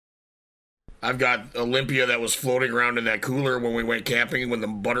I've got Olympia that was floating around in that cooler when we went camping when the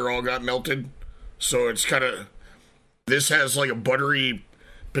butter all got melted. So it's kind of, this has like a buttery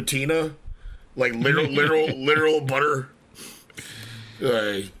patina, like literal butter.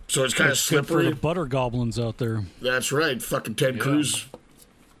 So it's kind of slippery. For the butter goblins out there. That's right, fucking Ted Cruz.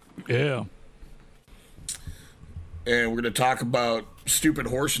 Yeah. And we're going to talk about stupid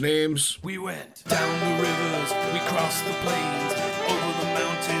horse names. We went down the rivers, we crossed the plains, over the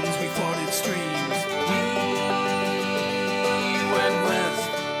mountains, we forded streams. We went west.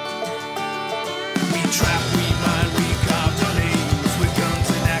 We trapped, we mined, we carved our names. With guns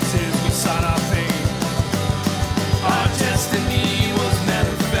and axes, we sought our fame. Our destiny was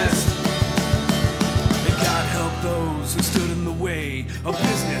manifest. And God help those who stood in the way of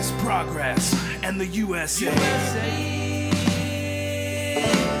business, progress, and the USA.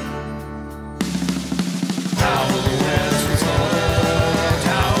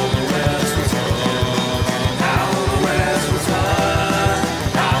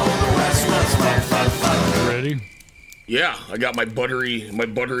 Ready? Yeah, I got my buttery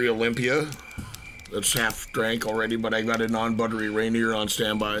Olympia. That's half drank already, but I got a non-buttery Rainier on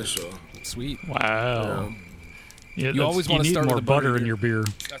standby. So Sweet. Wow. Yeah, You always want to need start more with the butter butter in your beer.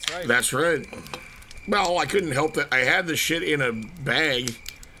 That's right. that's right. Well, I couldn't help that. I had the shit in a bag,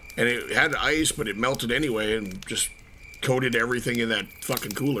 and it had ice, but it melted anyway, and just coated everything in that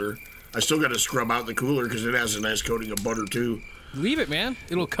fucking cooler. I still got to scrub out the cooler because it has a nice coating of butter too. Leave it, man.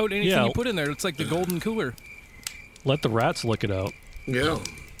 It'll coat anything Yeah. you put in there. It's like the golden cooler. Let the rats lick it out. Yeah,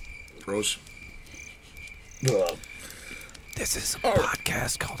 gross. This is a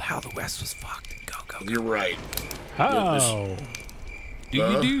podcast called How the West Was Fucked. Go, go, go. You're right. How? Do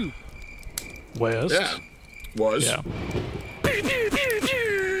you do? West? Yeah, was. Yeah.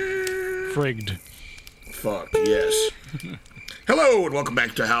 Frigged. Fuck, yes. Hello, and welcome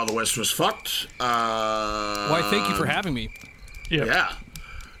back to How the West Was Fucked. Why, thank you for having me. Yeah.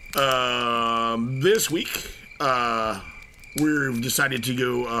 Yeah. This week, we've decided to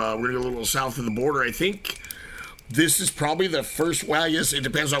go, we're going to go a little south of the border, I think. This is probably the first, well, I guess it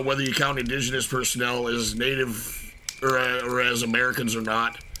depends on whether you count indigenous personnel as native or as Americans or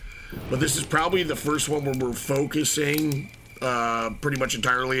not. But this is probably the first one where we're focusing pretty much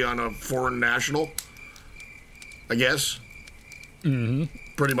entirely on a foreign national, I guess. Mm-hmm.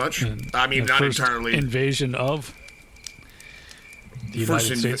 Pretty much. I mean, The not first entirely. invasion of the First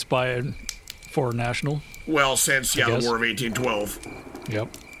United States by a foreign national. Well, since, I the guess. War of 1812. Yep.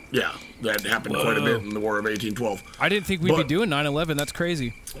 Yeah, that happened quite a bit in the War of 1812. I didn't think we'd be But- doing 9/11. That's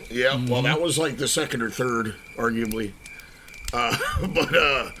crazy. Yeah, well, that was like the second or third, arguably.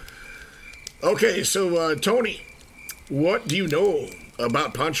 Okay, so, Tony, what do you know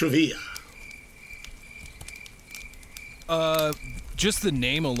about Pancho Villa? Just the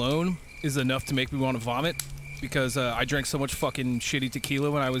name alone is enough to make me want to vomit because I drank so much fucking shitty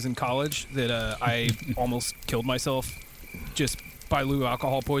tequila when I was in college that I almost killed myself just by lieu of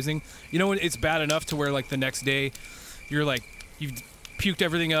alcohol poisoning. You know, it's bad enough to where, like, the next day you're like, you've puked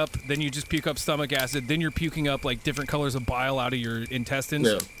everything up, then you just puke up stomach acid, then you're puking up, like, different colors of bile out of your intestines.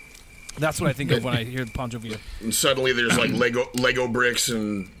 Yeah. That's what I think of when I hear Pancho Villa. And suddenly there's like Lego bricks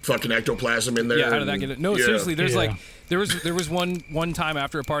and fucking ectoplasm in there. Yeah, how did that and- get it? No, yeah. seriously, there's Yeah. like there was one time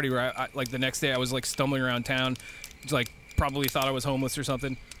after a party where I like the next day I was like stumbling around town, like probably thought I was homeless or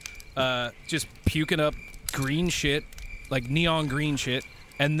something, just puking up green shit, like neon green shit,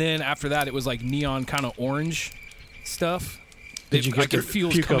 and then after that it was like neon kind of orange stuff. Did you I get could to feel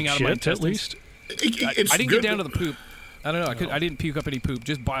puke coming up out of my shit at intestines. least? It's I didn't good. get down to the poop. I don't know. I didn't puke up any poop,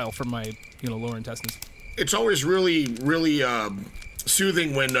 just bile from my lower intestines. It's always really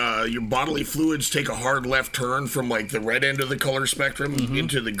soothing when your bodily fluids take a hard left turn from like the red end of the color spectrum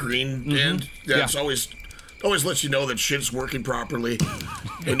into the green end. That's Yeah. always lets you know that shit's working properly.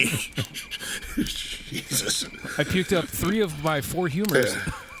 And Jesus. I puked up 3 of my 4 humors.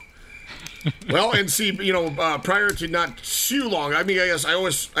 Well, and see, prior to not too long, I mean, I guess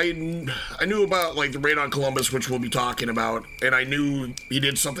I knew about like the raid on Columbus, which we'll be talking about, and I knew he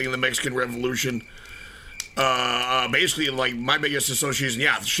did something in the Mexican Revolution. Basically, like my biggest association,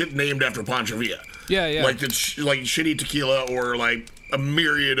 shit named after Pancho Villa. Yeah, yeah. Like like shitty tequila or like a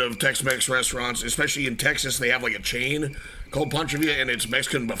myriad of Tex-Mex restaurants, especially in Texas, they have like a chain called Pancho Villa, and it's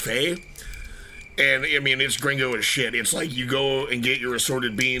Mexican buffet. And, I mean, it's gringo as shit. It's like you go and get your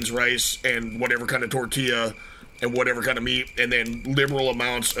assorted beans, rice, and whatever kind of tortilla and whatever kind of meat, and then liberal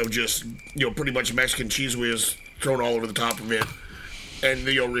amounts of just, pretty much Mexican cheese whiz thrown all over the top of it. And,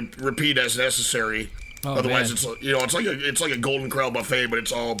 repeat as necessary. Oh, Otherwise, man. it's like a Golden Corral buffet, but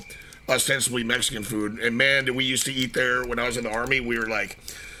it's all ostensibly Mexican food. And, man, did we used to eat there when I was in the Army. We were like,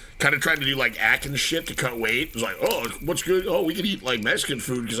 kind of tried to do like Atkins shit to cut weight. It was like, oh, what's good? Oh, we can eat like Mexican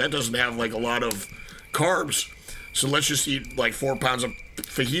food because that doesn't have like a lot of carbs. So let's just eat like 4 pounds of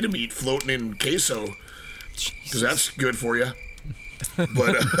fajita meat floating in queso because that's good for you.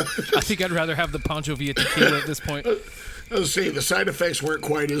 But I think I'd rather have the Pancho Villa tequila at this point. I was saying the side effects weren't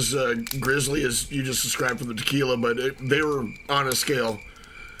quite as grisly as you just described for the tequila, but they were on a scale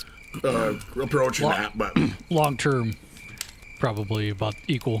approaching that. But long term, probably about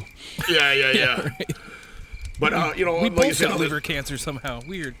equal. Yeah. Right. But you know, we like both you said, got liver cancer somehow.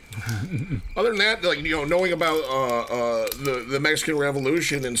 Weird. Other than that, like, you know, knowing about the Mexican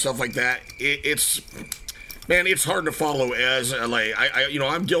Revolution and stuff like that, it's hard to follow. As like you know,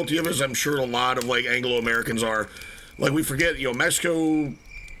 I'm guilty of it, as I'm sure a lot of like Anglo Americans are. Like, we forget, you know, Mexico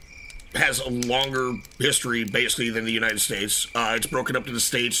has a longer history basically than the United States. It's broken up to the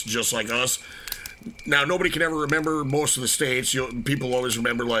states just like us. Now, nobody can ever remember most of the states. People always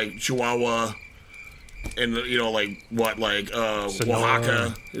remember like Chihuahua. And, you know, like, what, like,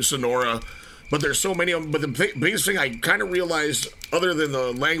 Oaxaca, Sonora. But there's so many of them. But the biggest thing I kind of realized, other than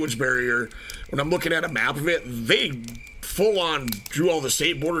the language barrier, when I'm looking at a map of it, they full-on drew all the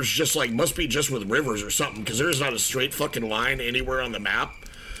state borders just like, must be just with rivers or something, because there's not a straight fucking line anywhere on the map.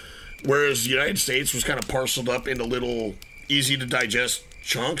 Whereas the United States was kind of parceled up into little, easy-to-digest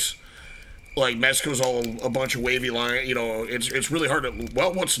chunks. Like, Mexico's all a bunch of wavy line, you know, it's really hard to,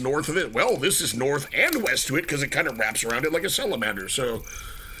 well, what's north of it? Well, this is north and west to it because it kind of wraps around it like a salamander, so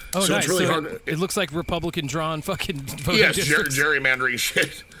nice. it's really hard. It looks like Republican-drawn fucking voting yes, districts. gerrymandering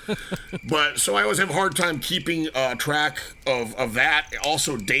shit. But, so I always have a hard time keeping track of that,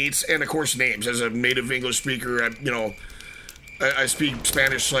 also dates, and, of course, names. As a native English speaker, I speak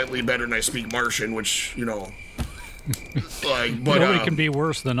Spanish slightly better than I speak Martian, which, you know... Like, but nobody can be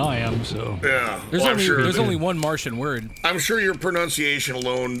worse than I am. So yeah, there's only one Martian word. I'm sure your pronunciation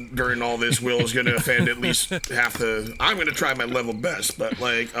alone during all this, Will, is going to offend at least half the. I'm going to try my level best, but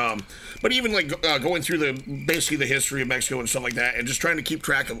like, but even like going through basically the history of Mexico and stuff like that, and just trying to keep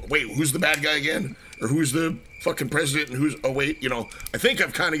track of who's the bad guy again, or who's the fucking president, and who's you know, I think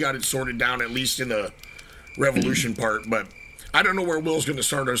I've kind of got it sorted down at least in the revolution part, but I don't know where Will's going to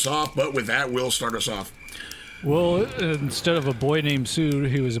start us off. But with that, Will start us off. Well, instead of a boy named Sue,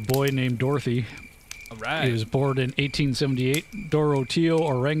 he was a boy named Dorothy. All right. He was born in 1878. Doroteo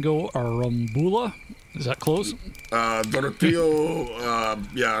Arango Arambula. Is that close? Doroteo,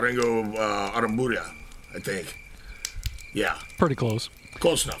 Arango Arambula, I think. Yeah. Pretty close.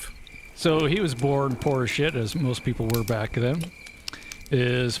 Close enough. So he was born poor as shit, as most people were back then.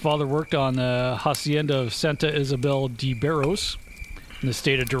 His father worked on the hacienda of Santa Isabel de Barros in the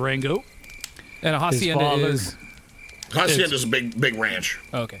state of Durango. And a hacienda is a big ranch.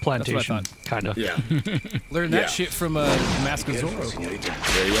 Oh, okay. Plantation, kind of. Yeah. Learned that shit from Mask of Zorro.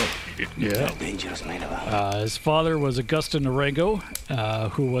 There you go. Yeah. His father was Agustin Arango,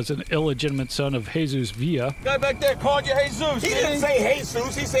 who was an illegitimate son of Jesus Villa. Guy back there called you Jesus. He didn't say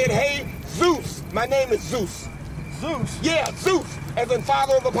Jesus. He said, hey, Zeus. My name is Zeus. Zeus? Yeah, Zeus. As in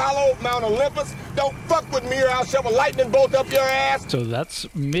father of Apollo, Mount Olympus. Don't fuck with me or I'll shove a lightning bolt up your ass. So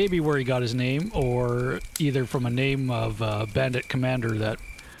that's maybe where he got his name, or either from a name of bandit commander that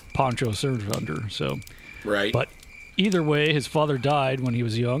Pancho served under. So, right. But either way, his father died when he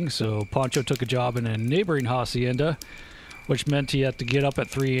was young, so Pancho took a job in a neighboring hacienda, which meant he had to get up at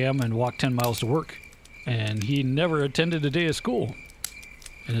 3 a.m. and walk 10 miles to work. And he never attended a day of school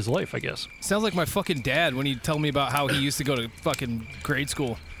in his life, I guess. Sounds like my fucking dad when he'd tell me about how he used to go to fucking grade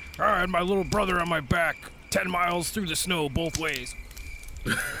school. I had my little brother on my back 10 miles through the snow both ways.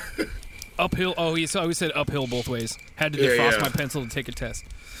 Uphill. Oh, he always said uphill both ways. Had to defrost my pencil to take a test.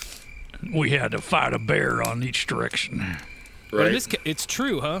 We had to fight a bear on each direction. Right. But it's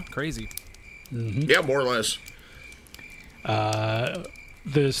true, huh? Crazy. Mm-hmm. Yeah, more or less.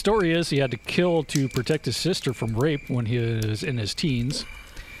 The story is he had to kill to protect his sister from rape when he was in his teens.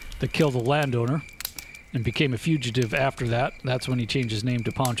 To kill the landowner, and became a fugitive after that. That's when he changed his name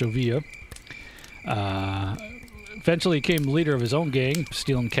to Pancho Villa. Eventually he became leader of his own gang,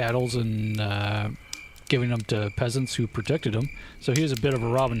 stealing cattle and giving them to peasants who protected him. So he was a bit of a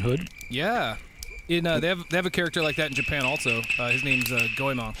Robin Hood. Yeah. They have a character like that in Japan also. His name's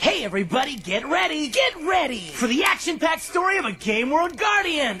Goemon. Hey everybody, get ready for the action-packed story of a Game World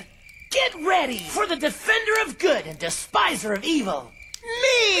Guardian. Get ready for the defender of good and despiser of evil.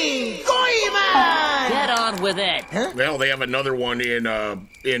 Me, Goemon! Get on with it. Huh? Well, they have another one in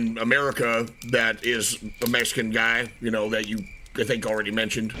America that is a Mexican guy, you know, that you, I think, already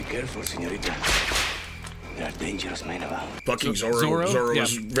mentioned. Be careful, señorita. There are dangerous men about. Fucking Zorro. Zorro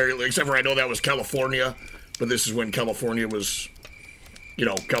was very, except for I know that was California, but this is when California was,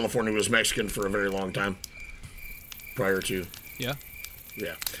 California was Mexican for a very long time prior to. Yeah.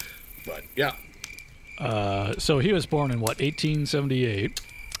 Yeah. But, yeah. So he was born in, 1878?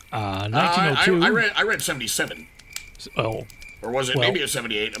 1902. I read 77. Oh. Or was it? Maybe it's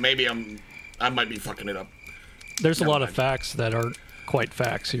 78. Maybe I might be fucking it up. There's a lot of facts that aren't quite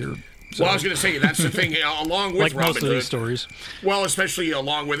facts here. So. Well, I was going to say, that's the thing, along with like Robin most of Hood. these stories. Well, especially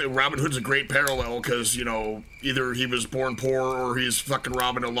along with it, Robin Hood's a great parallel because, either he was born poor or he's fucking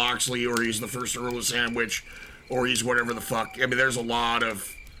Robin of Locksley or he's the first Earl of Sandwich or he's whatever the fuck. I mean, there's a lot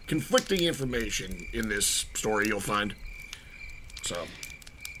of conflicting information in this story you'll find. So.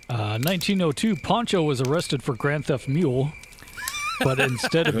 1902, Pancho was arrested for Grand Theft Mule. But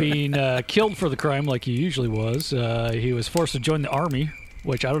instead of being killed for the crime like he usually was, he was forced to join the army.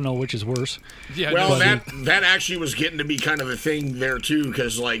 Which I don't know which is worse. Yeah, well, that actually was getting to be kind of the thing there too,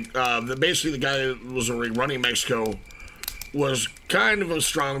 because basically the guy that was running Mexico was kind of a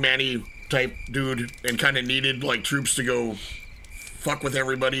strongman-y type dude, and kind of needed troops to go fuck with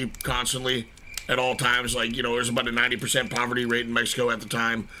everybody constantly at all times. There's about a 90% poverty rate in Mexico at the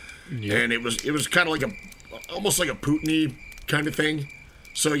time, and it was kind of almost like a Putin-y kind of thing.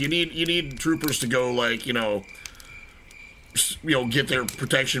 So you need troopers to go get their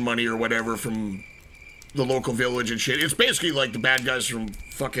protection money or whatever from the local village and shit. It's basically like the bad guys from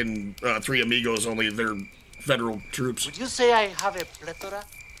fucking Three Amigos, only they're federal troops. Would you say I have a plethora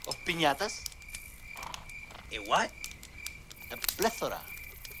of piñatas? A what? A plethora.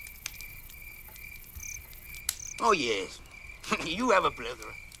 Oh, yes. You have a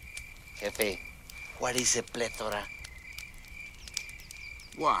plethora. Jefe, what is a plethora?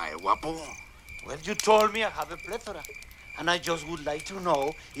 Why, guapo? Well, you told me I have a plethora. And I just would like to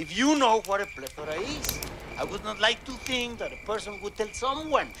know if you know what a plethora is. I would not like to think that a person would tell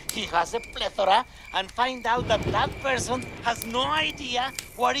someone he has a plethora and find out that that person has no idea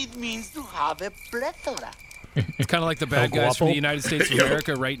what it means to have a plethora. It's kind of like the bad guys from the United States of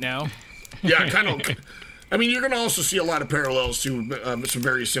America right now. Yeah, kind of. I mean, you're going to also see a lot of parallels to some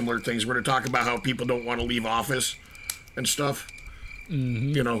very similar things. We're going to talk about how people don't want to leave office and stuff.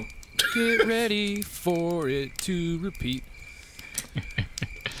 Mm-hmm. Get ready for it to repeat.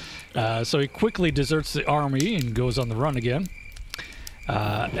 So he quickly deserts the army and goes on the run again.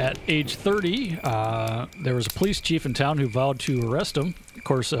 At age 30, there was a police chief in town who vowed to arrest him. Of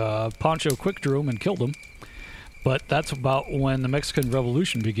course, Pancho quick drew him and killed him. But that's about when the Mexican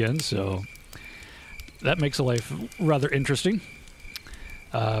Revolution begins, so that makes a life rather interesting.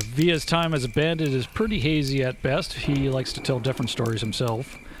 Villa's time as a bandit is pretty hazy at best. He likes to tell different stories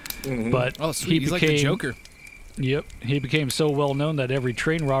himself. Mm-hmm. But he's like the Joker. Yep, he became so well known that every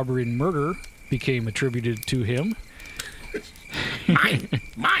train robbery and murder became attributed to him.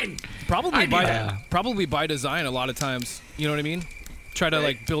 Mine. Probably by design. A lot of times, you know what I mean. Try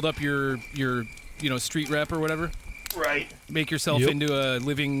to build up your street rep or whatever. Right. Make yourself into a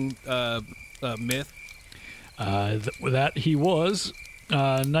living myth. That he was.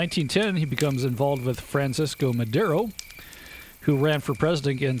 1910, he becomes involved with Francisco Madero, who ran for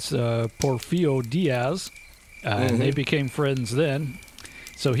president against Porfirio Diaz. And they became friends then.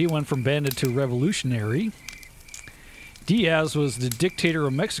 So he went from bandit to revolutionary. Diaz was the dictator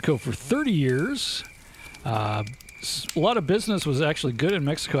of Mexico for 30 years. A lot of business was actually good in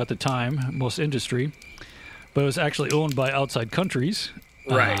Mexico at the time, most industry. But it was actually owned by outside countries.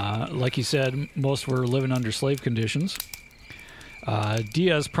 Right. Like he said, most were living under slave conditions.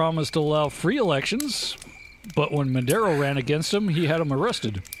 Diaz promised to allow free elections, but when Madero ran against him, he had him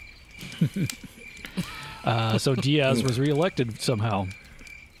arrested. So Diaz was reelected somehow.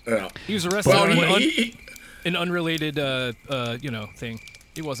 Yeah. He was arrested on an unrelated, thing.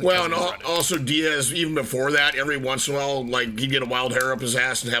 He wasn't. Well, and also Diaz, even before that, every once in a while, he'd get a wild hair up his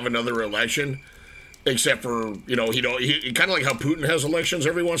ass and have another election. Except for, he kind of like how Putin has elections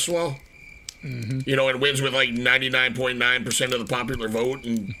every once in a while. Mm-hmm. And wins with 99.9% of the popular vote,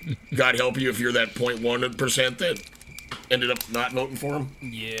 and God help you if you're that 0.1% that ended up not voting for him.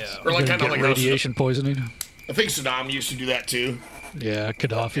 Yeah. Or kind of like radiation poisoning. I think Saddam used to do that too. Yeah,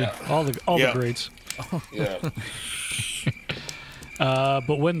 Gaddafi. Yeah. All the greats. Yeah.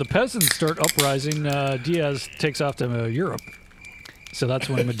 But when the peasants start uprising, Diaz takes off to Europe. So that's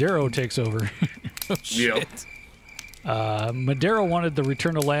when Madero takes over. Oh, shit. Madero wanted the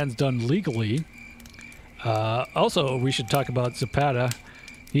return of lands done legally. Also, we should talk about Zapata.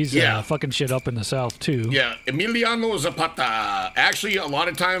 He's fucking shit up in the South, too. Yeah, Emiliano Zapata. Actually, a lot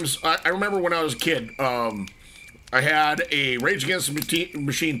of times, I remember when I was a kid, I had a Rage Against the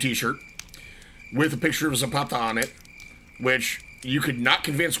Machine t-shirt with a picture of Zapata on it, which you could not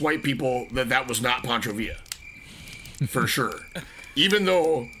convince white people that was not Pancho Villa. For sure. even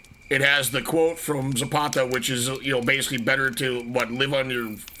though it has the quote from Zapata, which is, basically better to, live on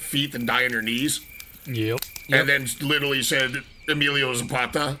your feet than die on your knees. Yep. And then literally said Emilio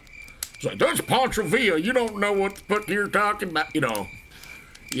Zapata. It's like, that's Pancho Villa. You don't know what you're talking about,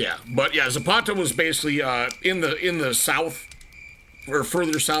 Yeah, but yeah, Zapata was basically in the south, or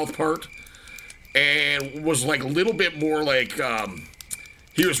further south part, and was like a little bit more like,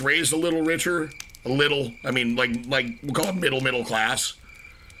 he was raised a little richer, like we'll call it middle class,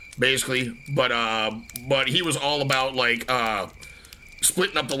 basically. But he was all about like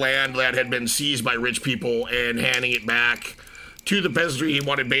splitting up the land that had been seized by rich people and handing it back to the peasantry. He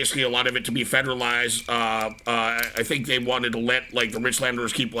wanted basically a lot of it to be federalized. I think they wanted to let like the rich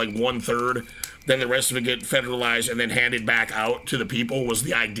landowners keep like 1/3, then the rest of it get federalized and then handed back out to the people was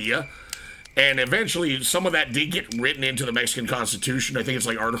the idea. And eventually some of that did get written into the Mexican Constitution. I think it's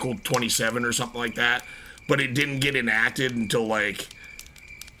like Article 27 or something like that. But it didn't get enacted until it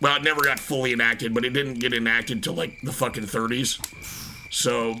never got fully enacted, but it didn't get enacted till like the fucking 30s.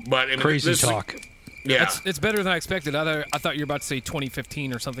 So, but I mean, crazy talk. Yeah, it's better than I expected. I thought you were about to say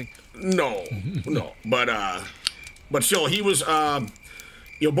 2015 or something. No, but still, he was,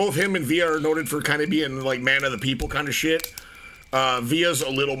 both him and Villa are noted for kind of being like man of the people kind of shit. Villa's a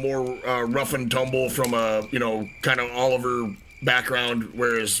little more rough and tumble from a kind of Oliver background,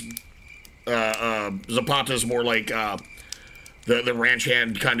 whereas Zapata's more like the ranch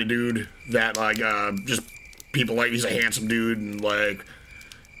hand kind of dude that like just people like. He's a handsome dude and like.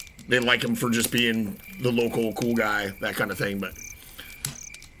 They like him for just being the local cool guy, that kind of thing. But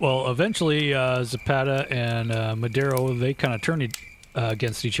well, eventually Zapata and Madero, they kind of turn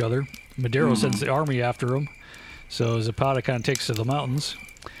against each other. Madero sends the army after him, so Zapata kind of takes to the mountains.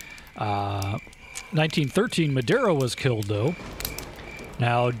 1913, Madero was killed, though.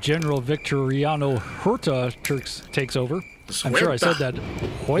 Now General Victoriano Huerta takes over. I'm sure I said that.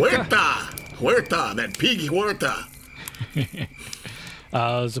 Huerta, that piggy Huerta.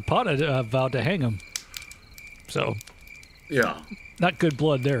 Zapata vowed to hang him. So, yeah. Not good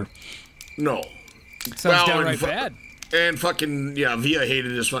blood there. No. Sounds downright bad. And fucking, Villa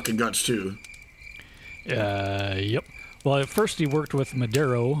hated his fucking guts, too. Yep. Well, at first he worked with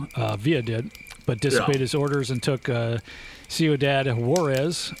Madero, Villa did, but disobeyed his orders and took Ciudad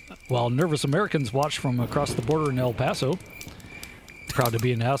Juarez, while nervous Americans watched from across the border in El Paso. Proud to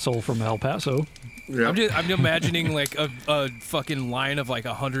be an asshole from El Paso. Yep. I'm imagining like a fucking line of like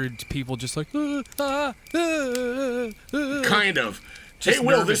 100 people just like kind of. Hey,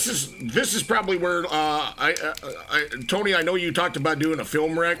 Will, this is probably where Tony, I know you talked about doing a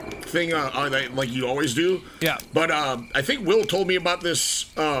film rec thing like you always do. Yeah. But I think Will told me about this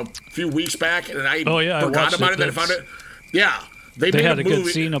a few weeks back, and I forgot about it. Then I found it. Yeah, they had a good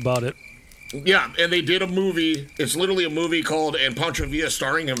scene about it. Yeah, and they did a movie. It's literally a movie called "And Pancho Villa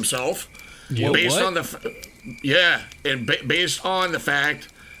starring himself." Yep. Based on the fact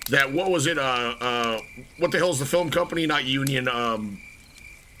that what was it? What the hell is the film company? Not Union.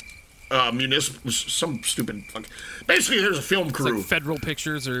 Municipal. Some stupid. Basically, there's a film crew. It's like Federal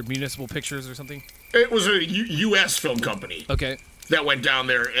Pictures or Municipal Pictures or something. It was a U.S. film company. Okay. That went down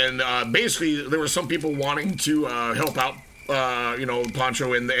there, and basically there were some people wanting to help out.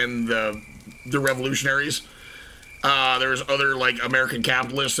 Pancho and the revolutionaries. There's other like American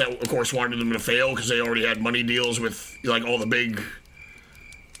capitalists that, of course, wanted them to fail because they already had money deals with like all the big,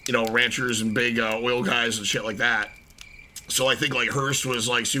 ranchers and big oil guys and shit like that. So I think like Hearst was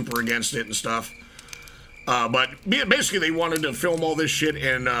like super against it and stuff. But basically they wanted to film all this shit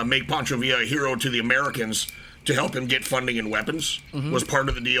and make Pancho Villa a hero to the Americans to help him get funding and weapons was part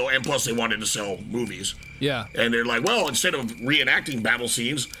of the deal. And plus they wanted to sell movies. Yeah. And they're like, well, instead of reenacting battle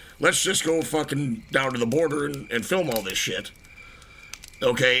scenes, let's just go fucking down to the border and film all this shit.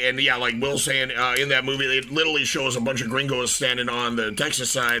 Okay, and yeah, like Will's saying, in that movie, it literally shows a bunch of gringos standing on the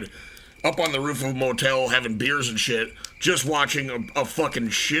Texas side, up on the roof of a motel, having beers and shit, just watching a fucking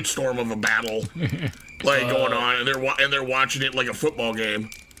shitstorm of a battle going on, and they're watching it like a football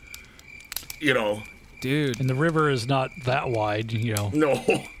game. Dude. And the river is not that wide, No.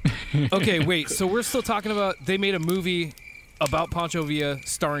 Okay, wait. So we're still talking about they made a movie about Pancho Villa,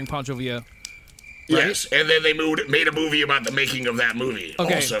 starring Pancho Villa. Right? Yes, and then they made a movie about the making of that movie.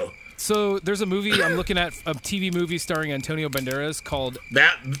 Okay. Also. So there's a movie I'm looking at, a TV movie starring Antonio Banderas called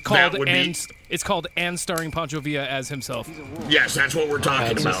it's called And starring Pancho Villa as himself. Yes, that's what we're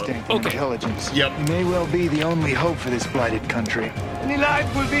talking about. Intelligence. Yep. You may well be the only hope for this blighted country. Any life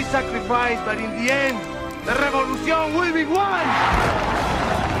will be sacrificed, but in the end, the revolution will be won.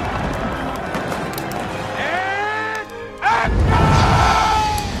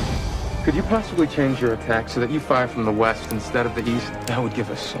 Could you possibly change your attack so that you fire from the west instead of the east? That would give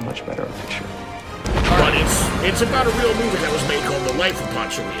us so much better a picture. But it's about a real movie that was made called The Life of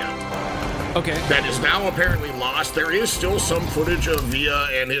Pancho Villa. Okay. That is now apparently lost. There is still some footage of Villa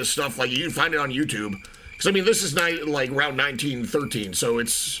and his stuff. Like, you can find it on YouTube. Because, I mean, this is like around 1913, so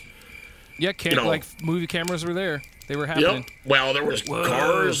it's... Yeah, like movie cameras were there. They were happening. Yep. Well, there was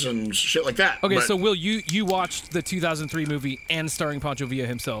cars and shit like that. Okay, but, so Will, you watched the 2003 movie and starring Pancho Villa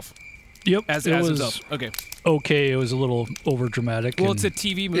himself? Yep. As it was himself. Okay. Okay, it was a little over dramatic. Well, it's a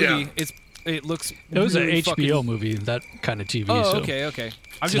TV movie. Yeah. It looks. It was really an HBO movie, that kind of TV. Oh, so okay. I'm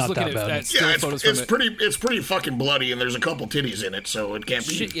it's just not looking that at bad. still photos from it. It's pretty fucking bloody, and there's a couple titties in it, so it can't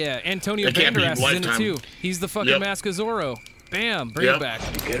be. Shit, yeah. Antonio it can't be Banderas is in it Lifetime. too. He's the fucking Yep. Mask of Zorro. Bam, bring it back.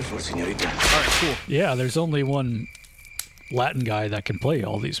 Be careful, señorita. All right, cool. Yeah, there's only one Latin guy that can play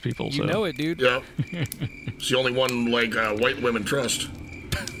all these people. You so. know it, dude. Yep. It's the only one like white women trust.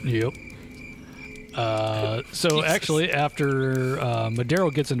 Yep. So actually, after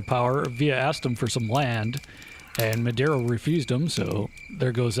Madero gets into power, Villa asked him for some land, and Madero refused him. So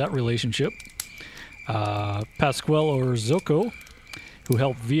there goes that relationship. Pascual Orozco, who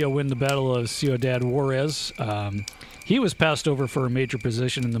helped Villa win the Battle of Ciudad Juarez, he was passed over for a major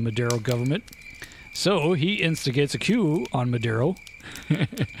position in the Madero government. So he instigates a coup on Madero.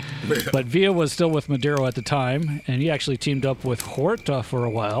 But Villa was still with Madero at the time, and he actually teamed up with Horta for a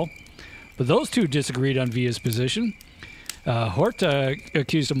while. But those two disagreed on Villa's position. Horta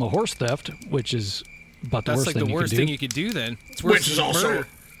accused him of horse theft, which is about the That's worst like thing the you worst could thing do. you could do. Then it's worse than murder.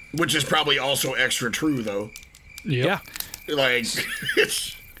 Which is probably also extra true though. Yep. Yeah. Like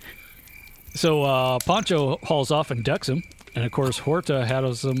it's. So Pancho hauls off and decks him, and of course Horta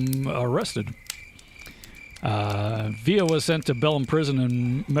has him arrested. Villa was sent to Bellum prison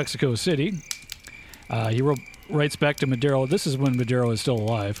in Mexico City. He writes back to Madero. This is when Madero is still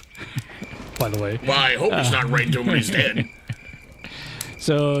alive, by the way. Well, I hope he's not writing to him when he's dead.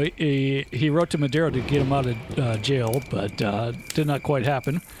 So he wrote to Madero to get him out of jail, but did not quite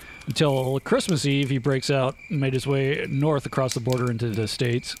happen. Until Christmas Eve, he breaks out and made his way north across the border into the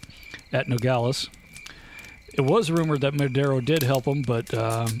States at Nogales. It was rumored that Madero did help him, but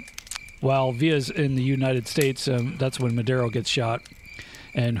while Villa's in the United States, that's when Madero gets shot.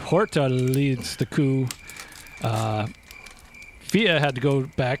 And Horta leads the coup. Villa had to go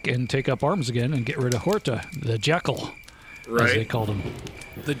back and take up arms again and get rid of Horta, the Jackal, as they called him.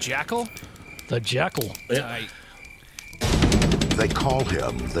 The Jackal? The Jackal. Yeah. They call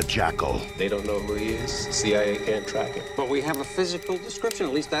him the Jackal. They don't know who he is. CIA can't track him. But we have a physical description.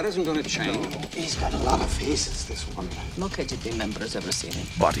 At least that isn't going to change. He's got a lot of faces, this one. No KGB member's ever seen him.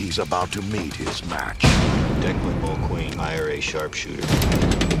 But he's about to meet his match. Declan Mulqueen, IRA sharpshooter.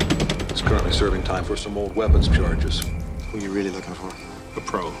 He's currently serving time for some old weapons charges. Who you really looking for? A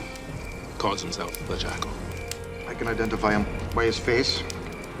pro. Calls himself the Jackal. I can identify him by his face,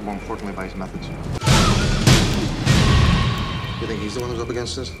 more importantly by his methods. You think he's the one who's up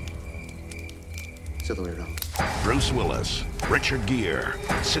against this? It's the other way around. Bruce Willis, Richard Gere,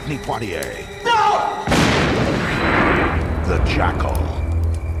 Sidney Poitier. No! The Jackal.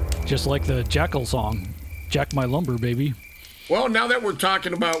 Just like the Jackal song, Jack My Lumber, baby. Well, now that we're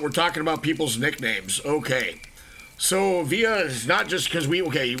talking about people's nicknames. Okay. So Villa is not just because we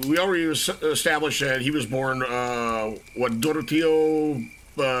already established that he was born Doroteo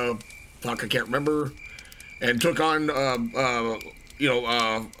I can't remember, and took on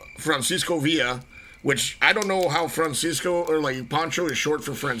Francisco Villa, which I don't know how Francisco or like Pancho is short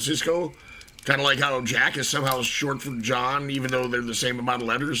for Francisco, kind of like how Jack is somehow short for John, even though they're the same amount of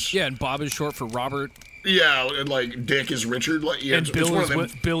letters. Yeah, and Bob is short for Robert. Yeah, and like Dick is Richard. Like, yeah, and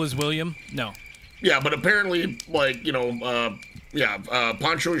Bill is William. No. Yeah, but apparently, Pancho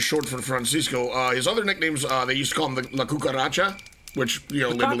is short for Francisco. His other nicknames, they used to call him La Cucaracha, which,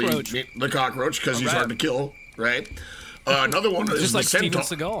 literally means the cockroach, because he's hard to kill, right? Another one is just like the Centaur.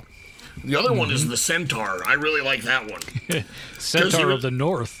 Steven Seagal. The other one is the Centaur. I really like that one. Centaur of the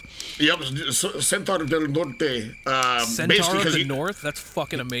North. Yep, Centaur del Norte. Centaur of the North? That's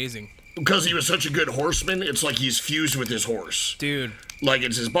fucking amazing. Because he was such a good horseman, it's like he's fused with his horse. Dude. Like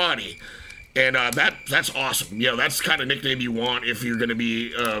it's his body. And that's awesome. That's the kind of nickname you want if you're going to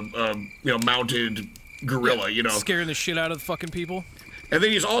be mounted gorilla. Scaring the shit out of the fucking people. And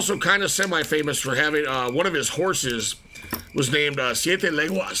then he's also kind of semi-famous for having one of his horses was named Siete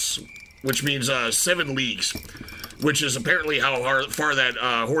Leguas, which means 7 leagues, which is apparently how far that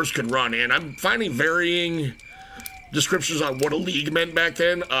horse could run. And I'm finding varying descriptions on what a league meant back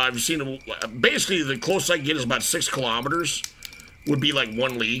then. I've seen basically the closest I can get is about 6 kilometers would be like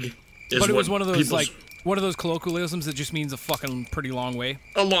 1 league. But it was one of those like One of those colloquialisms that just means a fucking pretty long way.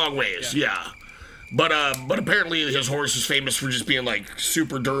 A long ways, yeah. But apparently his horse is famous for just being like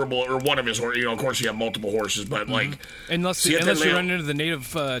super durable, or one of his horses. You know, of course you have multiple horses, but like unless you run into the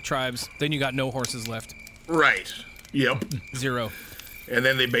native tribes, then you got no horses left. Right. Yep. 0. And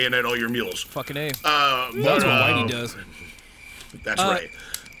then they bayonet all your mules. Fucking A. That's what Whitey does. That's right.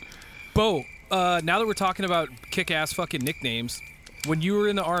 Bo, now that we're talking about kick-ass fucking nicknames, when you were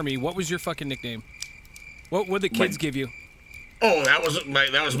in the Army, what was your fucking nickname? What would the kids give you? Oh, that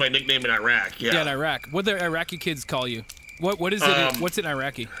was my nickname in Iraq. Yeah, in Iraq. What the Iraqi kids call you? What is it? What's in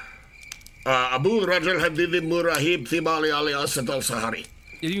Iraqi? Abu Rajal Hadidi Murahib Thibali Ali Asad al-Sahari.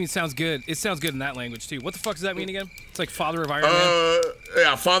 It even sounds good. It sounds good in that language too. What the fuck does that mean again? It's like father of Iron Man.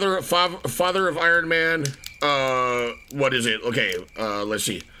 Yeah, father of Iron Man. What is it? Okay, let's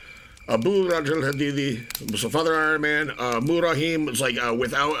see. Abu Rajal Hadidi, so father of Iron Man. Murahim is like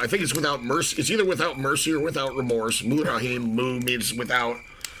without. I think it's without mercy. It's either without mercy or without remorse. Murahim, Mu means without.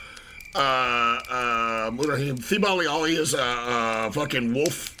 Murahim. Thibali Ali is fucking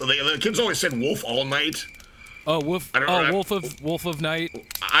wolf. The kids always said wolf all night. Oh, wolf! Wolf of night.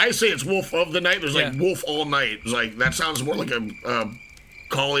 I say it's wolf of the night. There's like wolf all night. It's like that sounds more like a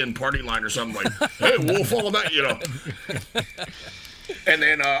call-in party line or something. Like, hey, wolf all night, you know. And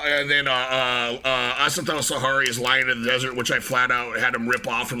then Asad al-Sahari is Lion of the Desert, which I flat out had him rip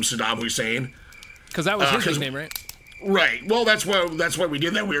off from Saddam Hussein. Because that was his nickname, right? Right. Well, that's why we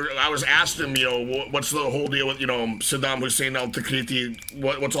did that. I was asked him, you know, what's the whole deal with, you know, Saddam Hussein al-Takriti,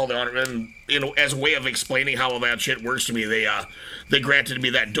 what's all the honor, and you know, as a way of explaining how all that shit works to me, they granted me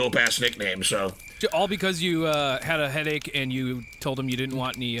that dope ass nickname. So all because you had a headache and you told him you didn't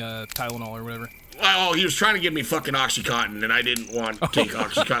want any Tylenol or whatever. Oh, he was trying to give me fucking OxyContin, and I didn't want to take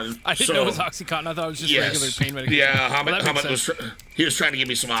OxyContin. I didn't know it was OxyContin. I thought it was just regular pain medication. Yeah, Hamid he was trying to give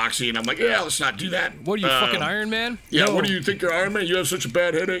me some Oxy, and I'm like, yeah, let's not do that. What are you, fucking Iron Man? Yeah, no. What do you think you're Iron Man? You have such a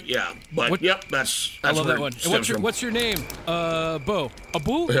bad headache? Yeah, but yep, that's I love that one. And what's your name? Bo.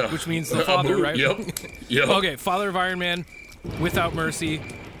 Abu? Yeah. Which means the father, Abu, right? Yep. Okay, father of Iron Man, without mercy,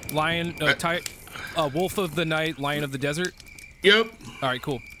 lion, wolf of the night, lion of the desert. Yep. All right,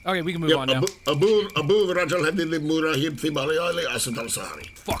 cool. Okay, we can move on now. Abu Rajal Hadid Murahib Thibali Ali Asad al-Sahari.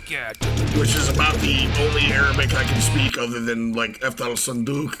 Fuck yeah. Which is about the only Arabic I can speak other than like Eftal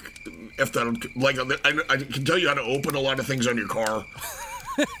Sanduk. Like I can tell you how to open a lot of things on your car.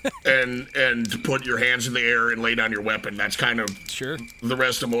 and put your hands in the air and lay down your weapon. That's kind of the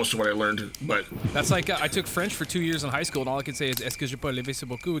rest of most of what I learned. But that's like I took French for 2 years in high school, and all I could say is "Est-ce que je peux lever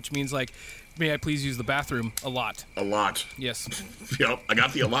beaucoup," which means like, may I please use the bathroom a lot. A lot. Yes. Yep, I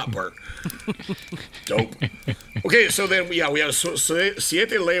got the a lot part. Dope. Okay, so then we have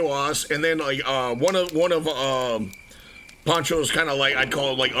Siete Lewas, and then like one of Pancho's kind of like I'd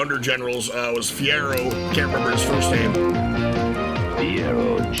call it like under generals was Fierro. Can't remember his first name.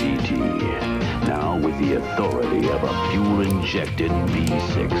 Fierro GT, now with the authority of a fuel-injected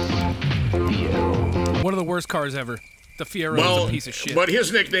V6. Fierro. One of the worst cars ever. The Fierro is a piece of shit. But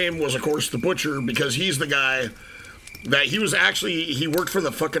his nickname was, of course, the Butcher, because he's the guy that he worked for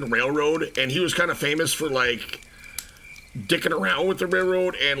the fucking railroad, and he was kind of famous for, like, dicking around with the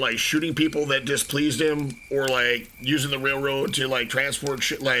railroad and, like, shooting people that displeased him, or, like, using the railroad to, like, transport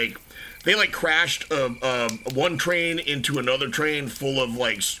shit, like... They like crashed one train into another train full of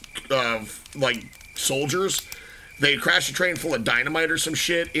like soldiers. They crashed a train full of dynamite or some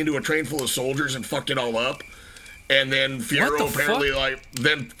shit into a train full of soldiers and fucked it all up. And then Fierro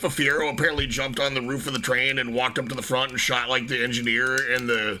apparently jumped on the roof of the train and walked up to the front and shot like the engineer and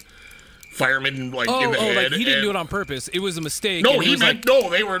the fireman in the head. Like he didn't do it on purpose. It was a mistake. No,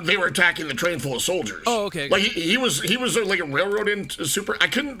 they were attacking the train full of soldiers. Oh, okay. Like he was like a railroad super.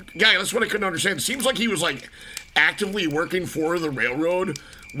 That's what I couldn't understand. It seems like he was like actively working for the railroad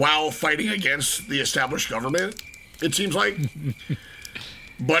while fighting against the established government. It seems like.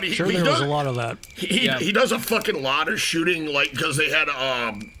 But he there was a lot of that. He does a fucking lot of shooting, like because they had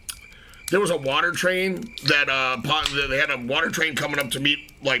there was a water train that they had a water train coming up to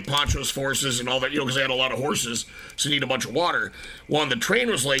meet like Pancho's forces and all that, because they had a lot of horses, so you need a bunch of water. Well, and the train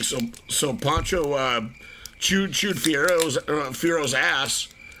was late, so Pancho chewed Fierro's ass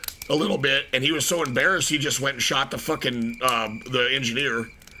a little bit, and he was so embarrassed he just went and shot the fucking the engineer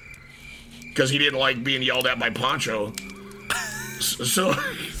because he didn't like being yelled at by Pancho. So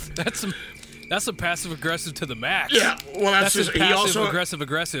that's a passive aggressive to the max. Yeah, well, that's his passive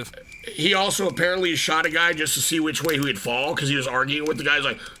aggressive. He also apparently shot a guy just to see which way he would fall because he was arguing with the guy. He's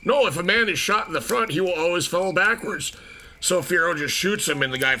like, no, if a man is shot in the front, he will always fall backwards. So Fierro just shoots him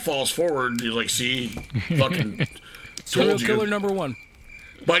and the guy falls forward. He's like, see, fucking serial killer number one.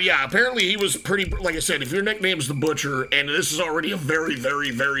 But yeah, apparently he was pretty, like I said, if your nickname's the Butcher, and this is already a very, very,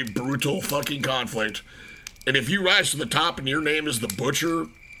 very brutal fucking conflict, and if you rise to the top and your name is the Butcher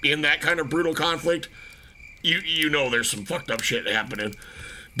in that kind of brutal conflict, you know there's some fucked up shit happening.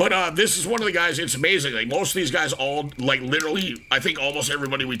 But this is one of the guys, it's amazing. Like, most of these guys all, like, literally, I think almost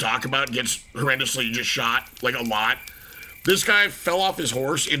everybody we talk about gets horrendously just shot, like, a lot. This guy fell off his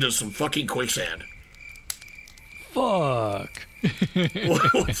horse into some fucking quicksand. Fuck.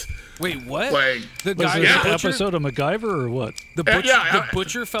 Wait, what? Like, The Was guy, this the an butcher, episode of MacGyver or what? the butcher, yeah, the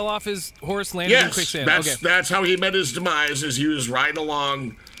butcher fell off his horse, landed in Yes, quicksand. that's Okay. how he met his demise, is he was riding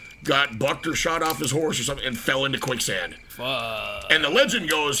along, got bucked or shot off his horse or something, and fell into quicksand. Fuck. And the legend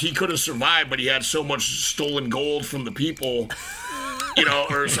goes he could have survived, but he had so much stolen gold from the people, you know,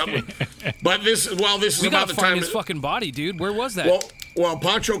 or something. But this is We about gotta the find time. his fucking body, dude. Where was that? Well,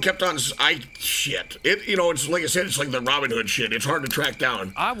 Pancho kept on. Shit. It, you know, it's like I said, it's like the Robin Hood shit. It's hard to track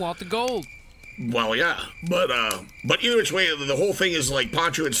down. I want the gold. Well, yeah, but either which way, the whole thing is like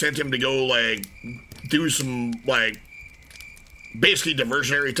Pancho had sent him to go like do some like basically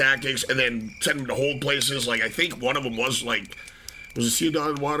diversionary tactics, and then sent him to hold places. Like I think one of them was like. Was it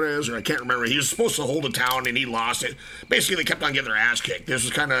Ciudad Juarez, or I can't remember. He was supposed to hold a town, and he lost it. Basically, they kept on getting their ass kicked. This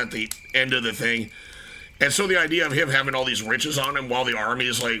was kind of at the end of the thing. And so the idea of him having all these riches on him while the army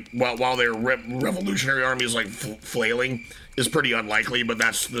is like, while their revolutionary army is like flailing is pretty unlikely, but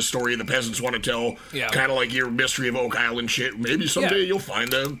that's the story the peasants want to tell. Yeah. Kind of like your Mystery of Oak Island shit. Maybe someday you'll find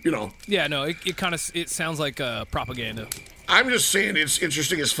them, you know. Yeah, no, it kind of sounds like propaganda. I'm just saying it's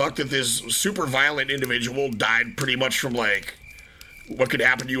interesting as fuck that this super violent individual died pretty much from like, what could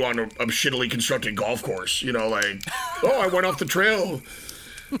happen to you on a shittily constructed golf course? You know, like, oh, I went off the trail.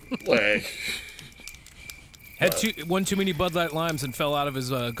 Like, Had one too many Bud Light Limes and fell out of his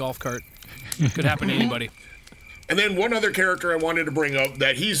golf cart. Could happen to anybody. And then one other character I wanted to bring up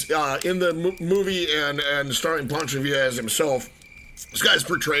that he's in the movie and starring Pancho Villa as himself. This guy's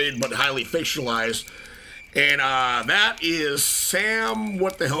portrayed but highly fictionalized. And that is Sam,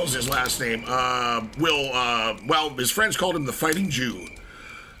 what the hell is his last name? Well, his friends called him the Fighting Jew.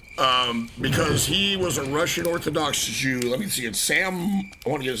 Because he was a Russian Orthodox Jew. Let me see, it's Sam, I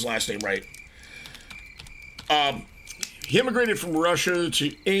want to get his last name right. He immigrated from Russia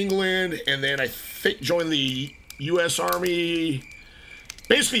to England, and then I think joined the U.S. Army.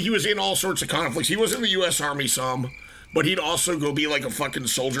 Basically, he was in all sorts of conflicts. He was in the U.S. Army some, but he'd also go be like a fucking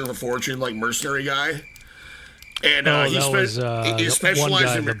soldier of fortune, like mercenary guy. And he specialized one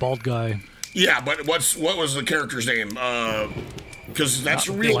guy, in the bald guy. Yeah, but what was the character's name? Because that's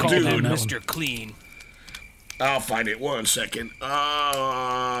a real They called dude. him Mr. Clean. I'll find it. 1 second.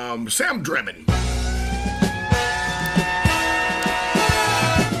 Sam Drebin.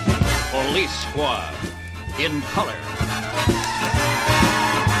 Police Squad in color.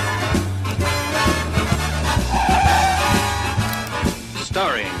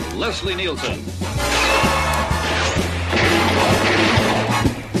 Starring Leslie Nielsen.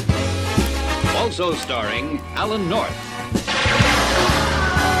 Also starring Alan North.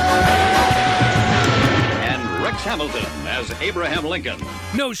 And Rex Hamilton as Abraham Lincoln.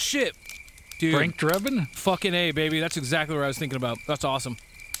 No shit. Dude. Frank Drebin? Fucking A, baby. That's exactly what I was thinking about. That's awesome.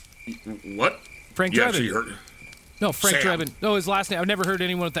 What? Frank You Drebin. actually heard? No, Frank Sam. Drebin. No, his last name. I've never heard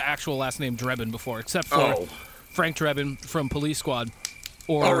anyone with the actual last name Drebin before, except for Frank Drebin from Police Squad.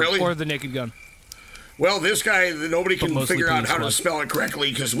 Or, really? Or The Naked Gun. Well, this guy, nobody But can mostly figure out Police how to Squad. spell it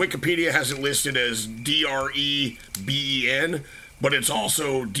correctly because Wikipedia has it listed as Dreben, but it's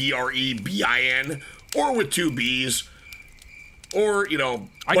also Drebin, or with 2 B's, or, you know,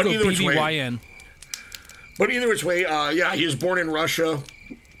 I but go either which way. BDYN. But either which way, yeah, he was born in Russia,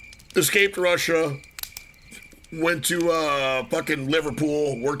 escaped Russia, went to fucking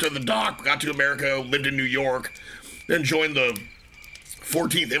Liverpool, worked at the dock, got to America, lived in New York, then joined the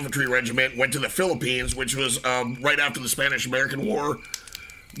 14th Infantry Regiment, went to the Philippines, which was right after the Spanish-American War.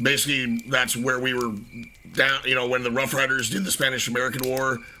 Basically, that's where we were down, you know, when the Rough Riders did the Spanish-American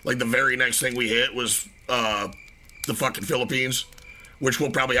War. Like, the very next thing we hit was the fucking Philippines, which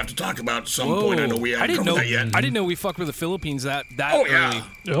we'll probably have to talk about at some point. I know we haven't covered that yet. I didn't know we fucked with the Philippines that Oh, early. yeah.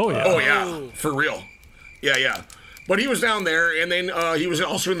 Oh, yeah. For real. Yeah. But he was down there, and then he was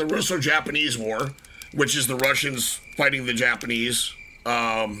also in the Russo-Japanese War, which is the Russians fighting the Japanese.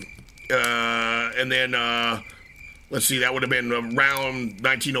 And then, let's see, that would have been around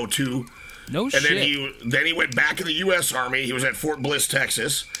 1902. No and shit. then he went back in the U.S. Army. He was at Fort Bliss,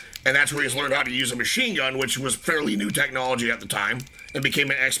 Texas, and that's where he's learned how to use a machine gun, which was fairly new technology at the time, and became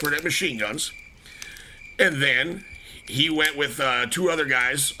an expert at machine guns. And then he went with 2 other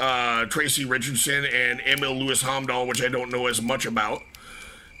guys, Tracy Richardson and Emil Louis Hamdahl, which I don't know as much about.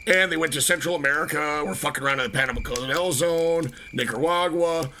 And they went to Central America, were fucking around in the Panama Canal Zone,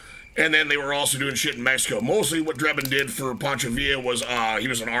 Nicaragua, and then they were also doing shit in Mexico. Mostly what Drebin did for Pancho Villa was he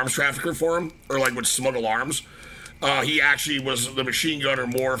was an arms trafficker for him, or like would smuggle arms. He actually was the machine gunner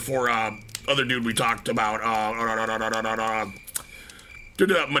more for other dude we talked about,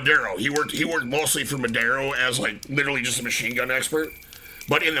 Madero. He worked mostly for Madero as like literally just a machine gun expert.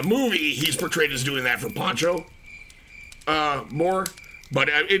 But in the movie, he's portrayed as doing that for Pancho more. But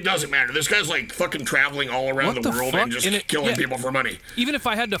it doesn't matter. This guy's like fucking traveling all around the world and just killing people for money. Even if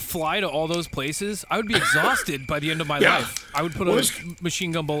I had to fly to all those places, I would be exhausted by the end of my life. I would put a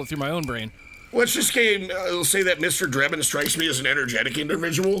machine gun bullet through my own brain. Let's just say that Mr. Drebin strikes me as an energetic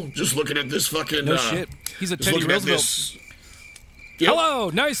individual. Just looking at this fucking... No shit. He's a Teddy Roosevelt. Hello,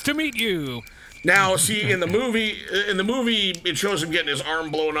 nice to meet you. Now, see, in the movie, it shows him getting his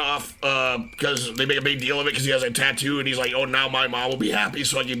arm blown off because they make a big deal of it because he has a tattoo, and he's like, "Oh, now my mom will be happy,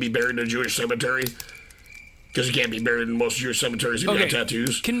 so I can be buried in a Jewish cemetery." Because he can't be buried in most Jewish cemeteries if you have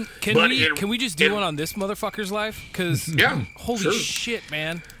tattoos. Can we just do one on this motherfucker's life? Because holy shit,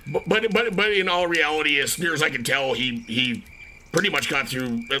 man. But in all reality, as near as I can tell, he pretty much got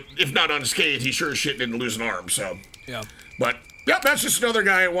through. If not unscathed, he sure as shit didn't lose an arm. So yeah, but. Yep, that's just another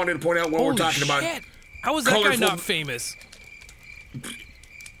guy I wanted to point out while we're talking about. How is that guy not famous?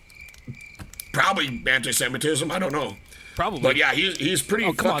 Probably anti-Semitism. I don't know. Probably. But yeah, he's pretty.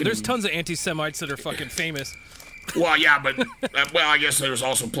 Oh, come on. There's tons of anti-Semites that are fucking famous. Well, yeah, but I guess there's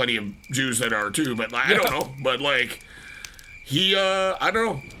also plenty of Jews that are too. But I don't know. But like, I don't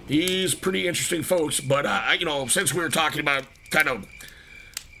know. He's pretty interesting, folks. But since we were talking about kind of.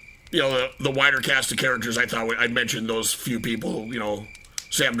 The wider cast of characters, I thought I'd mention those few people,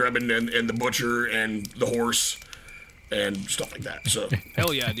 Sam Drebin and the Butcher and the Horse and stuff like that. So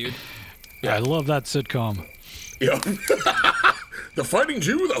hell yeah, dude. Yeah, I love that sitcom. Yeah. The Fighting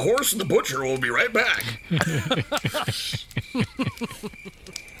Jew, the Horse, and the Butcher will be right back.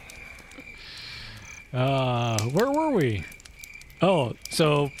 Where were we? Oh,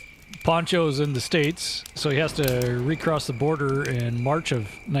 so Pancho's in the States, so he has to recross the border in March of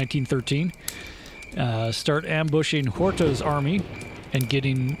 1913, start ambushing Huerta's army and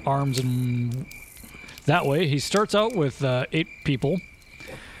getting arms, and that way he starts out with 8 people.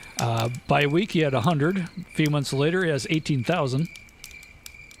 By a week he had 100. A few months later he has 18,000.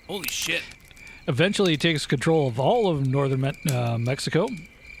 Holy shit. Eventually he takes control of all of northern Mexico.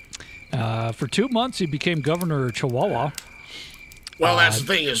 For 2 months he became governor of Chihuahua. Well, that's the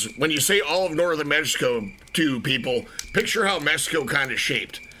thing is, when you say all of northern Mexico to people, picture how Mexico kind of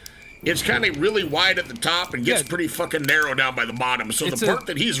shaped. It's kind of really wide at the top and gets pretty fucking narrow down by the bottom. So the part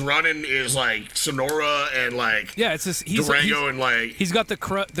that he's running is like Sonora and like Durango and like... He's got the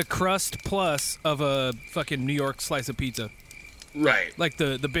crust plus of a fucking New York slice of pizza. Right. Like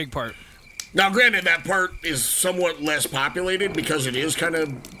the big part. Now, granted, that part is somewhat less populated because it is kind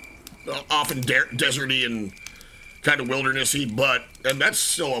of often deserty and... kind of wildernessy, and that's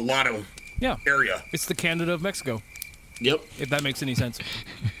still a lot of area. It's the Canada of Mexico. Yep. If that makes any sense.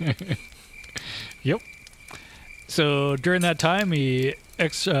 Yep. So during that time, he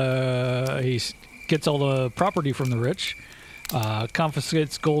gets all the property from the rich,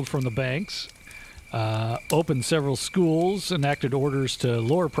 confiscates gold from the banks, opened several schools, enacted orders to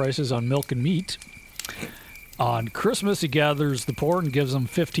lower prices on milk and meat. On Christmas, he gathers the poor and gives them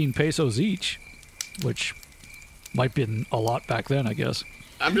 15 pesos each, which... might be a lot back then, I guess.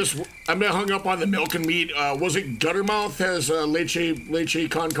 I'm hung up on the milk and meat. Was it Guttermouth has Leche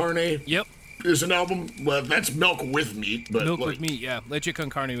Con Carne? Yep. Is an album. Well, that's milk with meat. But milk with meat, yeah. Leche Con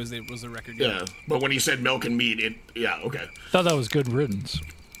Carne was the record. Yeah, but when he said milk and meat, okay. Thought that was Good Riddance.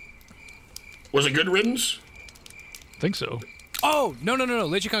 Was it Good Riddance? I think so. Oh, no.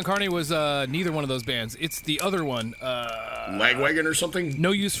 Leche Con Carne was neither one of those bands. It's the other one. Lagwagon or something?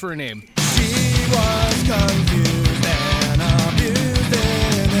 No use for a name. She was confused and abused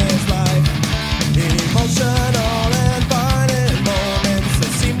in his life. Emotional and violent moments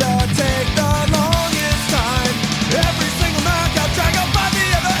that seem to take the longest time. Every single knockout drag up by the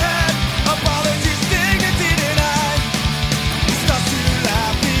other head. Apologies, dignity denied. He starts to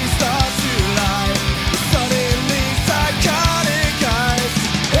laugh, he starts to lie. Suddenly psychotic eyes.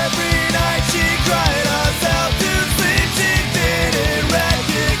 Every night she cried herself to sleep. She didn't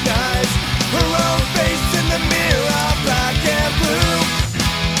recognize her own face in the mirror, black and blue.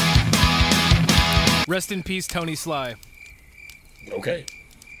 Rest in peace, Tony Sly. Okay.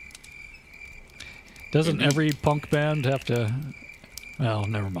 Doesn't every punk band have to... Well,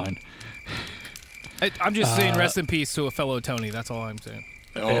 never mind. I'm just saying rest in peace to a fellow Tony. That's all I'm saying.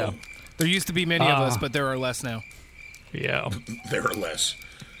 Oh. Yeah. There used to be many of us, but there are less now. Yeah. There are less.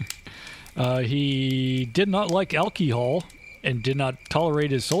 He did not like alcohol and did not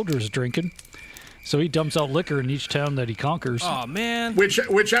tolerate his soldiers drinking. So he dumps out liquor in each town that he conquers. Oh, man. Which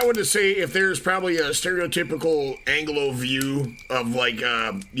I would say, if there's probably a stereotypical Anglo view of like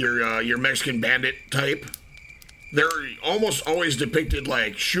your Mexican bandit type, they're almost always depicted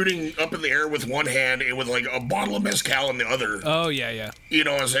like shooting up in the air with one hand and with like a bottle of mezcal in the other. Oh, yeah. You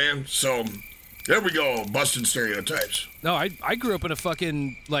know what I'm saying? So there we go, busting stereotypes. No, I grew up in a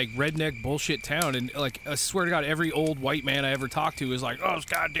fucking, like, redneck bullshit town, and, like, I swear to God, every old white man I ever talked to was like, oh, it's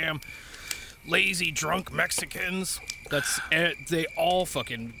goddamn lazy, drunk Mexicans. They all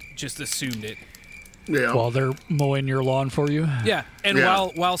fucking just assumed it. Yeah. While they're mowing your lawn for you. Yeah, and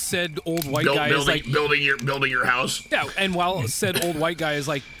while said old white guy is like building your house. Yeah, and while said old white guy is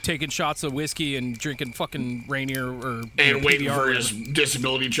like taking shots of whiskey and drinking fucking Rainier or and waiting PBR for or his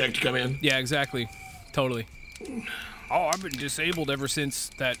disability check to come in. Yeah, exactly, totally. Oh, I've been disabled ever since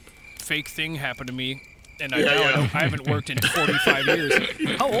that fake thing happened to me, and I haven't worked in 45 years.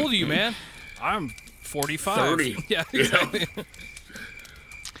 How old are you, man? I'm 45. 30. Yeah, exactly.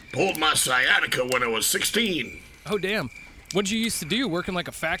 Pulled my sciatica when I was 16. Oh, damn. What did you used to do? Work in like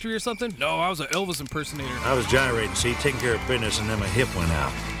a factory or something? No, I was an Elvis impersonator. I was gyrating, see, taking care of business, and then my hip went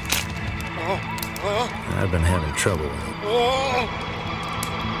out. I've been having trouble with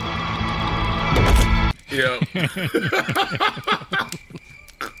it. Yeah.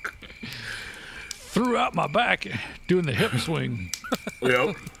 Threw out my back doing the hip swing.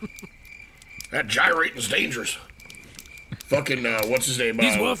 Yep. That gyrating's dangerous. Fucking, what's his name?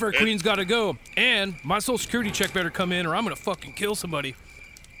 These welfare queens gotta go. And my social security check better come in or I'm gonna fucking kill somebody.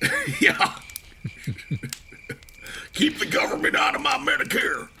 Yeah. Keep the government out of my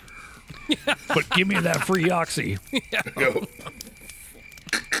Medicare. But give me that free Oxy. Yo.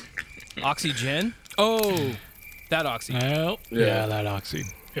 Oxygen? Oh, that Oxy. Well, yeah, that Oxy.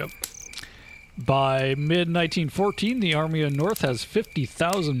 Yep. By mid-1914, the Army of the North has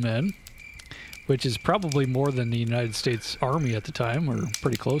 50,000 men, which is probably more than the United States Army at the time, or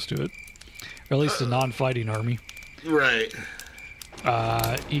pretty close to it. Or at least a non-fighting army. Right.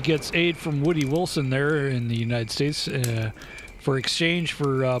 He gets aid from Woody Wilson there in the United States for exchange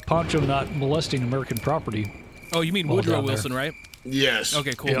for Pancho not molesting American property. Oh, you mean Woodrow Wilson, right? Yes.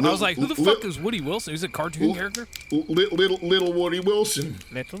 Okay, cool. Yeah. I was like, who the fuck is Woody Wilson? He's a cartoon character? Little Woody Wilson.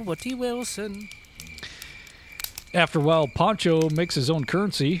 Little Woody Wilson. After a while, Pancho makes his own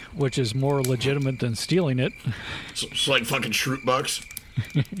currency, which is more legitimate than stealing it. It's like fucking Shroot bucks.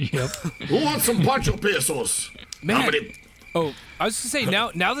 Yep. Who wants some Pancho pesos? Man. Oh, I was going to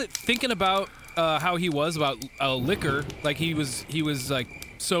say, now that thinking about how he was about liquor, like he was like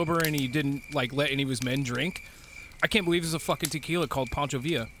sober and he didn't like let any of his men drink. I can't believe there's a fucking tequila called Pancho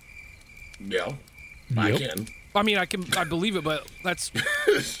Villa. Yeah, I can. I mean, I believe it, but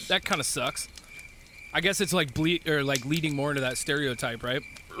that kind of sucks. I guess it's like leading more into that stereotype, right?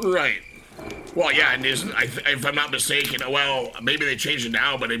 Right. Well, yeah, and if I'm not mistaken, well, maybe they changed it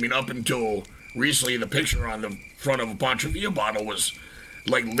now, but I mean, up until recently, the picture on the front of a Pancho Villa bottle was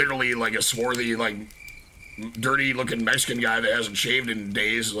like literally like a swarthy, like dirty-looking Mexican guy that hasn't shaved in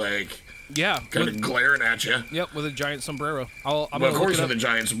days, like. Yeah. Kind of glaring at you. Yep, with a giant sombrero. Of course, with a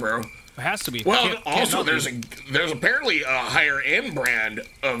giant sombrero. It has to be. Well, also, there's apparently a higher-end brand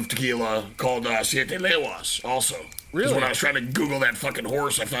of tequila called Siete Leguas, also. Really? When I was trying to Google that fucking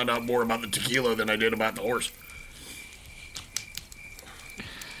horse, I found out more about the tequila than I did about the horse.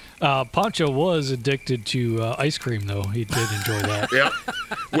 Pancho was addicted to ice cream, though. He did enjoy that. Yep.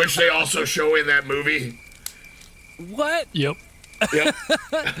 Which they also show in that movie. What? Yep. Yep.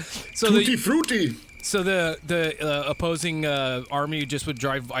 Tutti frutti. So the opposing army just would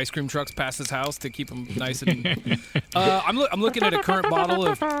drive ice cream trucks past his house to keep him nice and. I'm looking at a current bottle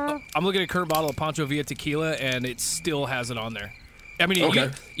of Pancho Villa tequila, and it still has it on there. I mean,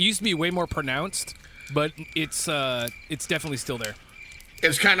 it used to be way more pronounced, but it's definitely still there.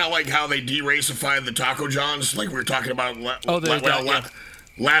 It's kind of like how they de-racified the Taco Johns, like we were talking about.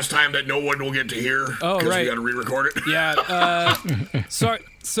 Last time that no one will get to hear. Oh, right. Because we got to re-record it. Yeah. Sorry.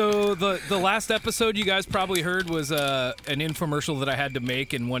 So the last episode you guys probably heard was an infomercial that I had to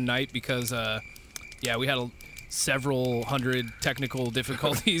make in one night because, we had several hundred technical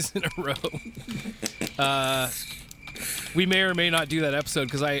difficulties in a row. We may or may not do that episode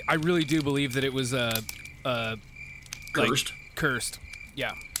because I really do believe that it was cursed. Cursed.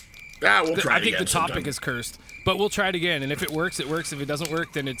 Yeah. Yeah, we'll try it I think again the topic sometime. is cursed. But we'll try it again, and if it works, it works. If it doesn't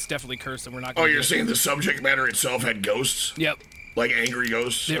work, then it's definitely cursed, and we're not going to you're saying the subject matter itself had ghosts? Yep. Like angry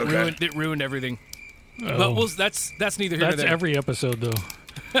ghosts? It ruined everything. Oh. But that's neither here nor there. That's every episode, though.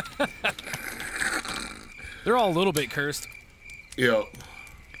 They're all a little bit cursed. Yeah.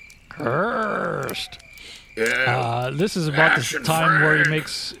 Cursed. Yeah. This is about Action the time where he Frank.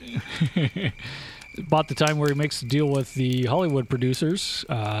 makes about the time where he makes a deal with the Hollywood producers.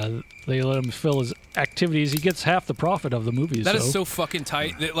 They let him fill his activities. He gets half the profit of the movies. That is so fucking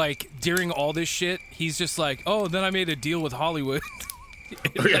tight that, like, during all this shit, he's just like, oh, then I made a deal with Hollywood.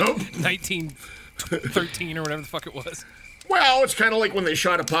 In, like, 1913 or whatever the fuck it was. Well, it's kind of like when they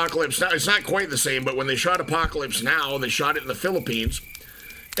shot Apocalypse Now. It's not quite the same, but when they shot Apocalypse Now, they shot it in the Philippines,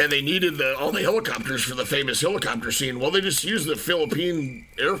 and they needed all the helicopters for the famous helicopter scene. Well, they just used the Philippine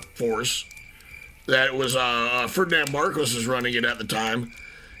Air Force. That was Ferdinand Marcos was running it at the time.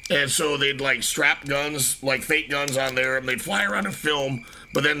 And so they'd like strap guns, like fake guns on there, and they'd fly around and film.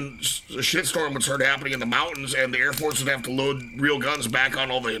 But then a shitstorm would start happening in the mountains, and the Air Force would have to load real guns back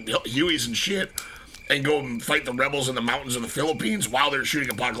on all the Hueys and shit and go and fight the rebels in the mountains of the Philippines while they're shooting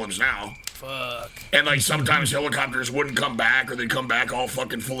Apocalypse Now. Fuck. And like sometimes helicopters wouldn't come back, or they'd come back all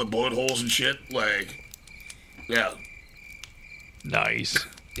fucking full of bullet holes and shit. Like, yeah. Nice.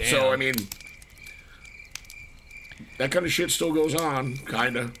 Damn. So, I mean, that kind of shit still goes on,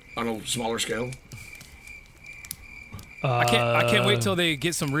 kind of, on a smaller scale. I can't wait till they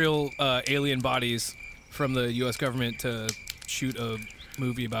get some real alien bodies from the U.S. government to shoot a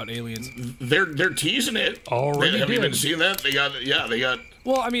movie about aliens. They're teasing it. Already Have you did. been seeing that? They got.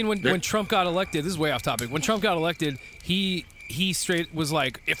 Well, I mean, when Trump got elected, this is way off topic. When Trump got elected, he straight was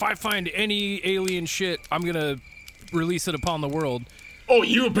like, if I find any alien shit, I'm gonna release it upon the world. Oh,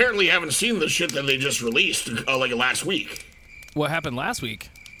 you apparently haven't seen the shit that they just released, like last week. What happened last week?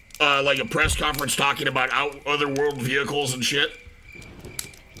 Like a press conference talking about other world vehicles and shit.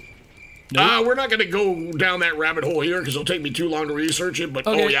 Nope. We're not going to go down that rabbit hole here because it'll take me too long to research it. But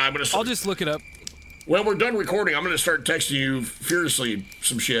Okay. oh yeah, I'll just look it up. Well, we're done recording. I'm going to start texting you furiously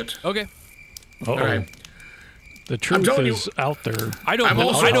some shit. Okay. Uh-oh. All right. The truth telling is out there. I don't. I'm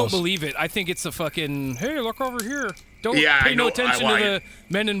also- I don't believe it. I think it's a fucking. Hey, look over here. Don't Yeah, pay I no know. attention to the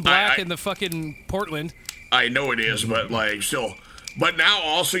Men in Black in the fucking Portland. I know it is, but like still. But now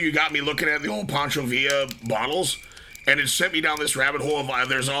also you got me looking at the old Pancho Villa bottles, and it sent me down this rabbit hole of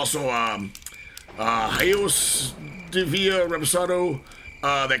there's also Hayos de Villa Reposado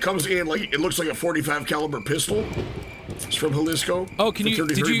that comes in like it looks like a .45 caliber pistol. It's from Jalisco. Oh, can for you?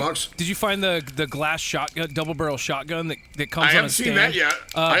 33 bucks. Did you find the glass shotgun, double barrel shotgun that comes I on a haven't stand? seen that yet.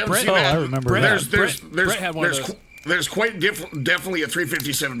 I haven't Brett, seen that. I remember Brett, that. Brett had one of those. There's quite definitely a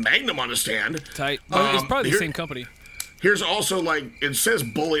 .357 Magnum on the stand. Tight. Well, it's probably the here- same company. Here's also like it says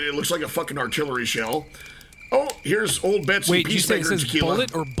bullet. It looks like a fucking artillery shell. Oh, here's Old Betsy Wait, you say it Peacemaker says tequila.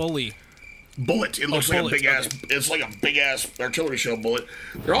 bullet or bully? Bullet. It looks like bullet, a big ass. It's like a big ass artillery shell bullet.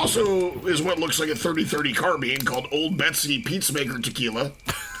 There also is what looks like a 30-30 carbine called Old Betsy Peacemaker tequila.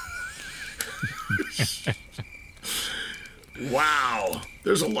 Wow,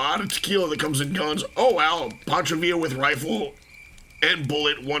 there's a lot of tequila that comes in guns. Oh wow, Pancho Villa with rifle and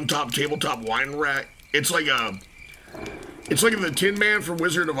bullet, one top tabletop wine rack. It's like if the Tin Man from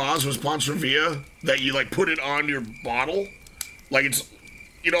Wizard of Oz was Pancho Villa, that you like put it on your bottle, like it's.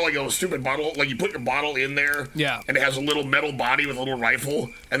 You know, like a stupid bottle, like you put your bottle in there, Yeah. and it has a little metal body with a little rifle,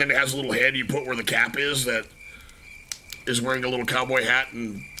 and then it has a little head you put where the cap is that is wearing a little cowboy hat,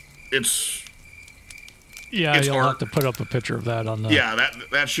 and it's Yeah, It's you'll art. have to put up a picture of that on the. yeah,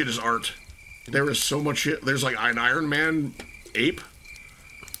 that shit is art. There is so much shit. There's like an Iron Man ape.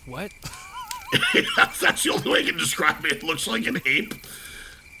 What? That's the only way I can describe it. It looks like an ape.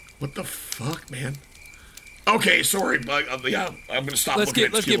 What the fuck, man? Okay, sorry, but yeah, I'm gonna stop. Let's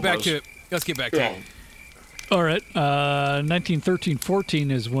looking get at back bottles. to it. Let's get back to Yeah. it. All right.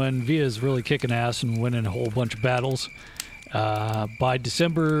 1913-14 is when Villa's really kicking ass and winning a whole bunch of battles. By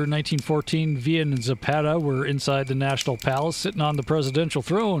December 1914, Villa and Zapata were inside the National Palace, sitting on the presidential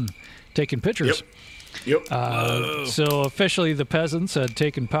throne, taking pictures. Yep. So officially, the peasants had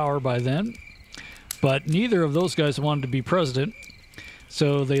taken power by then, but neither of those guys wanted to be president.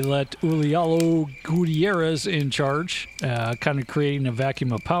 So they let Ulialo Gutierrez in charge, kind of creating a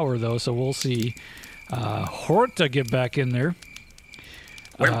vacuum of power, though. So we'll see Horta get back in there.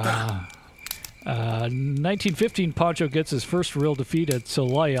 1915, Pancho gets his first real defeat at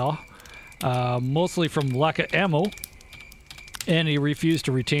Celaya, mostly from lack of ammo, and he refused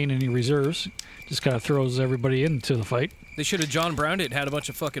to retain any reserves. Just kind of throws everybody into the fight. They should have John Browned it and had a bunch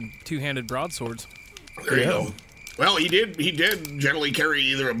of fucking two-handed broadswords. There you go. Well, he did generally carry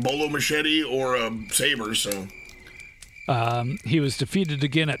either a bolo machete or a saber, so. He was defeated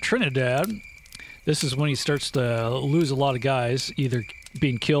again at Trinidad. This is when he starts to lose a lot of guys, either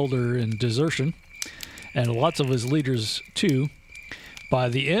being killed or in desertion, and lots of his leaders too. By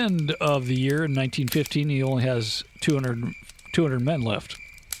the end of the year in 1915, he only has 200 men left.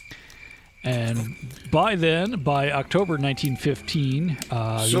 And by October 1915,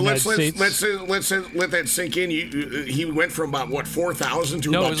 so let's let that sink in. He went from about what 4,000 to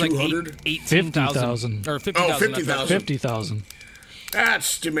about 200. 50,000 or 50,000. Oh, 50,000. 50,000.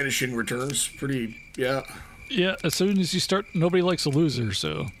 That's diminishing returns. Pretty, yeah. Yeah. As soon as you start, nobody likes a loser.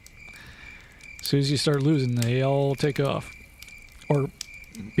 So as soon as you start losing, they all take off or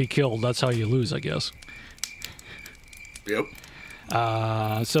be killed. That's how you lose, I guess. Yep.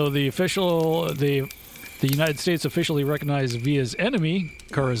 So the United States officially recognized Villa's enemy,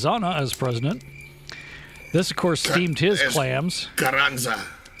 Carranza, as president. This, of course, steamed his clams. Carranza.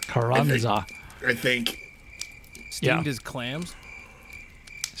 I think. Steamed his clams?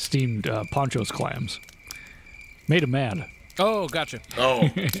 Steamed Pancho's clams. Made him mad. Oh, gotcha. Oh.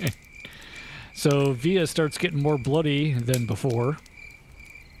 So Villa starts getting more bloody than before.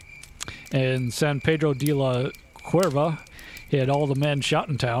 And San Pedro de la Cuerva, he had all the men shot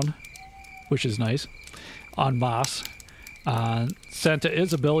in town, which is nice, en masse. Santa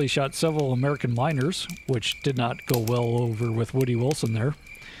Isabel, he shot several American miners, which did not go well over with Woody Wilson there.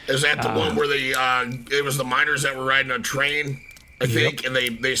 Is that the one where it was the miners that were riding a train, I think, and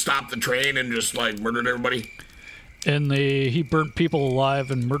they stopped the train and just like murdered everybody? And he burnt people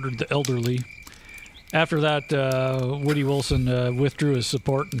alive and murdered the elderly. After that, Woody Wilson withdrew his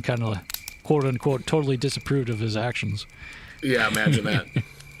support and kind of, quote unquote, totally disapproved of his actions. Yeah, imagine that.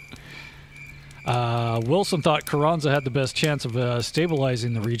 Wilson thought Carranza had the best chance of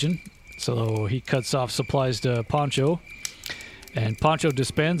stabilizing the region, so he cuts off supplies to Pancho. And Pancho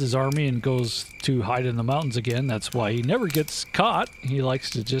disbands his army and goes to hide in the mountains again. That's why he never gets caught. He likes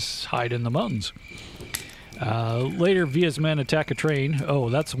to just hide in the mountains. Later, Villa's men attack a train. Oh,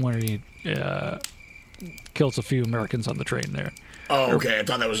 that's when he kills a few Americans on the train there. Oh, okay. I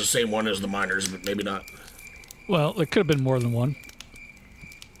thought that was the same one as the miners, but maybe not. Well, it could have been more than one.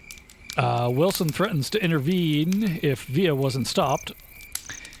 Wilson threatens to intervene if Villa wasn't stopped.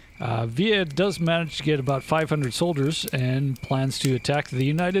 Villa does manage to get about 500 soldiers and plans to attack the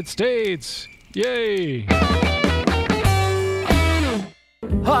United States. Yay!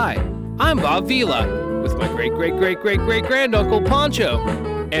 Hi, I'm Bob Villa with my great-great-great-great-great-granduncle Pancho,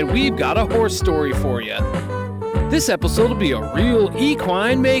 and we've got a horse story for you. This episode will be a real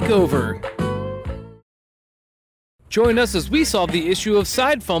equine makeover. Join us as we solve the issue of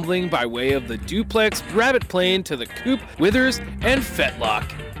side fumbling by way of the duplex rabbit plane to the coop, withers, and fetlock.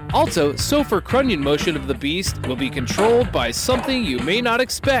 Also, Sofer Crunion motion of the beast will be controlled by something you may not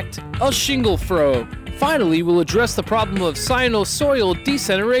expect, a shingle fro. Finally, we'll address the problem of sinusoidal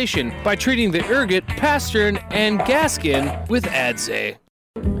deceleration by treating the ergot, pastern, and gaskin with Adze.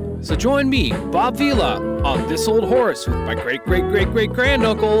 So join me, Bob Villa, on This Old Horse with my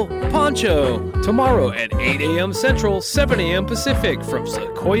great-great-great-great-granduncle, Pancho, tomorrow at 8 a.m. Central, 7 a.m. Pacific from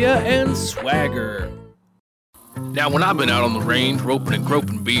Sequoia and Swagger. Now, when I've been out on the range roping and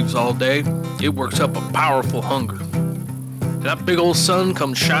groping beeves all day, it works up a powerful hunger. That big old sun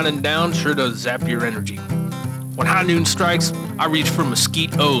comes shining down sure does zap your energy. When high noon strikes, I reach for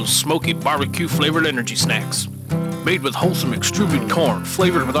Mesquite O's smoky barbecue-flavored energy snacks. Made with wholesome extruded corn,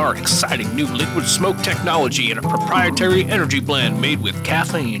 flavored with our exciting new liquid smoke technology and a proprietary energy blend made with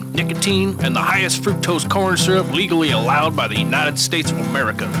caffeine, nicotine, and the highest fructose corn syrup legally allowed by the United States of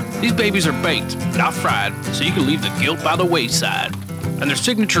America. These babies are baked, not fried, so you can leave the guilt by the wayside. And their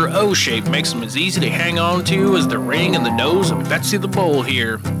signature O shape makes them as easy to hang on to as the ring and the nose of Betsy the Bull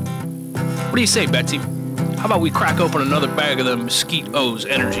here. What do you say, Betsy? How about we crack open another bag of them Mesquite O's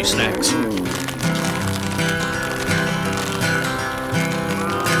energy snacks?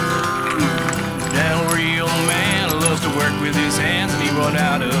 To work with his hands and he run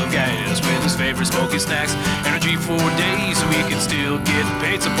out of gas with his favorite smoky snacks. Energy for days so he can still get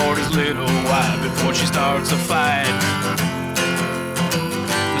paid. Support his little wife before she starts a fight.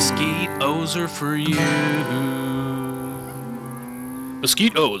 Mesquite O's are for you.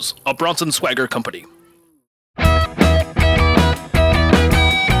 Mesquite O's, a Bronson Swagger company.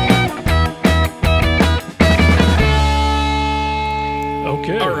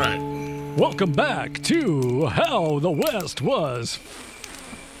 Okay. All right. Welcome back to How the West Was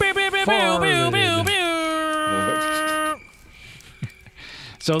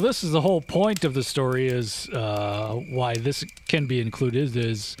So this is the whole point of the story is why this can be included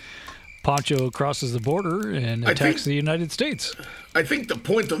is Pancho crosses the border and attacks the United States. I think the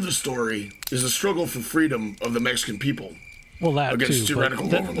point of the story is the struggle for freedom of the Mexican people. Well, that against too. tyrannical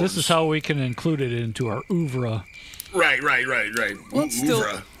overlords. This is how we can include it into our oeuvre. Right. Well,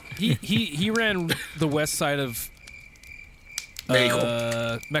 still, he ran the west side of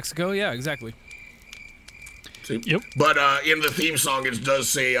Mexico, yeah, exactly. See? Yep. But in the theme song, it does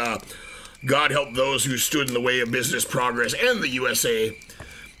say, God help those who stood in the way of business progress and the USA.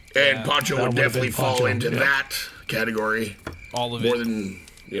 And Pancho would definitely fall into that category. All of more it. More than,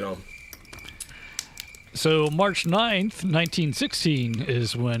 you know. So March 9th, 1916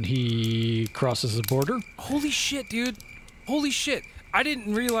 is when he crosses the border. Holy shit, dude. Holy shit. I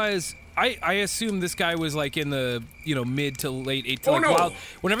didn't realize... I assumed this guy was like in the mid to late 1800s.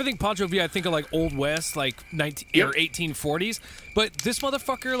 Whenever I think Pancho Villa, I think of like Old West, like 1840s. But this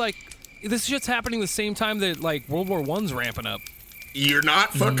motherfucker, like, this shit's happening the same time that like World War I's ramping up. You're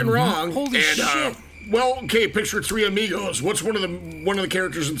not fucking wrong. Holy shit. Well, okay, picture Three Amigos. What's one of the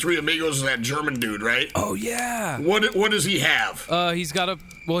characters in Three Amigos is that German dude, right? Oh yeah. What does he have? He's got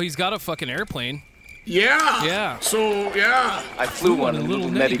a fucking airplane. Yeah. Yeah. So, yeah. I flew one and little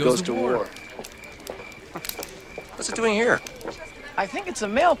Nettie goes to war. What's it doing here? I think it's a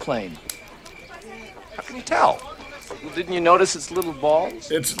mail plane. How can you tell? Well, didn't you notice its little balls?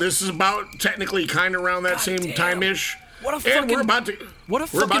 This is about technically kind of around that same time-ish. What a fucking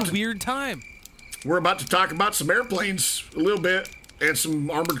fucking weird time. We're about to talk about some airplanes a little bit and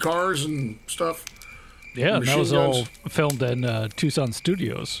some armored cars and stuff. Yeah, and that was all filmed in Tucson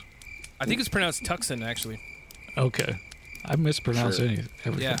Studios. I think it's pronounced Tucson, actually. Okay. I mispronounce everything.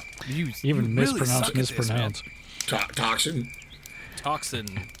 Yeah. You even really mispronounce.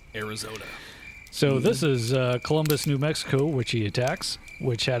 Toxin, Arizona. So this is Columbus, New Mexico, which he attacks,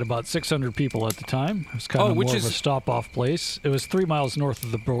 which had about 600 people at the time. It was kind of more of a stop-off place. It was 3 miles north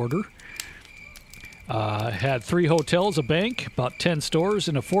of the border. Had 3 hotels, a bank, about 10 stores,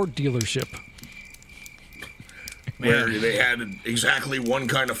 and a Ford dealership. Where they had exactly one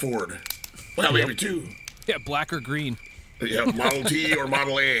kind of Ford. Well, maybe 2. Yeah, black or green. Yeah, Model T or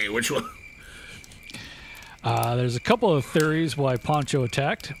Model A. Which one? There's a couple of theories why Pancho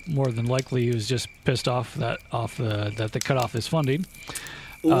attacked. More than likely, he was just pissed off that they cut off his funding.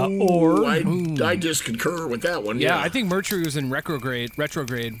 I just concur with that one. Yeah, I think Mercury was in retrograde,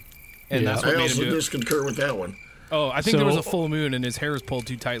 and that's what I made also him do it. just concur with that one. Oh, I think there was a full moon and his hair was pulled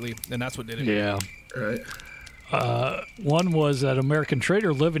too tightly, and that's what did it. Yeah. Right. One was that American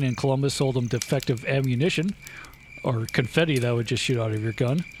trader living in Columbus sold him defective ammunition or confetti that would just shoot out of your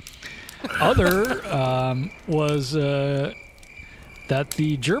gun. Other was that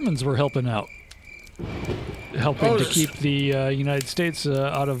the Germans were helping out, to keep the United States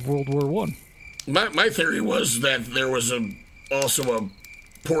out of World War I. My theory was that there was also a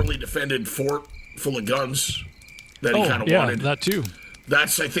poorly defended fort full of guns that he kind of wanted. Yeah, that too.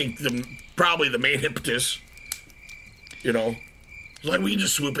 That's, I think, probably the main impetus. You know, it's like we can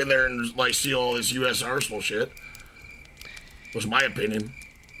just swoop in there and like steal all this U.S. arsenal shit. Was my opinion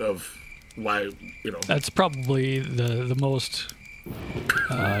of why, you know. That's probably the most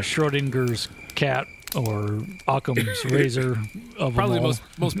Schrodinger's cat or Occam's razor of probably them all. the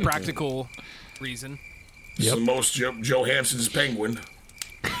most practical reason. It's the most Johansson's penguin.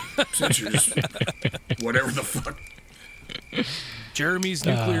 Centuries. Whatever the fuck. Jeremy's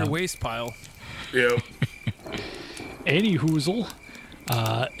nuclear waste pile. Yeah. Any Hoozle.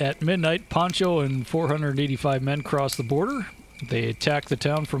 At midnight, Pancho and 485 men cross the border. They attack the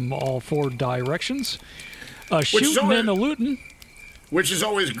town from all 4 directions. Shooting and looting. Which is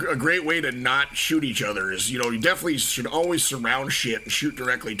always a great way to not shoot each other. Is, you definitely should always surround shit and shoot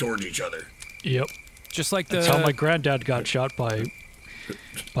directly towards each other. Yep. Just like That's how my granddad got shot by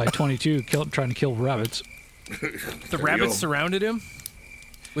 22 trying to kill rabbits. The rabbits surrounded him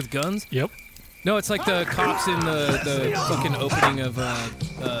with guns? Yep. No, it's like the cops in the fucking opening of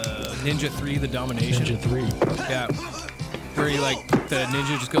Ninja 3, The Domination. Ninja 3. Yeah. Where the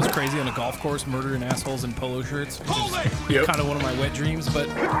ninja just goes crazy on a golf course, murdering assholes in polo shirts, which is kind of one of my wet dreams.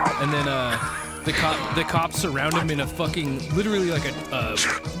 And then the cops surround him in a fucking, literally like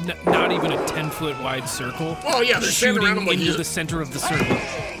not even a 10-foot wide circle. Oh yeah, they're standing around him like into the center of the circle.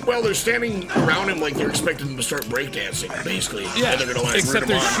 Well, they're standing around him like they're expecting him to start breakdancing, basically. Yeah, and they're gonna, except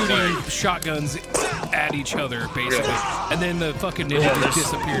they're shooting shotguns at each other, basically. Yeah. And then the fucking ninja just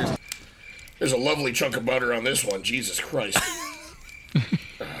disappears. There's a lovely chunk of butter on this one. Jesus Christ.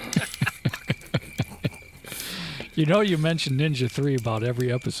 You mentioned Ninja 3 about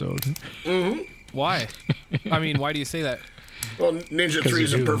every episode. Mm-hmm. Why? I mean, why do you say that? Well, Ninja 3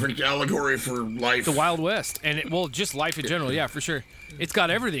 is a perfect allegory for life. The Wild West. And, just life in general, yeah, for sure. It's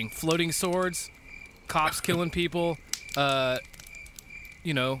got everything. Floating swords, cops killing people,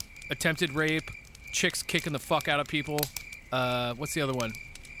 attempted rape, chicks kicking the fuck out of people. What's the other one?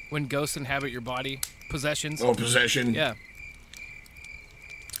 When ghosts inhabit your body. Possessions. Oh, possession. Yeah.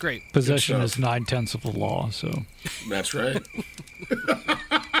 great. Possession Good is stuff. 9/10 of the law. So, That's right.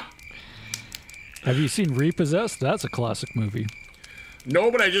 have you seen Repossessed? That's a classic movie.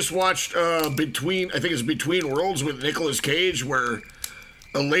 No, but I just watched I think it's Between Worlds with Nicolas Cage, where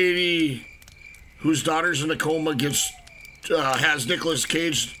a lady whose daughter's in a coma has Nicolas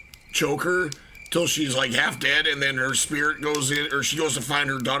Cage choke her till she's like half dead, and then her spirit goes in, or she goes to find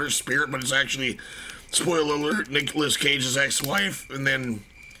her daughter's spirit, but it's actually, spoiler alert, Nicolas Cage's ex-wife, and then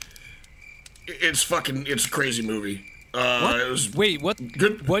it's a crazy movie. It was Wait, what?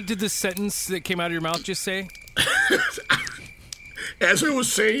 good. What did the sentence that came out of your mouth just say? As I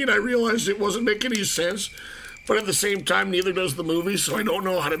was saying, I realized it wasn't making any sense, but at the same time, neither does the movie, so I don't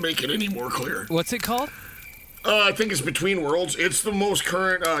know how to make it any more clear. What's it called? I think it's Between Worlds. It's the most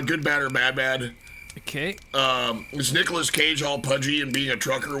current Good, Bad, or Bad Bad. Okay. It's Nicolas Cage all pudgy and being a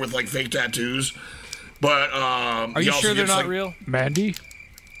trucker with like fake tattoos. But Are you sure they're not real? Mandy?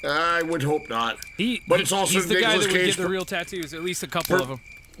 I would hope not. But it's also he's the guy Nicolas that would Cage. get the real tattoos, at least a couple of them.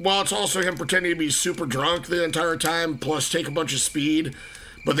 Well, it's also him pretending to be super drunk the entire time, plus take a bunch of speed.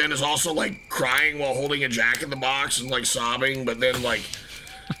 But then is also like crying while holding a Jack in the Box and like sobbing. But then like,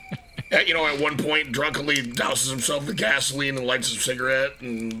 at one point, drunkenly douses himself with gasoline and lights a cigarette.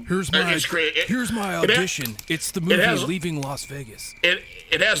 And Here's my audition. It's the movie Leaving Las Vegas.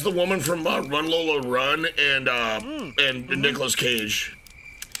 It has the woman from Run Lola Run and Nicolas Cage.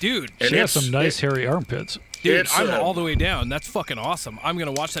 Dude, she has some nice hairy armpits. Dude, I'm all the way down. That's fucking awesome. I'm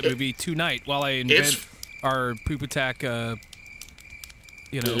gonna watch that movie tonight while I invent our poop attack,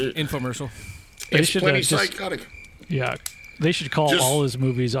 infomercial. They should plenty psychotic. Yeah, they should call all his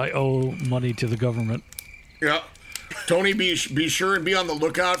movies "I owe money to the government." Yeah, Tony, be sure and be on the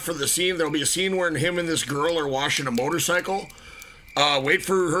lookout for the scene. There'll be a scene where him and this girl are washing a motorcycle. Wait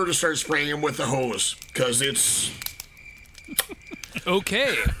for her to start spraying him with the hose, because it's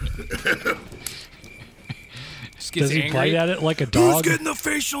okay. Does he bite at it like a dog? Who's getting the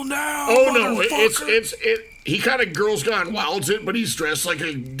facial now? Oh no, it's he kind of Girls Gone Wilds it, but he's dressed like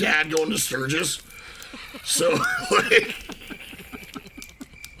a dad going to Sturgis. So like,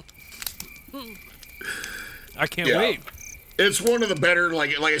 I can't wait. It's one of the better,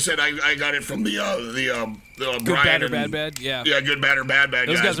 like I said, I got it from the Good, Brian Bad, or and, Bad Bad, yeah. Yeah, Good, Bad, or Bad Bad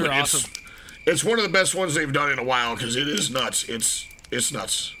Those guys are but awesome. It's one of the best ones they've done in a while, because it is nuts. It's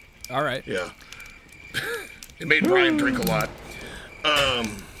nuts. All right. Yeah. It made Brian drink a lot.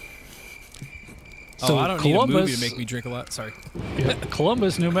 So I don't need a movie to make me drink a lot. Sorry. Yeah,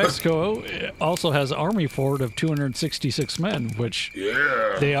 Columbus, New Mexico also has Army fort of 266 men, which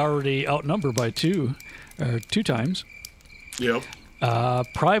they already outnumber by two times. Yep.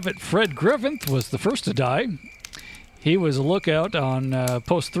 Private Fred Griffith was the first to die. He was a lookout on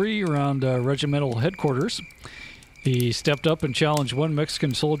Post 3 around regimental headquarters. He stepped up and challenged one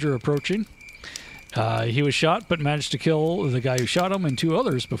Mexican soldier approaching. He was shot, but managed to kill the guy who shot him and two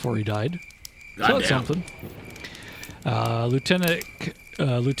others before he died. So that's something. Lieutenant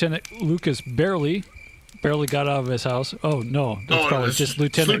Lucas barely got out of his house. Oh no, that's probably just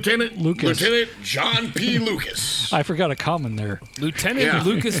Lieutenant Lucas. Lieutenant John P. Lucas. I forgot a comment there. Lieutenant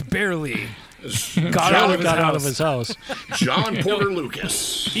Lucas barely got out of his house. John Porter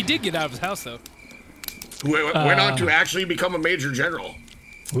Lucas. He did get out of his house though. Who went on to actually become a major general.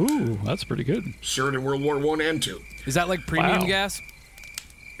 Ooh, that's pretty good. Served in World War I and II. Is that like premium gas?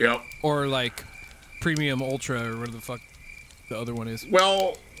 Yep. Or like premium ultra or whatever the fuck the other one is?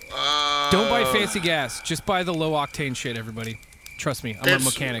 Well, don't buy fancy gas. Just buy the low octane shit, everybody. Trust me, I'm a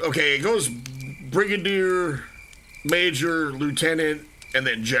mechanic. Okay, it goes brigadier, major, lieutenant, and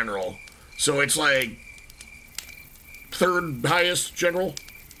then general. So it's like third highest general.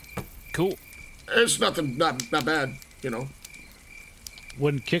 Cool. It's nothing, not bad,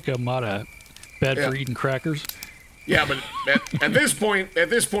 Wouldn't kick him out of bed for eating crackers. Yeah, but at this point,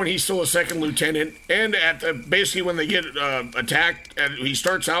 he's still a second lieutenant, and basically when they get attacked, and he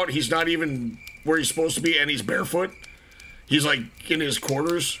starts out, he's not even where he's supposed to be, and he's barefoot. He's like in his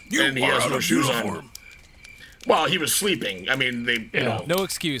quarters, and he has no shoes on. Well, he was sleeping. I mean, no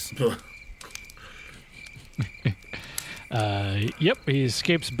excuse. Yep, he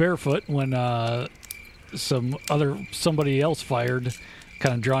escapes barefoot when somebody else fired,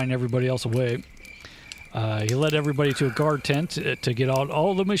 kind of drawing everybody else away. He led everybody to a guard tent to get out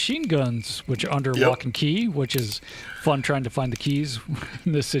all the machine guns, which are under lock and key, which is fun trying to find the keys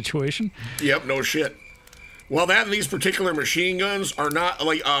in this situation. Yep, no shit. Well, that and these particular machine guns are not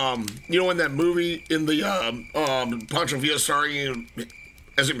like, in that movie, in the Pancho Villa starring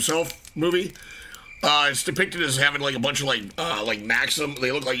as himself movie, It's depicted as having like a bunch of like Maxim.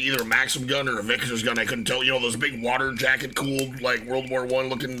 They look like either a Maxim gun or a Vickers gun. I couldn't tell. You know those big water jacket cooled like World War I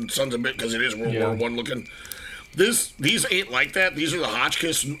looking sons of bitch, because it is World War I looking. These ain't like that. These are the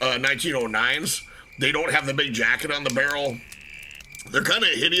Hotchkiss 1909s. They don't have the big jacket on the barrel. They're kind of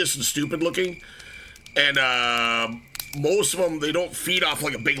hideous and stupid looking, and most of them they don't feed off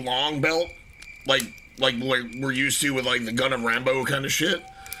like a big long belt, like we're used to with like the Gun of Rambo kind of shit.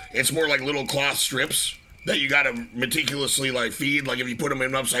 It's more like little cloth strips that you gotta meticulously like feed. Like if you put them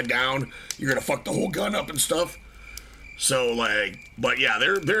in upside down, you're gonna fuck the whole gun up and stuff. So like, but yeah,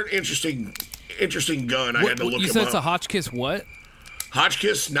 they're an interesting gun. I had to look them up. You said it's a Hotchkiss what?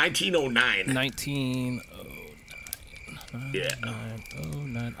 Hotchkiss 1909. 1909. Yeah.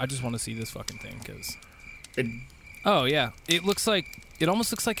 1909. I just want to see this fucking thing because. It. Oh yeah, it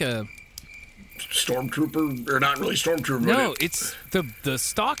almost looks like a. Stormtrooper, or not really Stormtrooper. No, it's the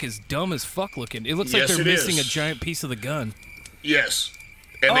stock is dumb as fuck looking. It looks like they're missing a giant piece of the gun. Yes.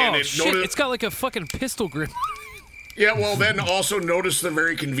 And then shit! It's got like a fucking pistol grip. Yeah, well, then also notice the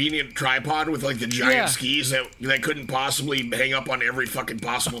very convenient tripod with like the giant skis that couldn't possibly hang up on every fucking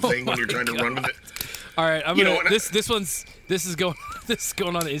possible thing when you're trying to run with it. All right, I'm gonna. This is going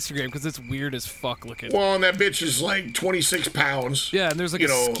on Instagram because it's weird as fuck looking. Well, and that bitch is like 26 pounds. Yeah, and there's like a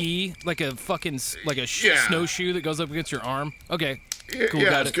ski, like a fucking snowshoe that goes up against your arm. Okay, cool.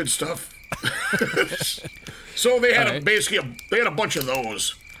 Yeah, it's good stuff. So they had they had a bunch of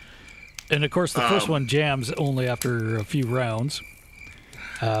those. And of course, the first one jams only after a few rounds.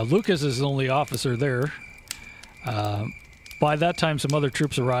 Lucas is the only officer there. By that time, some other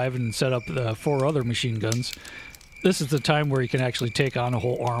troops arrive and set up 4 other machine guns. This is the time where you can actually take on a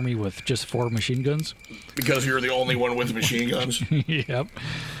whole army with just 4 machine guns. Because you're the only one with machine guns? Yep.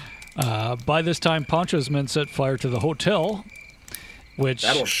 By this time, Pancho's men set fire to the hotel, which...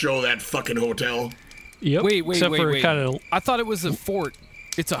 That'll show that fucking hotel. Yep. Wait. I thought it was a fort.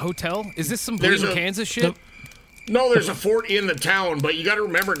 It's a hotel? Is this some Bleeding Kansas shit? No, there's a fort in the town, but you got to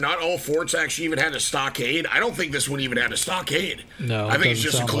remember, not all forts actually even had a stockade. I don't think this one even had a stockade. No, I think it's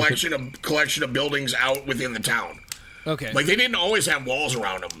just a collection of buildings out within the town. Okay. Like, they didn't always have walls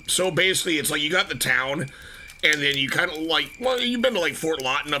around them. So basically, it's like you got the town, and then you kind of like, well, you've been to like Fort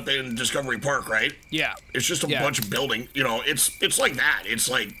Lawton up in Discovery Park, right? Yeah. It's just a bunch of building. You know, it's like that. It's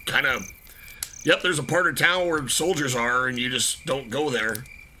like kind of, yep, there's a part of town where soldiers are, and you just don't go there.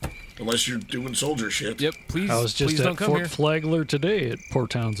 Unless you're doing soldier shit. Yep, please. I was just at Fort Flagler today at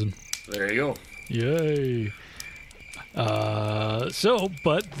Port Townsend. There you go. Yay. But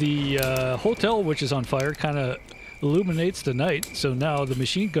the hotel, which is on fire, kind of illuminates the night. So now the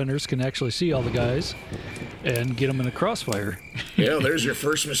machine gunners can actually see all the guys and get them in a crossfire. Yeah, there's your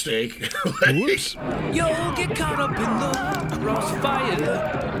first mistake. Whoops. You'll get caught up in the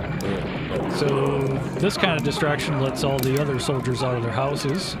crossfire. So this kind of distraction lets all the other soldiers out of their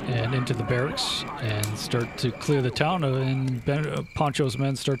houses and into the barracks and start to clear the town, and Pancho's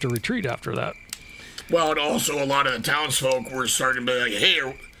men start to retreat after that. Well, and also a lot of the townsfolk were starting to be like, hey,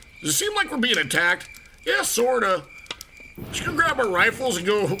 does it seem like we're being attacked? Yeah, sort of. Just gonna grab our rifles and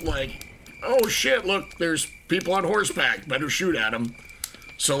go like, oh shit, look, there's people on horseback. Better shoot at them.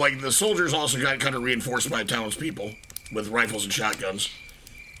 So like the soldiers also got kind of reinforced by townspeople with rifles and shotguns.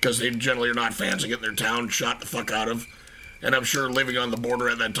 Because they generally are not fans of getting their town shot the fuck out of. And I'm sure living on the border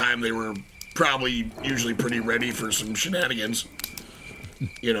at that time, they were probably usually pretty ready for some shenanigans.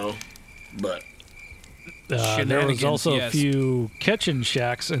 You know, but... there was also a few kitchen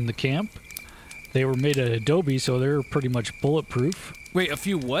shacks in the camp. They were made of adobe, so they're pretty much bulletproof. Wait, a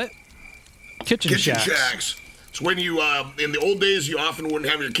few what? Kitchen shacks. So when you, in the old days, you often wouldn't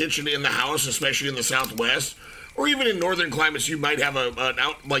have your kitchen in the house, especially in the Southwest. Or even in northern climates, you might have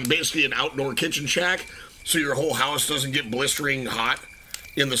basically an outdoor kitchen shack, so your whole house doesn't get blistering hot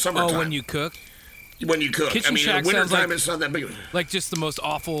in the summertime. Oh, when you cook? When you cook. Kitchen shack in the wintertime, it's not that big. Like just the most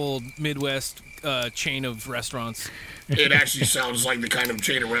awful Midwest chain of restaurants. It actually sounds like the kind of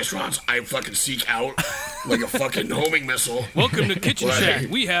chain of restaurants I fucking seek out, like a fucking homing missile. Welcome to Kitchen Shack.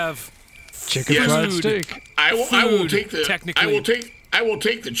 We have chicken fried steak. I will take the I will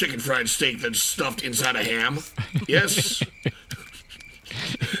take the chicken fried steak that's stuffed inside a ham. Yes.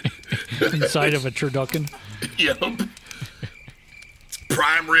 Inside of a turducken. Yep.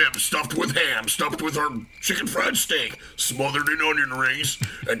 Prime rib stuffed with ham, stuffed with our chicken fried steak, smothered in onion rings,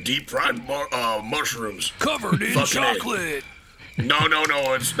 and deep fried mushrooms. Covered in chocolate. No.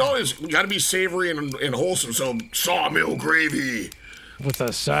 It's got to be savory and wholesome. So sawmill gravy. With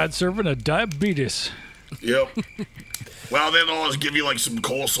a side serving of diabetes. Yep. Well, then I'll always give you like some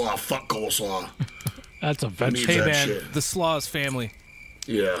coleslaw. Fuck coleslaw. That's a vegetable. Hey man, the slaw is family.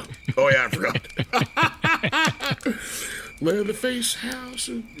 Yeah. Oh, yeah, I forgot. Leatherface house.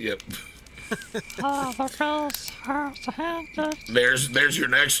 Yep. There's your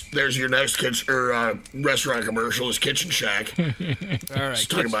next kitchen or restaurant commercial is Kitchen Shack. All right, Let's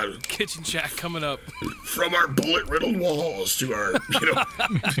talk about it. Kitchen Shack coming up. From our bullet-riddled walls to our,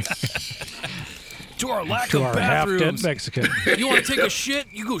 to our lack To of our bathrooms. half-dead Mexican. You want to take a shit?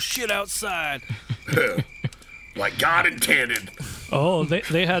 You go shit outside. like God intended. Oh,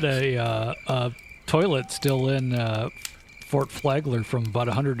 they had a toilet still in Fort Flagler from about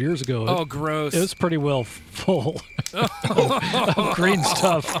 100 years ago. Oh, gross. It was pretty well full of green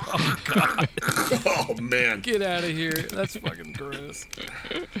stuff. Oh, God. Oh, man. Get out of here. That's fucking gross.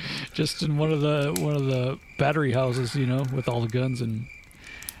 Just in one of the battery houses, with all the guns and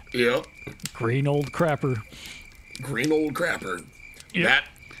Yep. green old crapper. Green old crapper. Yep.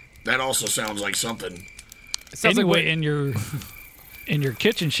 That also sounds like something. Anyway, in your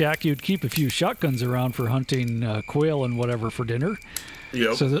kitchen shack, you'd keep a few shotguns around for hunting quail and whatever for dinner.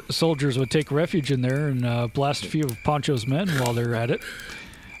 Yep. So the soldiers would take refuge in there and blast a few of Pancho's men while they're at it.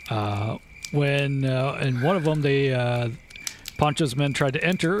 When in one of them, Pancho's men tried to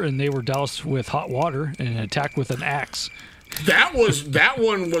enter, and they were doused with hot water and attacked with an axe. That was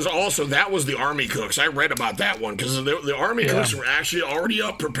the army cooks. I read about that one because the army cooks were actually already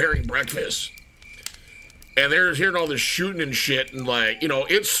up preparing breakfast. And they're hearing all this shooting and shit, and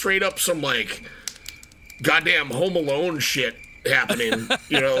it's straight up some goddamn Home Alone shit happening. A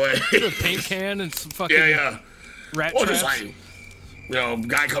paint can and some fucking rat traps. Just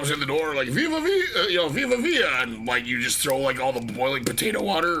guy comes in the door Viva Via, and you just throw all the boiling potato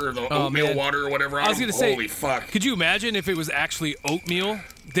water or the oatmeal water or whatever. I was gonna say, holy fuck! Could you imagine if it was actually oatmeal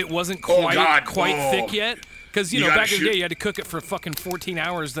that wasn't quite thick yet? Because back in the day you had to cook it for fucking 14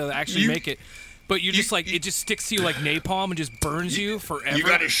 hours to actually make it. But you just it just sticks to you like napalm and just burns you forever. You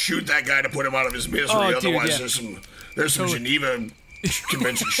got to shoot that guy to put him out of his misery. Otherwise, there's some Geneva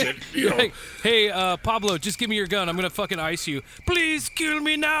Convention shit. Hey, Pablo, just give me your gun. I'm gonna fucking ice you. Please kill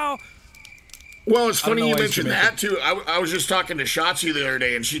me now. Well, it's funny you mentioned that too. I was just talking to Shotzi the other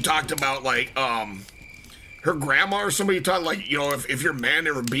day, and she talked about her grandma or somebody taught if your man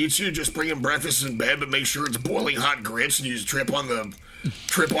ever beats you, just bring him breakfast in bed, but make sure it's boiling hot grits, and you just trip on the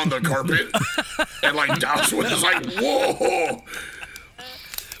carpet and douse with it. It's whoa.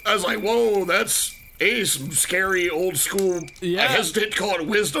 I was whoa, that's some scary old school. Yeah. I hesitate to call it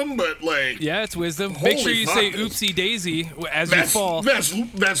wisdom, but yeah, it's wisdom. Make sure you say oopsie daisy as you fall. That's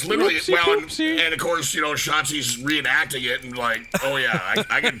literally and of course Shotzi's reenacting it and oh yeah,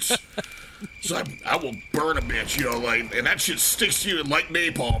 I can. So I will burn a bitch, and that shit sticks to you like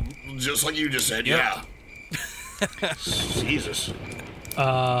napalm, just like you just said. Yeah. Jesus.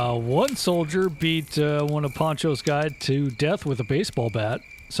 One soldier beat one of Pancho's guys to death with a baseball bat.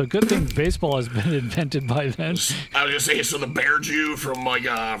 So good thing baseball has been invented by then. I was gonna say, so the Bear Jew from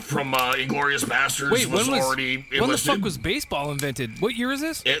Inglourious Bastards was already enlisted. When the fuck was baseball invented? What year is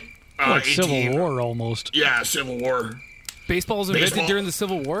this? Civil War almost. Yeah, Civil War. Baseball was invented during the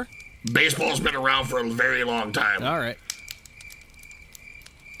Civil War? Baseball's been around for a very long time. All right.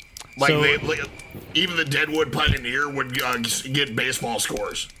 Even the Deadwood Pioneer would get baseball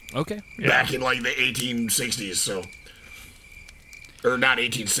scores. Okay. Back in the 1860s, so. Or not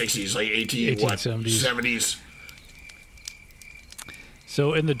 1860s, 1870s.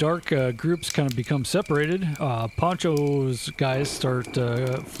 So in the dark, groups kind of become separated. Pancho's guys start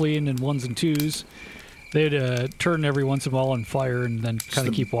fleeing in ones and twos. They'd turn every once in a while on fire and then kind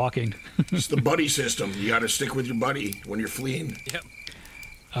of keep walking. It's the buddy system. You got to stick with your buddy when you're fleeing.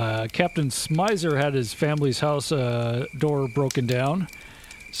 Yep. Captain Smizer had his family's house door broken down,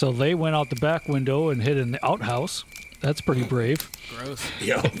 so they went out the back window and hid in the outhouse. That's pretty brave. Gross.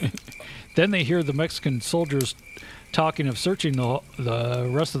 Yeah. Then they hear the Mexican soldiers talking of searching the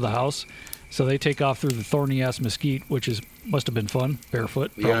rest of the house, so they take off through the thorny-ass mesquite, which must have been fun,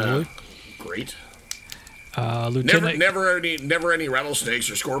 barefoot, probably. Yeah, great. Lieutenant... Never any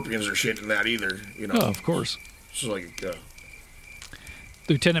rattlesnakes or scorpions or shit in that either, Oh, of course. It's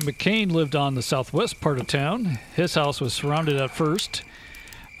Lieutenant McCain lived on the southwest part of town. His house was surrounded at first.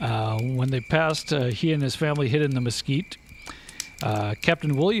 When they passed, he and his family hid in the mesquite.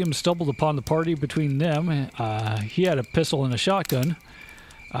 Captain Williams stumbled upon the party between them. He had a pistol and a shotgun.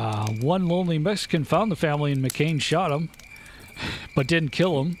 One lonely Mexican found the family and McCain shot him, but didn't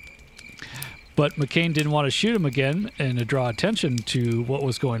kill him. But McCain didn't want to shoot him again and to draw attention to what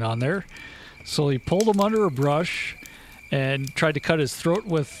was going on there. So he pulled him under a brush and tried to cut his throat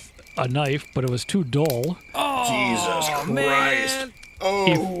with a knife, but it was too dull. Oh, Jesus Christ. Man.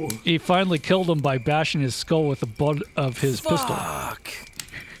 Oh. He finally killed him by bashing his skull with the butt of his pistol.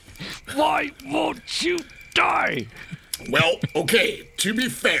 Why won't you die? Well, okay, to be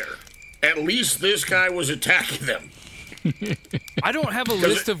fair, at least this guy was attacking them. I don't have a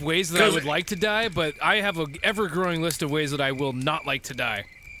list of ways that I would like to die, but I have an ever-growing list of ways that I will not like to die.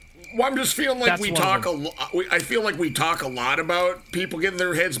 Well, I'm just feeling like That's we one talk of I feel like we talk a lot about people getting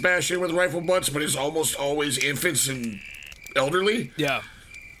their heads bashed in with rifle butts, but it's almost always infants and elderly. Yeah.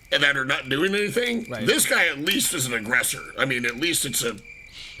 And that are not doing anything. Right. This guy at least is an aggressor. I mean, at least it's a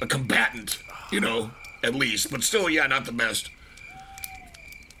combatant, at least. But still, yeah, not the best.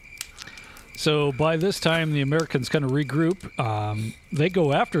 So by this time, the Americans kind of regroup. They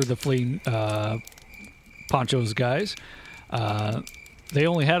go after the fleeing Poncho's guys. They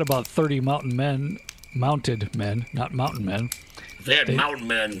only had about 30 mounted men, not mountain men. If they had mountain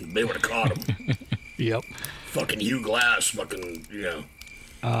men, they would have caught him. Yep. Fucking Hugh Glass,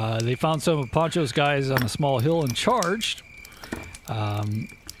 They found some of Poncho's guys on a small hill and charged.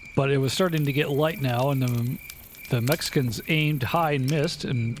 But it was starting to get light now, and the Mexicans aimed high and missed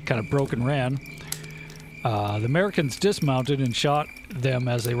and kind of broke and ran. The Americans dismounted and shot them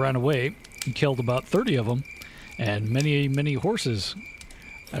as they ran away and killed about 30 of them and many, many horses.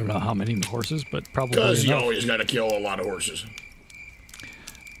 I don't know how many horses, but probably because you enough. always got to kill a lot of horses.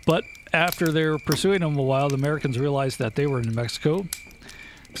 But after they were pursuing them a while, the Americans realized that they were in New Mexico.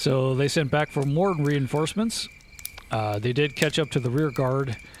 So they sent back for more reinforcements. They did catch up to the rear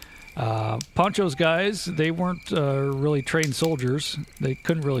guard. Poncho's guys, they weren't really trained soldiers. They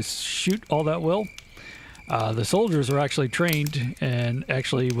couldn't really shoot all that well. The soldiers were actually trained and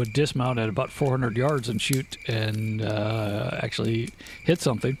actually would dismount at about 400 yards and shoot and actually hit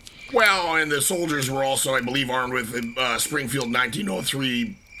something. Well, and the soldiers were also, I believe, armed with Springfield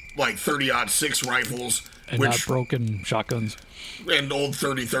 1903, like 30-06 rifles. And not broken shotguns. And old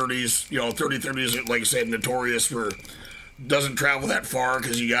 30-30s. 30-30s, like I said, notorious for doesn't travel that far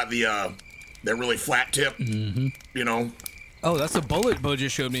because you got the that really flat tip, Oh, that's a bullet Bo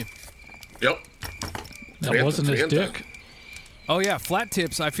just showed me. Yep. That wasn't his dick. Oh, yeah, flat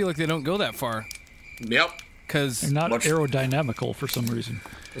tips, I feel like they don't go that far. Yep. Because they're not aerodynamical for some reason.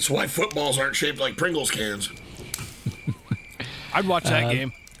 That's why footballs aren't shaped like Pringles cans. I'd watch that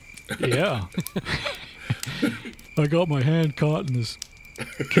game. Yeah. I got my hand caught in this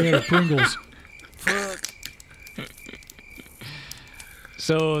can of Pringles. Fuck.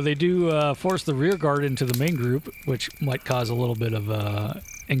 So they do force the rear guard into the main group, which might cause a little bit of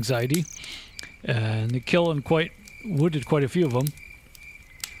anxiety. And they kill and wounded quite a few of them.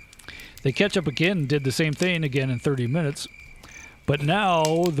 They catch up again and did the same thing again in 30 minutes. But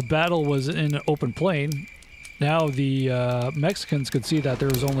now the battle was in an open plain. Now the Mexicans could see that there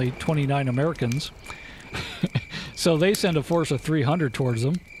was only 29 Americans. So they send a force of 300 towards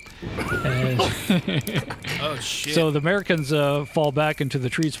them. And oh, shit. So the Americans fall back into the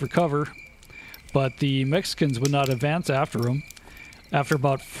trees for cover. But the Mexicans would not advance after them. After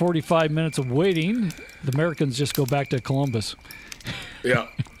about 45 minutes of waiting, the Americans just go back to Columbus. Yeah.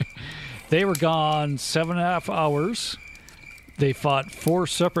 They were gone 7.5 hours. They fought 4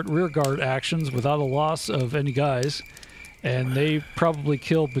 separate rearguard actions without a loss of any guys. And they probably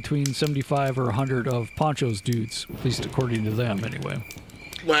killed between 75 or 100 of Poncho's dudes, at least according to them anyway.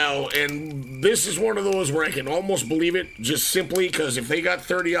 Well, and this is one of those where I can almost believe it just simply because if they got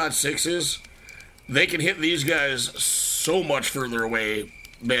 30-06s, they can hit these guys so much further away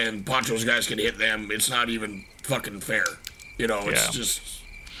than Poncho's guys can hit them. It's not even fucking fair. It's just...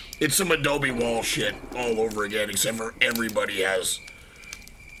 It's some Adobe Wall shit all over again, except for everybody has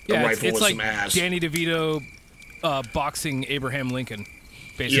a rifle it's with like some ass. Danny DeVito boxing Abraham Lincoln,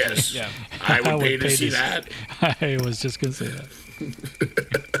 basically. Yes. Yeah. I would pay to see that. I was just going to say that.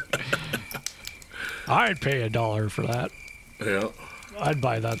 I'd pay $1 for that. Yeah. I'd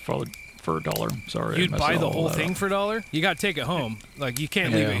buy that for $1. Sorry. You'd buy the whole thing for $1? You got to take it home. Like, you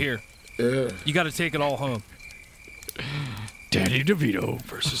can't leave it here. Yeah. You got to take it all home. Danny DeVito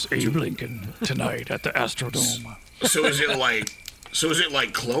versus Abe Lincoln tonight at the Astrodome. So is it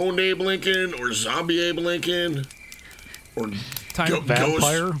like clone Abe Lincoln or zombie Abe Lincoln or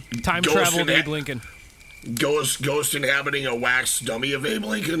vampire time traveled Abe Lincoln? Ghost inhabiting a wax dummy of Abe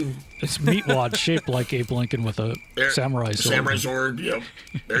Lincoln. It's meatwad shaped like Abe Lincoln with a samurai sword. Samurai sword. Yep.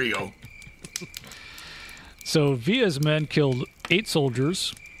 There you go. So Villa's men killed 8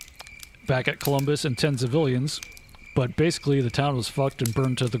 soldiers back at Columbus and 10 civilians. But basically, the town was fucked and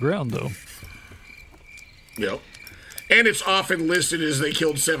burned to the ground, though. Yep. And it's often listed as they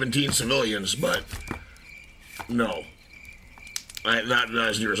killed 17 civilians, but no. Not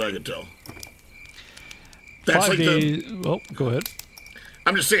as near as I could tell. That's 5 days... Oh, go ahead.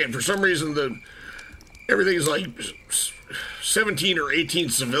 I'm just saying, for some reason, everything's like 17 or 18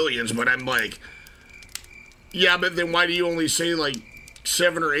 civilians, but I'm like, yeah, but then why do you only say like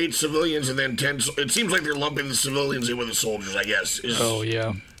 7 or 8 civilians and then 10? It seems like they're lumping the civilians in with the soldiers, I guess.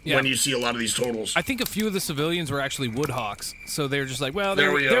 When you see a lot of these totals. I think a few of the civilians were actually Woodhawks, so they're just like, well, they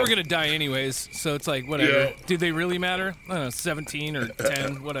were going to die anyways, so it's like, whatever. Yeah. Did they really matter? I don't know, 17 or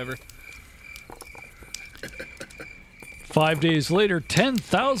 10, whatever. 5 days later,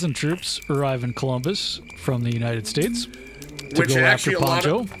 10,000 troops arrive in Columbus from the United States to Which go actually after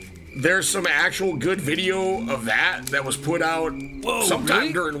Poncho. There's some actual good video of that was put out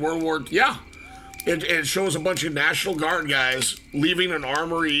sometime during World War. Yeah. It shows a bunch of National Guard guys leaving an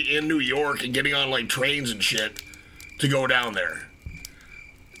armory in New York and getting on like trains and shit to go down there.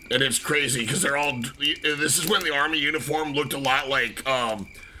 And it's crazy because they're all. This is when the Army uniform looked a lot like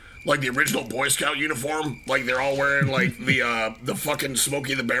the original Boy Scout uniform. Like they're all wearing like the fucking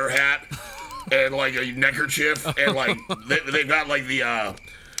Smokey the Bear hat and like a neckerchief and like they've got like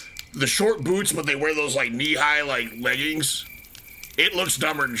the short boots, but they wear those like knee high like leggings. It looks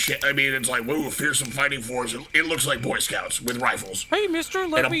dumber than shit. I mean, it's like, whoa, fearsome fighting force. It looks like Boy Scouts with rifles. Hey, mister,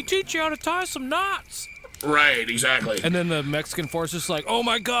 let me teach you how to tie some knots. Right, exactly. And then the Mexican force is like, oh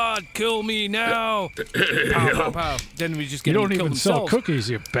my God, kill me now. Pow, pow, pow. Then we just get You don't them to even kill sell themselves. cookies,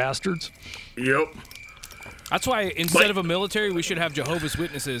 you bastards. Yep. That's why instead of a military, we should have Jehovah's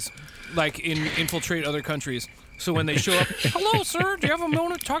Witnesses, like infiltrate other countries. So when they show up, hello, sir, do you have a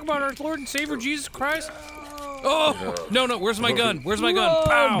moment to talk about our Lord and Savior Jesus Christ? Oh, no, where's my gun? Where's my gun?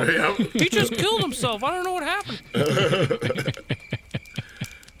 Pow. Yep. He just killed himself. I don't know what happened.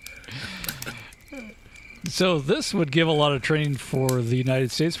 So this would give a lot of training for the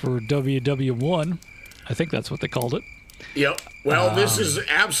United States for WW1. I think that's what they called it. Yep. Well, this is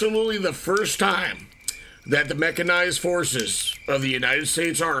absolutely the first time that the mechanized forces of the United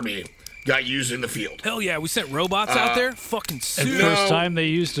States Army got used in the field. Hell yeah, we sent robots out there. Fucking sick. First time they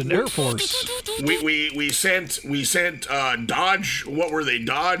used an Air Force. We sent Dodge. What were they?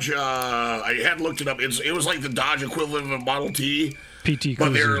 Dodge. I had looked it up. It was like the Dodge equivalent of a Model T. PT Cruiser.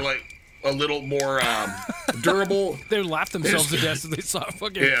 But they're like a little more durable. They laughed themselves to death when they saw a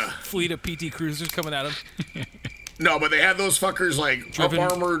fucking fleet of PT Cruisers coming at them. No, but they had those fuckers like up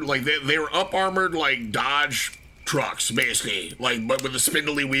armored, like they were up armored like Dodge trucks, basically, like but with the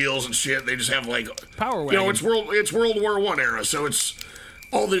spindly wheels and shit. They just have like power wagon. You know, it's World War I era, so it's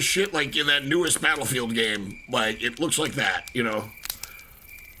all this shit like in that newest Battlefield game. Like it looks like that, you know.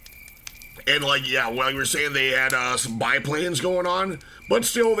 And like well, you were saying they had some biplanes going on, but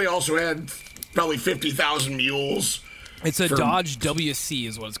still they also had probably 50,000 mules. It's a Dodge WC,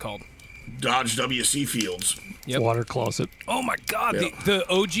 is what it's called. Dodge WC Fields. Yep. Water closet. Oh my God, the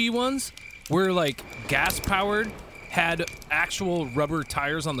OG ones were like gas powered, had actual rubber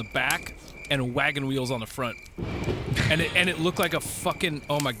tires on the back and wagon wheels on the front, and it looked like a fucking,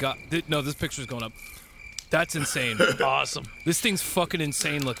 oh my God, no, this picture's going up. That's insane. Awesome. This thing's fucking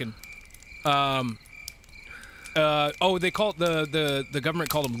insane looking. They call it the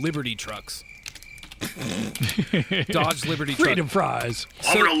government called them Liberty trucks. Dodge Liberty truck. Freedom fries.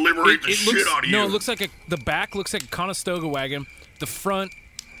 I'm gonna liberate the shit out of you. No, it looks like the back looks like a Conestoga wagon. The front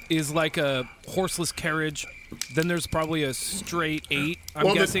is like a horseless carriage. Then there's probably a straight 8,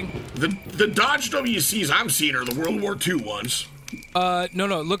 I'm guessing. The Dodge WCs I'm seeing are the World War II ones.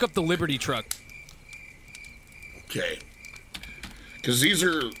 No, look up the Liberty truck. Okay. Because these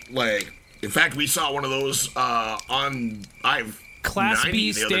are like, in fact, we saw one of those on Class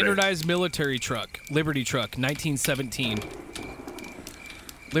B standardized military truck, Liberty truck, 1917.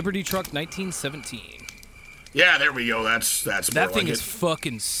 Liberty truck, 1917. Yeah, there we go. That's that more thing like is it.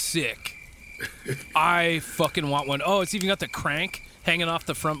 fucking sick. I fucking want one. Oh, it's even got the crank hanging off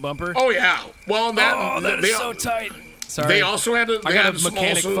the front bumper. Oh yeah. Well, that is so tight. Sorry. They also had. I got a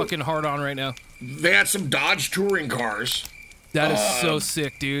mechanic fucking hard on right now. They had some Dodge touring cars. That is so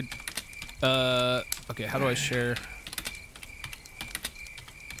sick, dude. Okay, how do I share?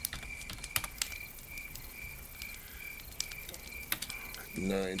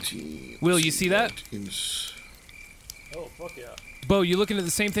 Will, you see that? Oh, fuck yeah. Bo, you looking at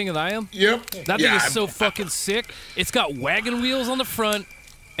the same thing as I am? Yep. That thing is so fucking sick. It's got wagon wheels on the front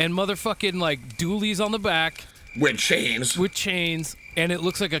and motherfucking like dualies on the back. With chains. And it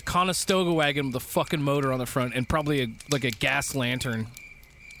looks like a Conestoga wagon with a fucking motor on the front and probably like a gas lantern.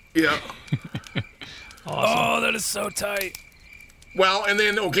 Yeah. Awesome. Oh, that is so tight. Well, and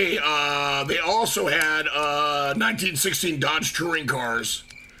then, they also had 1916 Dodge touring cars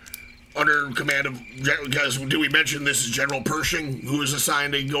under command of, because do we mention this is General Pershing, who is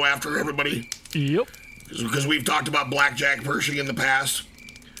assigned to go after everybody? Yep. Because we've talked about Blackjack Pershing in the past.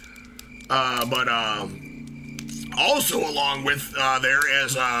 But also along with there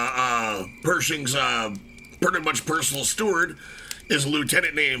as Pershing's pretty much personal steward is a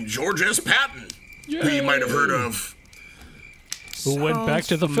lieutenant named George S. Patton, who you might have heard of. Who went back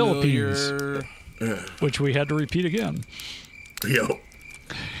to the familiar. Philippines, which we had to repeat again. Yep.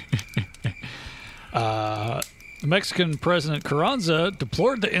 Mexican President Carranza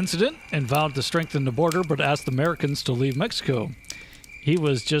deplored the incident and vowed to strengthen the border, but asked Americans to leave Mexico. He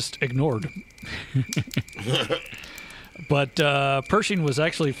was just ignored. But Pershing was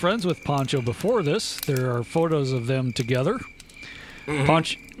actually friends with Pancho before this. There are photos of them together.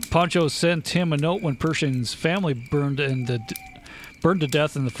 Pancho sent him a note when Pershing's family burned to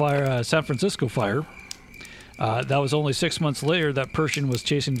death in the San Francisco fire. That was only 6 months later that Pershing was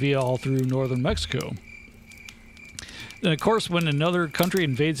chasing Villa all through northern Mexico. And of course, when another country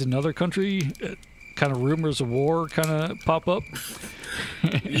invades another country, kind of rumors of war kind of pop up.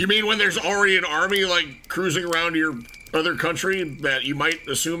 You mean when there's already an army like cruising around your other country that you might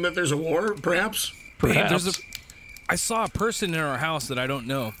assume that there's a war, perhaps? Perhaps. I saw a person in our house that I don't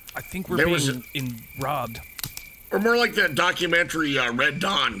know. I think we're being robbed. Or more like that documentary Red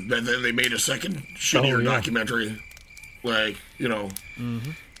Dawn, that then they made a second shittier documentary. Like, kind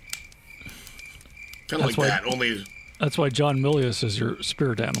of like that, only... That's why John Milius is your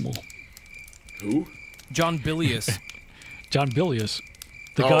spirit animal. Who? John Bilius. John Bilius.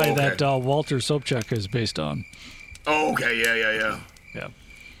 The guy that Walter Sobchak is based on. Oh, okay.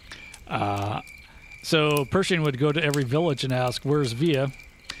 Yeah. So Pershing would go to every village and ask, "Where's Villa?"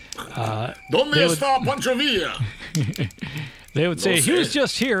 Donde está Pancho Villa? They would say, "He was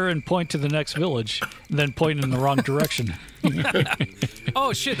just here," and point to the next village, and then point in the wrong direction.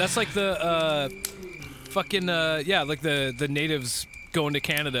 Oh shit! That's like the fucking like the natives going to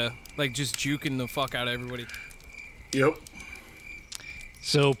Canada, like just juking the fuck out of everybody. Yep.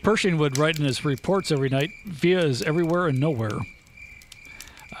 So Pershing would write in his reports every night, "Villa is everywhere and nowhere."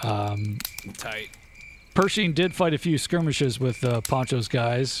 Tight. Pershing did fight a few skirmishes with Pancho's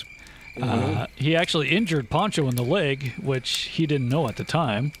guys. He actually injured Pancho in the leg, which he didn't know at the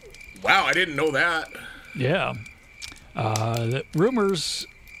time. Wow, I didn't know that. Yeah. The rumors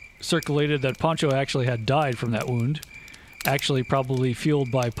circulated that Pancho actually had died from that wound. Actually, probably fueled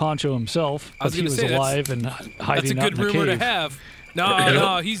by Pancho himself, but he was alive and hiding out in the cave. That's a good rumor to have.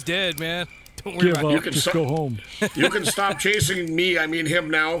 No, he's dead, man. Don't worry about it. You can just go home. You can stop chasing me. I mean him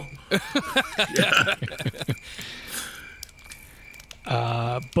now.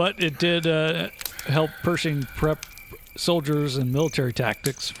 But it did help Pershing prep soldiers and military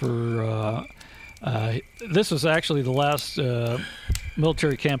tactics for. This was actually the last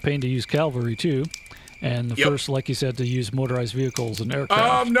military campaign to use cavalry too, and the first, like you said, to use motorized vehicles and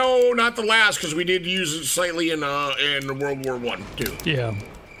aircraft. No, not the last, because we did use it slightly in World War I too. Yeah.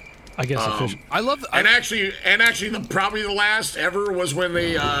 I guess officially. Actually, probably the last ever was when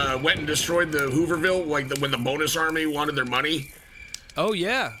they went and destroyed the Hooverville, when the bonus army wanted their money. Oh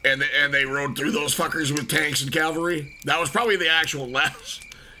yeah. And they rode through those fuckers with tanks and cavalry. That was probably the actual last.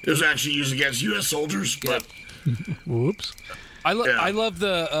 It was actually used against U.S. soldiers, but whoops. I love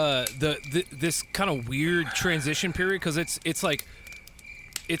the this kind of weird transition period, because it's like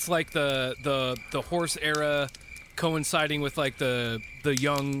the horse era coinciding with like the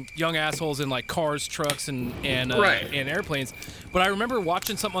young assholes in like cars, trucks, and airplanes. But I remember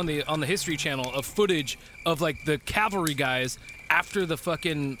watching something on the History Channel of footage of like the cavalry guys after the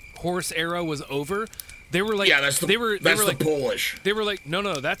fucking horse era was over. They were like, that's the Polish. They were like,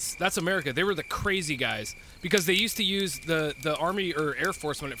 no, that's America. They were the crazy guys, because they used to use the Army or Air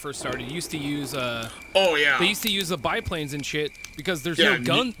Force when it first started. Used to use they used to use the biplanes and shit, because there's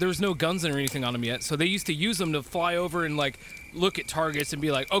no guns or anything on them yet. So they used to use them to fly over and like look at targets and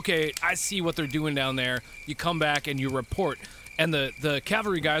be like, okay, I see what they're doing down there. You come back and you report. And the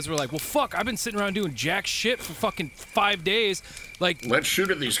cavalry guys were like, well, fuck, I've been sitting around doing jack shit for fucking 5 days. Like, let's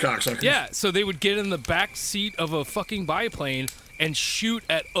shoot at these cocksuckers. Yeah, so they would get in the back seat of a fucking biplane and shoot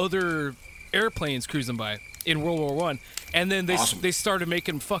at other airplanes cruising by in World War I. And then they started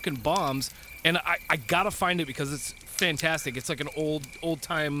making fucking bombs. And I gotta find it because it's fantastic. It's like an old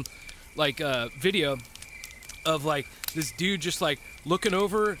time like video of like this dude just like looking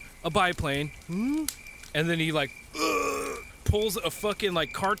over a biplane, and then he like pulls a fucking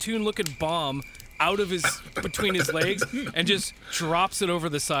like cartoon looking bomb out of between his legs and just drops it over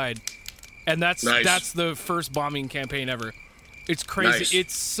the side. And that's the first bombing campaign ever. It's crazy. Nice.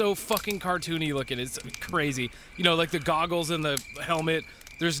 It's so fucking cartoony looking. It's crazy. Like the goggles and the helmet.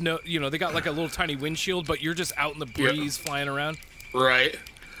 There's no, they got like a little tiny windshield, but you're just out in the breeze flying around. Right.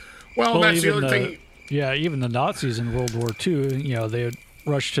 Well, that's the other thing. Yeah, even the Nazis in World War II, they would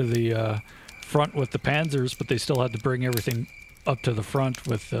rush to the front with the Panzers, but they still had to bring everything up to the front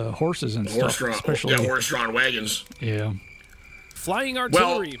with horses and stuff. Horse-drawn wagons. Yeah. Flying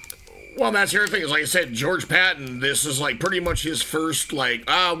artillery. Well, that's the other thing is, like I said, George Patton, this is like pretty much his first, like,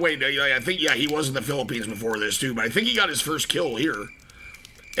 I think, he was in the Philippines before this too, but I think he got his first kill here.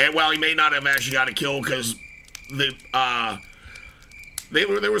 And while he may not have actually got a kill because there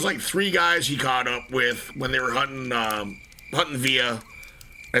was like 3 guys he caught up with when they were hunting Villa.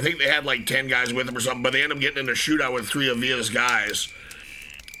 I think they had like 10 guys with them or something, but they ended up getting in a shootout with 3 of Villa's guys.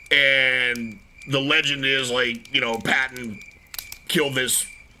 And the legend is, like, Patton killed this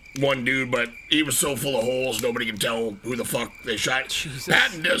one dude, but he was so full of holes nobody can tell who the fuck they shot. Jesus.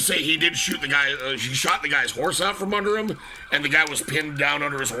 Patton does say he did shoot the guy. He shot the guy's horse out from under him, and the guy was pinned down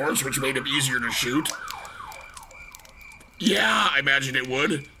under his horse, which made him easier to shoot. Yeah, I imagine it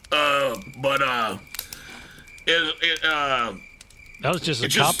would. That was just a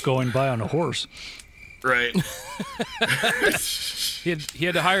cop going by on a horse. Right. He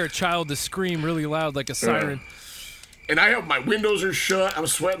had to hire a child to scream really loud like a siren. And I have my windows are shut. I'm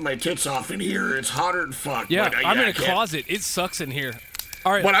sweating my tits off in here. It's hotter than fuck. Yeah, I'm in a closet. It sucks in here.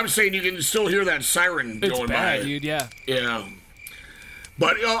 All right. But I'm saying you can still hear that siren going by. It's bad, dude. Yeah. Yeah.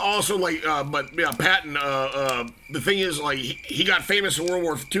 But also, like, Patton, the thing is, like, he got famous in World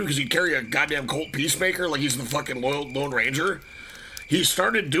War II because he'd carry a goddamn Colt Peacemaker, like he's the fucking Lone Ranger. He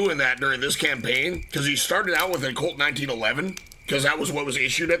started doing that during this campaign because he started out with a Colt 1911 because that was what was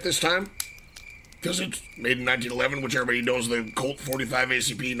issued at this time. Because it's made in 1911, which everybody knows the Colt 45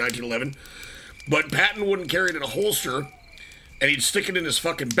 ACP 1911. But Patton wouldn't carry it in a holster, and he'd stick it in his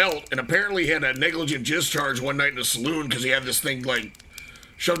fucking belt. And apparently he had a negligent discharge one night in a saloon because he had this thing, like,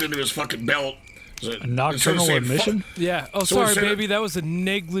 shoved into his fucking belt. A nocturnal admission? Yeah. Oh, so sorry, baby. That was a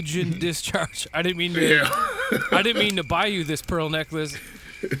negligent discharge. I didn't mean to. I didn't mean to buy you this pearl necklace.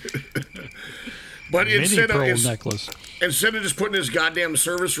 But instead necklace. Instead of just putting his goddamn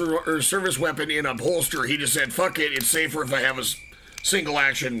service weapon in a holster, he just said, "Fuck it, it's safer if I have a single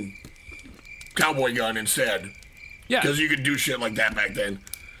action cowboy gun instead." Yeah, because you could do shit like that back then.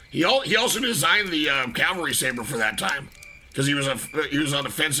 He also designed the cavalry saber for that time because he was on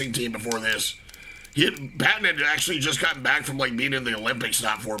the fencing team before this. Patton had actually just gotten back from like being in the Olympics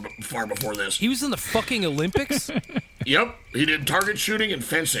not far before this. He was in the fucking Olympics? Yep, he did target shooting and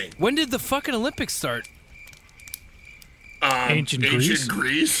fencing. When did the fucking Olympics start? Ancient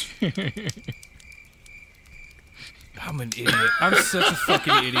Greece. I'm an idiot. I'm such a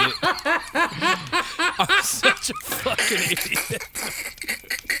fucking idiot. I'm such a fucking idiot.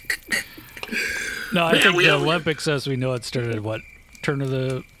 No, I think the Olympics, as we know it, started at what? Turn of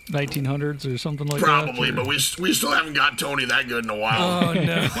the 1900s or something like Probably, that? But we still haven't got Tony that good in a while. Oh, no.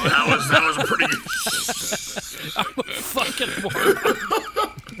 that was pretty good. I'm a fucking moron.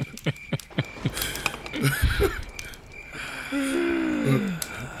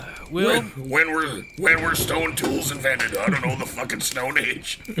 Will? When were stone tools invented? I don't know, the fucking Stone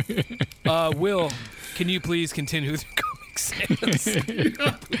Age. Will, can you please continue with your Comic Sans?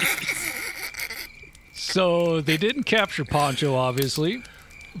 So they didn't capture Pancho, obviously,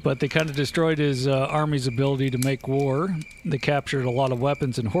 but they kind of destroyed his army's ability to make war. They captured a lot of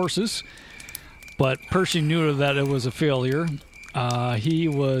weapons and horses, but Pershing knew that it was a failure. He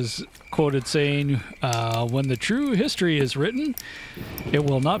was quoted saying, when the true history is written, it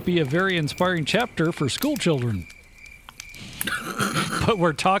will not be a very inspiring chapter for school children. But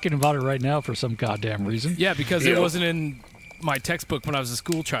we're talking about it right now for some goddamn reason. Yeah, because it wasn't in my textbook when I was a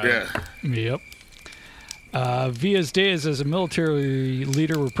school child. Yeah. Yep. Villa's days as a military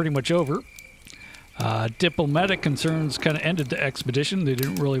leader were pretty much over. Diplomatic concerns kind of ended the expedition. They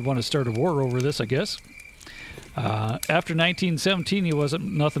didn't really want to start a war over this, I guess. After 1917, he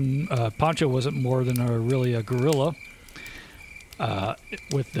wasn't nothing. Pancho wasn't more than really a guerrilla,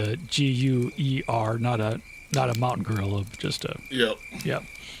 with the G-U-E-R, not a mountain gorilla, just a. Yep. Yep.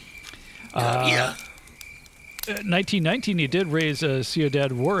 Yeah. 1919, he did raise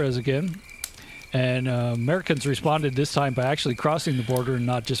Ciudad Juarez again, and Americans responded this time by actually crossing the border and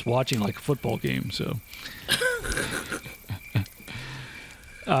not just watching like a football game. So.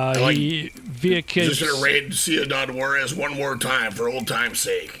 Villa just gonna raid Ciudad Juarez one more time for old time's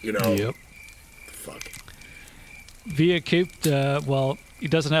sake, you know. Yep. Fuck. Villa kept he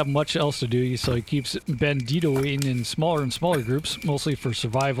doesn't have much else to do, so he keeps banditoing in smaller and smaller groups, mostly for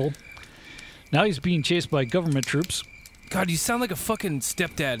survival. Now he's being chased by government troops. God, you sound like a fucking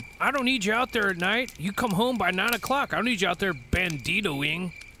stepdad. I don't need you out there at night. You come home by 9 o'clock. I don't need you out there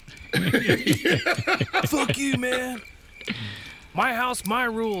banditoing. Fuck you, man. My house, my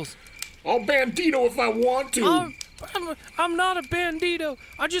rules. I'll bandito if I want to. I'm not a bandito.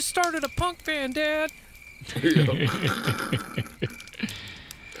 I just started a punk band, Dad.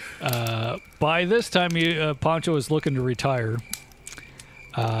 By this time, Pancho is looking to retire.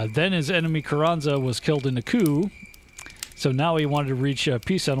 Then his enemy Carranza was killed in a coup. So now he wanted to reach a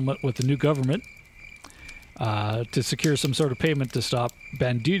peace settlement with the new government to secure some sort of payment to stop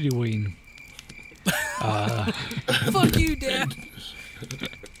banditoing. Fuck you, Dad.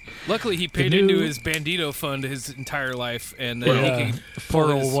 Luckily, he paid into his bandito fund his entire life, and he could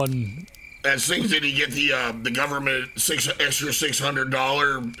 401. That thing, did he get the government extra $600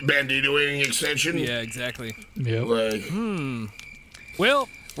 banditoing extension? Yeah, exactly. Yep. Like, Well,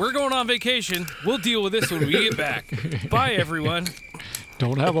 we're going on vacation. We'll deal with this when we get back. Bye, everyone.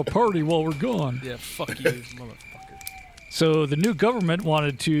 Don't have a party while we're gone. Yeah, fuck you, motherfucker. So the new government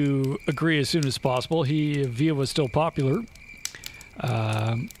wanted to agree as soon as possible. Villa was still popular.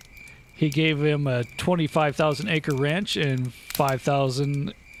 He gave him a 25,000 acre ranch and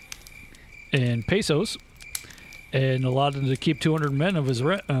 5,000 in pesos, and allowed him to keep 200 men of his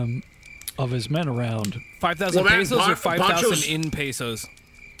men around. 5,000 pesos or 5,000 in pesos?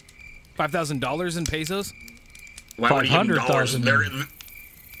 $5,000 in pesos? 500,000.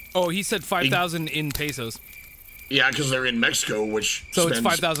 Oh, he said 5,000 in pesos. Yeah, because they're in Mexico, which so it's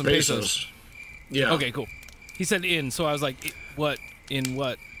spends 5,000 pesos. Yeah. Okay, cool. He said in, so I was like, what? In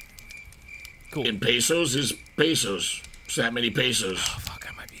what? Cool. In pesos is pesos. It's that many pesos. Oh, fuck,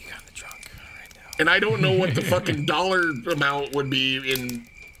 I might be kind of drunk right now. And I don't know what the fucking dollar amount would be in,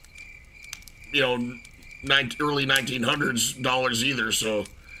 early 1900s dollars either, so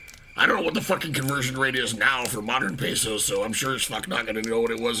I don't know what the fucking conversion rate is now for modern pesos, so I'm sure it's fuck not going to know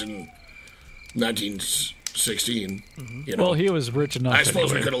what it was in 1916. Well, he was rich enough. I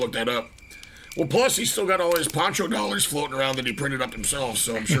suppose anyway. we could have looked that up. Well, plus he's still got all his Pancho dollars floating around that he printed up himself,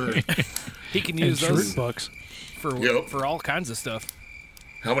 so I'm sure he can use those bucks for all kinds of stuff.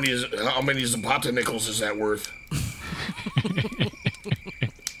 How many Zapata nickels is that worth?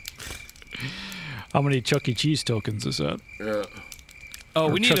 How many Chuck E. Cheese tokens is that? Yeah. Oh,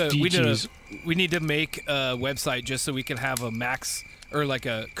 Or we Chuck D. Cheese. need to make a website just so we can have a max or like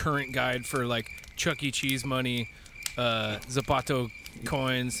a current guide for like Chuck E. Cheese money, Zapato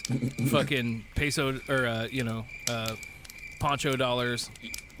coins, fucking peso or Pancho dollars.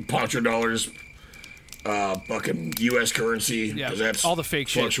 Pancho dollars, fucking U.S. currency. Yeah, 'cause that's all the fake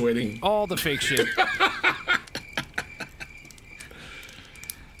fluctuating. shit. All the fake shit.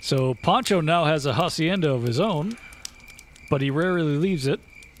 So Pancho now has a hacienda of his own, but he rarely leaves it.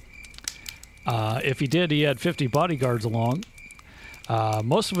 If he did, he had 50 bodyguards along.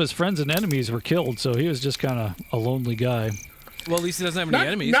 Most of his friends and enemies were killed, so he was just kind of a lonely guy. Well, at least he doesn't have any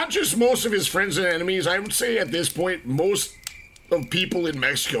enemies. Not just most of his friends and enemies. I would say at this point, most of people in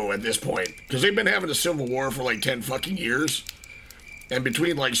Mexico at this point, because they've been having a civil war for like 10 fucking years, and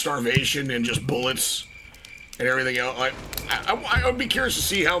between like starvation and just bullets and everything else, I would be curious to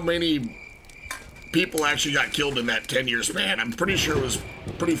see how many people actually got killed in that 10-year span. I'm pretty sure it was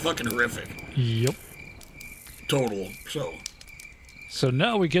pretty fucking horrific. Yep. Total. So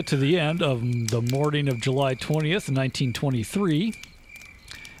now we get to the end of the morning of July 20th, 1923.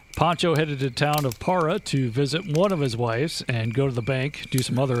 Pancho headed to the town of Para to visit one of his wives and go to the bank, do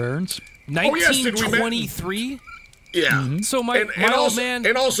some other errands. 1923? Yeah. Mm-hmm. So my and old also, man.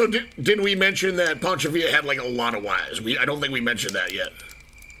 And also, didn't we mention that Pancho Villa had like a lot of wives? I don't think we mentioned that yet.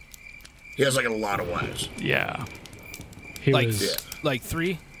 He has like a lot of wives. Yeah. He like, was like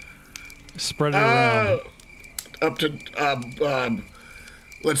 3? spread it around. Up to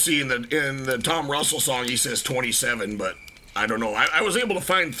let's see, in the Tom Russell song he says 27, but I don't know. I was able to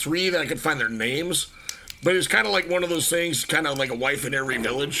find 3 that I could find their names, but it's kind of like one of those things, kind of like a wife in every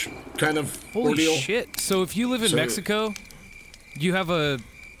village kind of Holy ordeal. shit. So if you live in Mexico, you have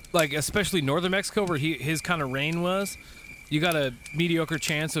especially northern Mexico where his kind of reign was, you got a mediocre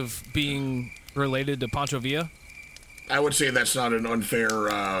chance of being related to Pancho Villa? I would say that's not an unfair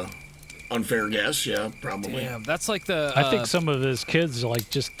guess. Yeah, probably. Damn, that's like the. I think some of his kids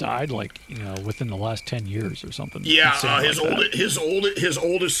just died within the last 10 years or something. Yeah, Insane his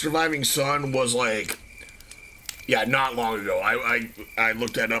oldest surviving son was not long ago. I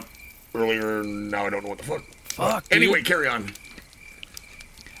looked that up earlier, and now I don't know what the fuck. Fuck. Anyway, dude. carry on.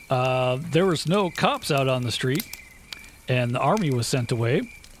 There was no cops out on the street, and the army was sent away.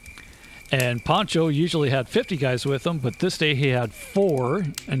 And Pancho usually had 50 guys with him, but this day he had 4,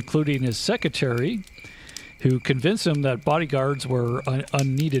 including his secretary, who convinced him that bodyguards were an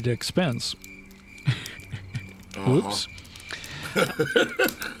unneeded expense. Oops.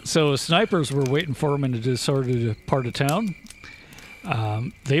 So snipers were waiting for him in a disordered part of town.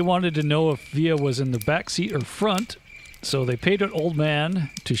 They wanted to know if Villa was in the back seat or front, so they paid an old man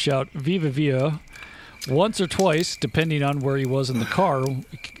to shout "Viva Villa" once or twice, depending on where he was in the car.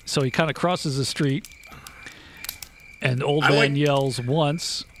 So he kind of crosses the street, and the old man yells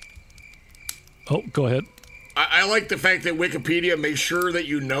once. Oh, go ahead. I like the fact that Wikipedia makes sure that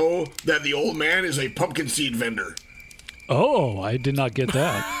you know that the old man is a pumpkin seed vendor. Oh, I did not get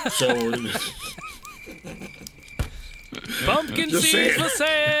that. So, Pumpkin Just seeds saying. for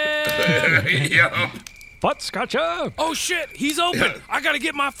sale. yeah. Buttscotcha. Oh shit, he's open. I gotta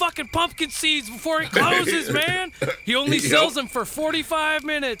get my fucking pumpkin seeds before he closes, man. He only sells them for 45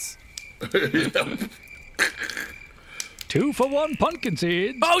 minutes. 2 for 1 pumpkin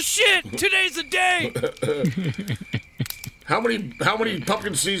seeds. Oh shit, today's the day. How many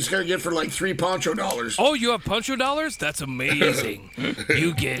pumpkin seeds can I get for like $3 Poncho dollars? Oh, you have Poncho dollars? That's amazing.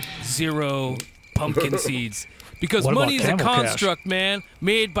 You get 0 pumpkin seeds. Because What about money is a camel cash? construct, man,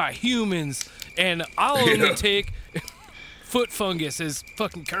 made by humans. And I'll only take foot fungus as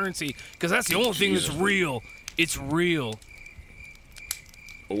fucking currency because that's the only thing that's real. It's real.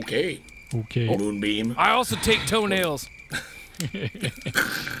 Okay. Moonbeam. I also take toenails.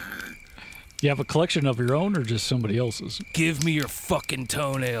 You have a collection of your own or just somebody else's? Give me your fucking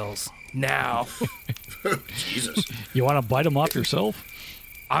toenails now. Jesus. You want to bite them off yourself?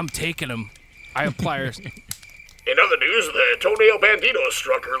 I'm taking them. I have pliers. In other news, the toenail banditos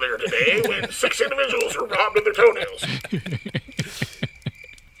struck earlier today when 6 individuals were robbed of their toenails.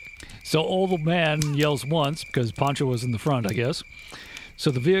 So old man yells once because Poncho was in the front, I guess. So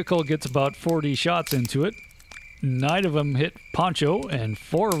the vehicle gets about 40 shots into it. 9 of them hit Poncho and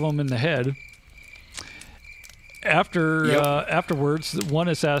 4 of them in the head. Afterwards, one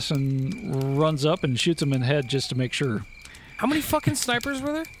assassin runs up and shoots him in the head just to make sure. How many fucking snipers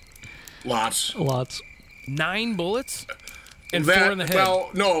were there? Lots. 9 bullets? And That- 4 in the head. Well,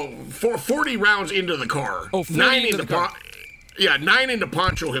 no, 40 rounds into the car. Oh, 40 9 into the car. Yeah, 9 into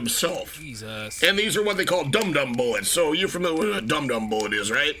Poncho himself. Jesus. And these are what they call dum-dum bullets. So you're familiar with what a dum-dum bullet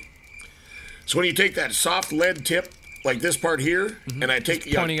is, right? So when you take that soft lead tip, like this part here, and I take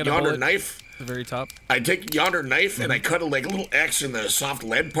Pointing at a yonder bullet. knife, The very top. I take yonder knife and I cut a little X in the soft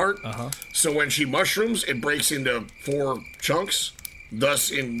lead part. So when she mushrooms, it breaks into 4 chunks,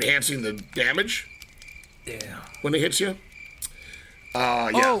 thus enhancing the damage. Yeah. When it hits you.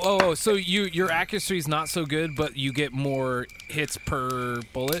 Yeah. Oh, so your accuracy is not so good, but you get more hits per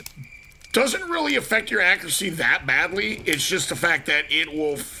bullet? Doesn't really affect your accuracy that badly. It's just the fact that it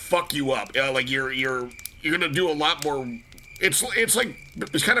will fuck you up. Like you're gonna do a lot more. It's like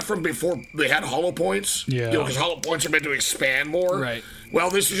it's kind of from before they had hollow points. Yeah. Because hollow points are meant to expand more. Right. Well,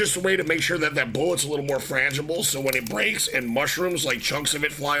 this is just a way to make sure that bullet's a little more frangible. So when it breaks and mushrooms, like chunks of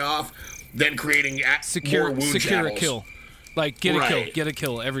it fly off, then creating more wound Secure a channels. kill. Like, get a kill. Right. Get a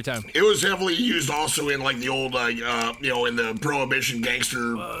kill every time. It was heavily used also in like the old, in the Prohibition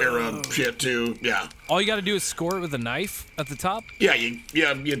gangster era shit too. Yeah. All you got to do is score it with a knife at the top? Yeah,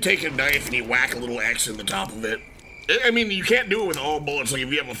 you take a knife and you whack a little X in the top of it. I mean, you can't do it with all bullets. Like if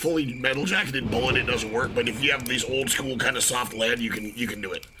you have a fully metal jacketed bullet, it doesn't work. But if you have these old school kind of soft lead, you can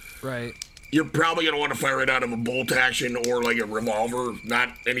do it. Right. You're probably gonna want to fire it out of a bolt action or like a revolver,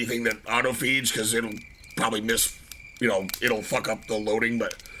 not anything that auto feeds because it'll probably miss. It'll fuck up the loading,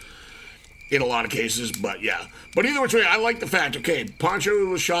 but in a lot of cases. But yeah. But either which way, I like the fact. Okay, Poncho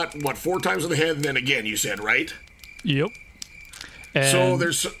was shot 4 times in the head, and then again, you said, right? Yep. So And-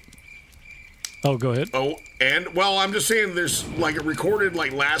 there's. Oh, go ahead. Oh, and well, I'm just saying there's like a recorded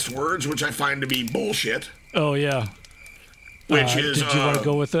like last words, which I find to be bullshit. Oh, yeah. Which is. Did you want to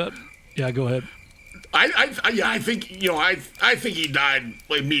go with that? Yeah, go ahead. I think I think he died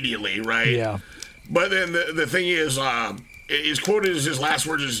immediately, right? Yeah. But then the thing is, his quoted as his last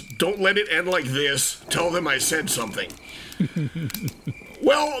words is, "Don't let it end like this. Tell them I said something."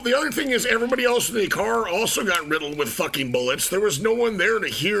 Well, the other thing is everybody else in the car also got riddled with fucking bullets. There was no one there to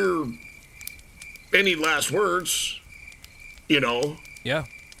hear any last words, Yeah.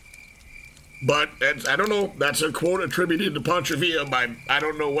 But I don't know. That's a quote attributed to Pancho Villa by I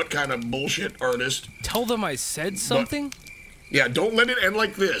don't know what kind of bullshit artist. Tell them I said something? Yeah, don't let it end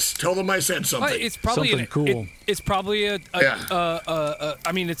like this. Tell them I said something. It's probably Something cool. It's probably Yeah.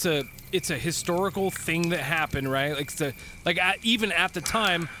 I mean, it's a historical thing that happened, right? Even at the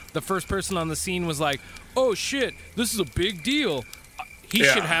time, the first person on the scene was like, "Oh shit, this is a big deal. He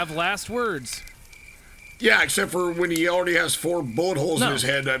Yeah. should have last words." Yeah, except for when he already has 4 bullet holes in No. his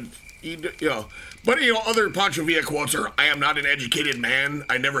head. But other Pancho Villa quotes are, "I am not an educated man.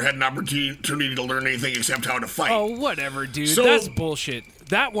 I never had an opportunity to learn anything except how to fight." Oh, whatever, dude. So- That's bullshit.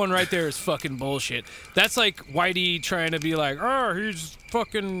 that one right there is fucking bullshit. That's like Whitey trying to be like, oh, he's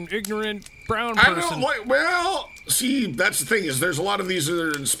fucking ignorant brown person. I don't like. Well, see, that's the thing is, there's a lot of these that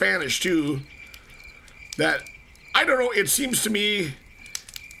are in Spanish too. That I don't know. It seems to me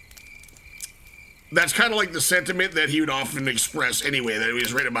that's kind of like the sentiment that he would often express anyway. That he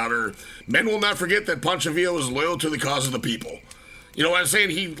was written about her. Men will not forget that Pancho Villa was loyal to the cause of the people. You know what I'm saying?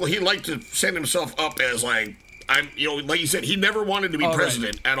 He liked to send himself up as like. Like you said, he never wanted to be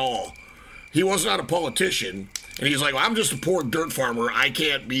president at all. He was not a politician, and he's like, well, I'm just a poor dirt farmer. I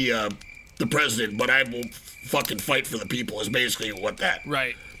can't be the president, but I will fucking fight for the people. Is basically what that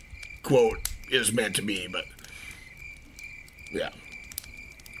quote is meant to be. But yeah.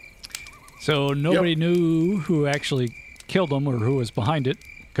 So nobody knew who actually killed him or who was behind it.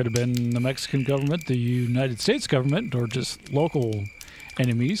 Could have been the Mexican government, the United States government, or just local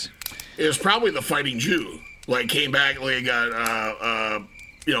enemies. It was probably the Fighting Jew. Like came back, like got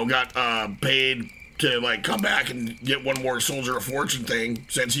paid to like come back and get one more Soldier of Fortune thing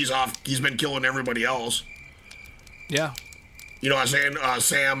since he's off. He's been killing everybody else. Yeah. You know what I'm saying?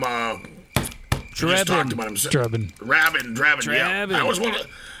 Sam. Just talked about him. Drabin. Yeah.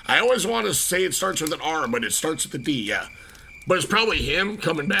 I always want to say it starts with an R, but it starts with a D. Yeah. But it's probably him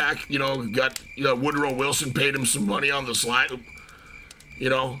coming back. You know, Woodrow Wilson paid him some money on the slide.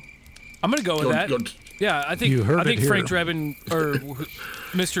 You know. I'm gonna go with that. Yeah, I think Frank Drebin or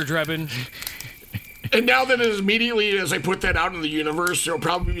Mr. Drebin. And now that immediately as I put that out in the universe, there'll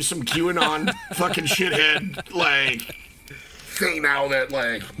probably be some QAnon fucking shithead like thing now that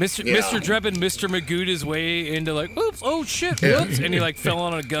like Mr. Drebin, Mr. Magooed his way into like, oops, oh shit, whoops, and he like fell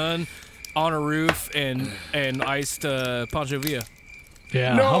on a gun on a roof and iced Pancho Villa.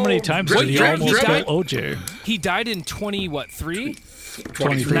 Yeah, how many times did he almost kill OJ? He died in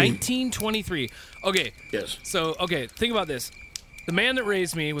 1923. Okay. Yes. So, think about this. The man that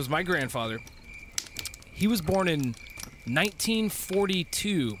raised me was my grandfather. He was born in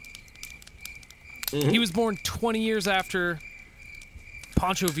 1942. Mm-hmm. He was born 20 years after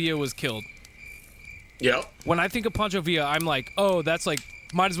Pancho Villa was killed. Yep. When I think of Pancho Villa, I'm like, oh, that's like,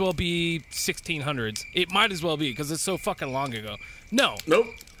 might as well be 1600s. It might as well be, because it's so fucking long ago. No. Nope.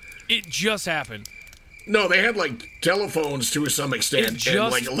 It just happened. No, they had like telephones to some extent,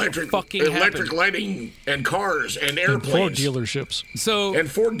 and like electric lighting, and cars and airplanes, and Ford dealerships.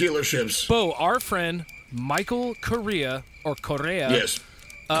 Ford dealerships. Bo, our friend Michael Correa, yes,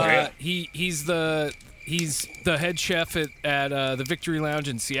 he's the head chef at the Victory Lounge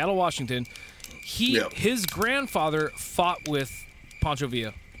in Seattle, Washington. His grandfather fought with Pancho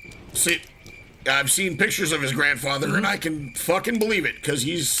Villa. See, I've seen pictures of his grandfather, and I can fucking believe it, because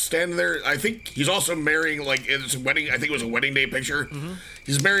he's standing there. I think he's also marrying, like, it's a wedding. I think it was a wedding day picture. Mm-hmm.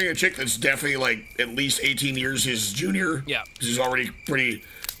 He's marrying a chick that's definitely, like, at least 18 years his junior. Yeah. He's already pretty.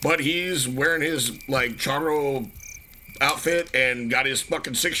 But he's wearing his, like, charro outfit and got his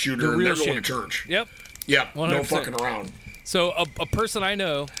fucking 6-shooter, and they're going to church. Yep. Yep. 100%. No fucking around. So, a person I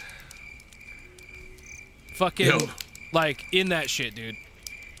know, fucking, like, in that shit, dude.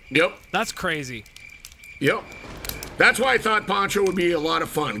 Yep. That's crazy. Yep. That's why I thought Pancho would be a lot of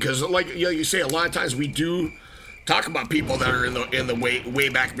fun, because like you say, a lot of times we do talk about people that are in the way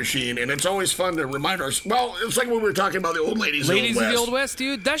back machine, and it's always fun to remind ourselves. Well, it's like when we were talking about the old ladies of the Old West,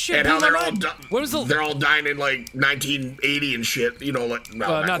 dude. That shit. And how they're all dying in like 1980 and shit. You know, like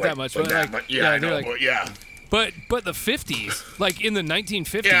not that much, but like, yeah, I know, but yeah. But the 50s, like in the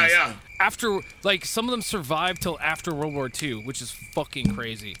 1950s. Yeah. After, like, some of them survived till after World War II, which is fucking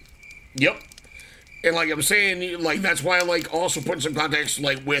crazy. Yep. And like I'm saying, like that's why I like also put some context,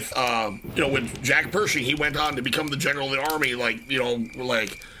 like with with Jack Pershing, he went on to become the general of the army,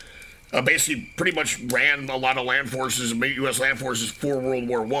 basically pretty much ran a lot of land forces, U.S. land forces for World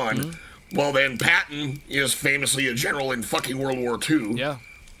War I. Mm-hmm. Well, then Patton is famously a general in fucking World War II. Yeah.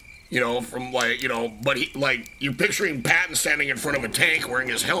 But he, like, you're picturing Patton standing in front of a tank wearing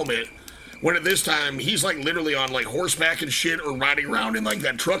his helmet, when at this time he's like literally on like horseback and shit, or riding around in like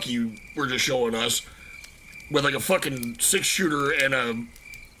that truck you were just showing us with like a fucking 6-shooter and a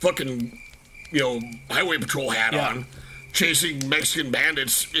fucking highway patrol hat on, chasing Mexican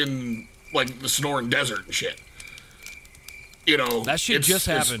bandits in like the Sonoran Desert and shit. That shit just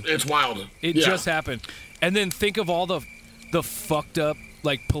happened. It's wild. It just happened. And then think of all the fucked up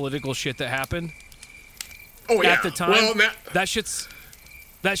like political shit that happened. Oh yeah. At the time, well, that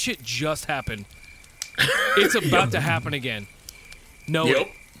shit just happened. It's about to happen again.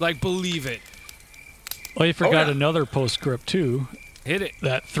 Believe it. Well, you forgot another postscript too. Hit it.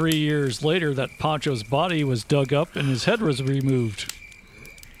 That 3 years later, that Pancho's body was dug up and his head was removed.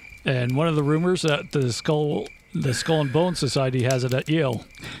 And one of the rumors that the skull The Skull and Bone Society has it at Yale.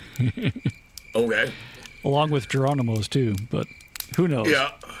 Okay. Along with Geronimo's, too, but who knows?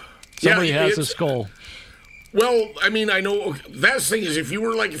 Yeah. Somebody has a skull. Well, I mean, I know that's the thing is if you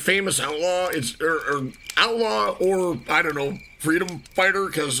were like a famous outlaw, or outlaw or I don't know, freedom fighter,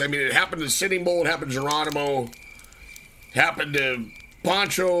 because I mean it happened to Sitting Bull, it happened to Geronimo, happened to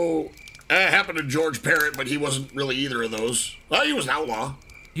Pancho, happened to George Parrott, but he wasn't really either of those. Well, he was an outlaw.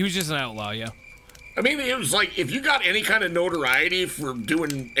 He was just an outlaw, yeah. I mean, it was like if you got any kind of notoriety for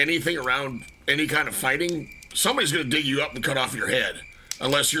doing anything around any kind of fighting, somebody's gonna dig you up and cut off your head,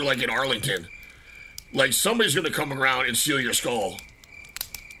 unless you're like in Arlington. Like, somebody's going to come around and steal your skull.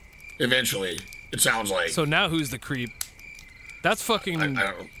 Eventually, it sounds like. So now who's the creep? That's fucking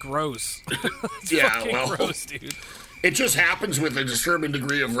gross. That's yeah, fucking well, gross, dude. It just happens with a disturbing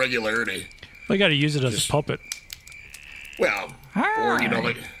degree of regularity. They got to use it as a puppet. Well, or, you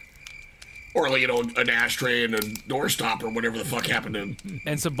know, an ashtray and a doorstop or whatever the fuck happened to.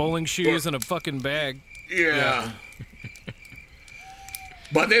 And some bowling shoes and a fucking bag. Yeah.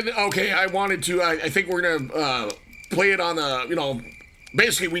 But then, okay, I wanted to, I think we're going to play it on the, you know,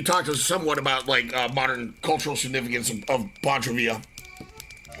 basically we talked somewhat about, like, modern cultural significance of Pancho Villa.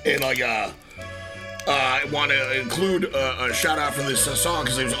 And, like, I want to include a shout-out for this song,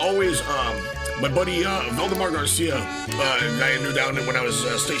 because it was always, my buddy, Valdemar Garcia, a guy I knew down when I was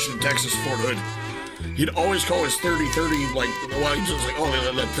stationed in Texas, Fort Hood, he'd always call his 30-30, like, well, he's just like, oh,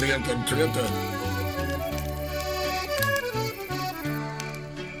 la Trienta.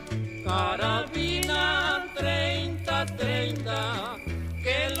 Carabina 30-30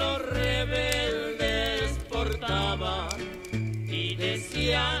 que los rebeldes portaban y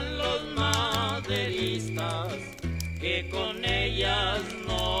decían los maderistas que con ellas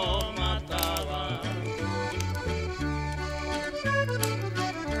no mataban.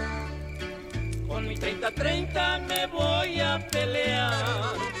 Con mi 30-30 me voy a pelear,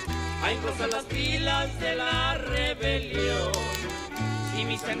 a engrosar las filas de la rebelión. Si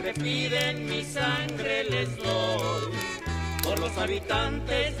mi sangre piden, mi sangre les doy, por los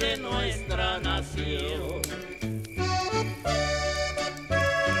habitantes de nuestra nación.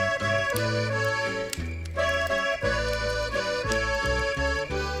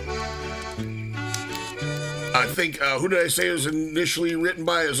 I think, who did I say it was initially written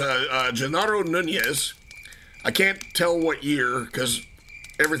by? Is Genaro Nunez. I can't tell what year, because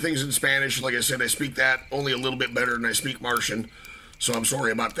everything's in Spanish. Like I said, I speak that only a little bit better than I speak Martian. So I'm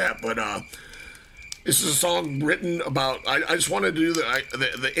sorry about that, but this is a song written about. I just wanted to do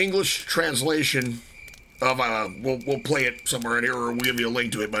the English translation of. We'll play it somewhere in here, or we'll give you a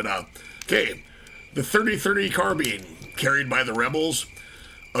link to it. But okay, the 30-30 carbine carried by the rebels,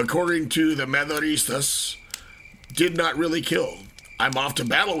 according to the Maderistas, did not really kill. I'm off to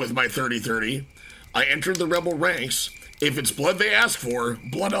battle with my 30-30. I entered the rebel ranks. If it's blood they ask for,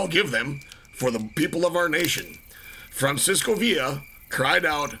 blood I'll give them for the people of our nation. Francisco Villa cried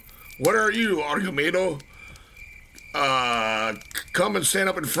out, "What are you, Argumedo? Come and stand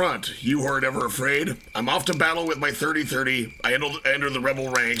up in front, you who are never afraid. I'm off to battle with my 30-30. I enter the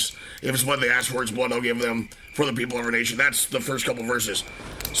rebel ranks. If it's blood they ask for, it's blood I'll give them for the people of our nation." That's the first couple verses.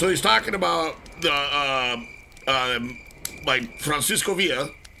 So he's talking about the, like, Francisco Villa,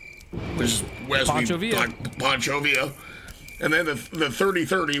 which is Pancho Villa. Pancho Villa. And then the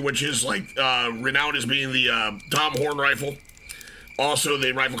 30-30, which is, like, renowned as being the Tom Horn rifle. Also,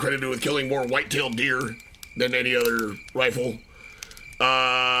 the rifle credited with killing more white-tailed deer than any other rifle.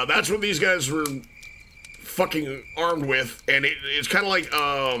 That's what these guys were fucking armed with. And it's kind of like,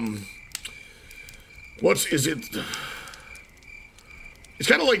 it's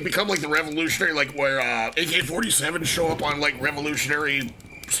kind of like become like the revolutionary, like where AK-47s show up on, like, revolutionary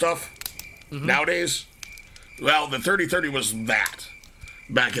stuff nowadays. Well, the 30-30 was that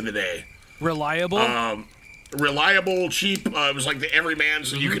back in the day. Reliable? Reliable, cheap. It was like the everyman,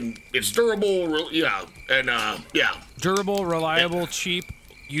 so you can. It's durable, Durable, reliable, cheap,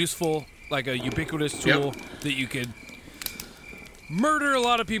 useful, like a ubiquitous tool that you could murder a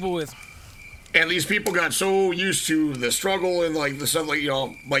lot of people with. And these people got so used to the struggle and, like, the stuff, like, you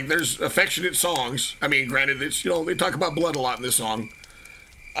know, like, there's affectionate songs. I mean, granted, it's, you know, they talk about blood a lot in this song.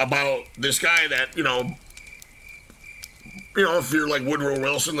 About this guy that, you know, if you're like Woodrow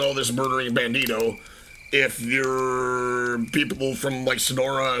Wilson, this murdering bandito. If you're people from, like,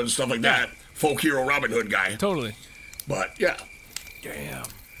 Sonora and stuff like that, folk hero Robin Hood guy. Totally. But, yeah. Damn.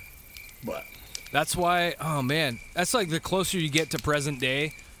 But. That's why, oh, man. That's like the closer you get to present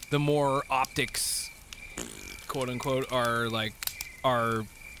day, the more optics, quote unquote, are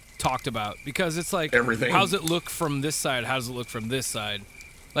talked about. Because it's like, everything. How's it look from this side? How does it look from this side?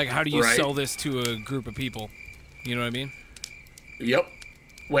 Like, how do you sell this to a group of people? You know what I mean? Yep.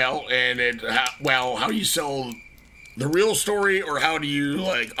 Well, and how do you sell the real story, or how do you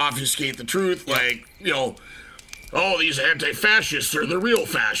like obfuscate the truth? Like, oh, these anti-fascists are the real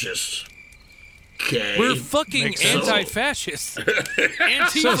fascists. Okay. We're fucking anti-fascists.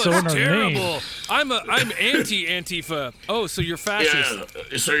 Antifa's terrible. I'm anti-Antifa. Oh, so you're fascist.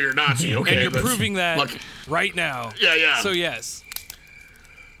 Yeah, so you're Nazi. Okay. And you're proving that right now. Yeah. So yes.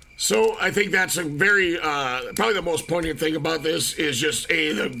 So I think that's a very, probably the most poignant thing about this is just,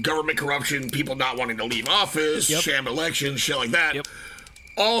 the government corruption, people not wanting to leave office, sham elections, shit like that. Yep.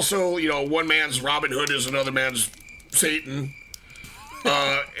 Also, one man's Robin Hood is another man's Satan.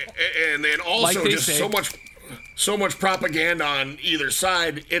 And then also like just so much propaganda on either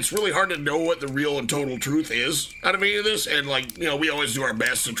side. It's really hard to know what the real and total truth is out of any of this. And we always do our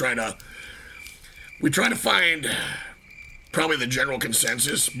best to try to find probably the general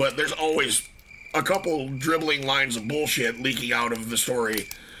consensus, but there's always a couple dribbling lines of bullshit leaking out of the story.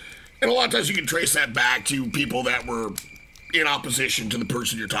 And a lot of times you can trace that back to people that were in opposition to the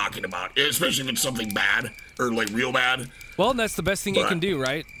person you're talking about, especially if it's something bad or real bad. Well, that's the best thing you can do,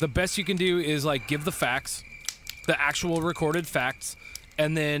 right? The best you can do is give the facts, the actual recorded facts,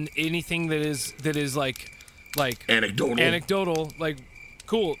 and then anything that is like anecdotal,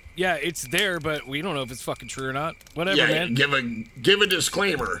 cool. Yeah, it's there, but we don't know if it's fucking true or not. Whatever, man. Give a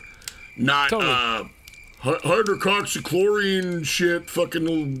disclaimer, not Totally. hydroxychloroquine shit fucking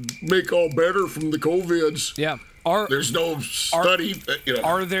will make all better from the COVIDs. Yeah. There's no study.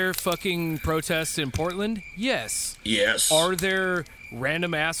 Are there fucking protests in Portland? Yes. Yes. Are there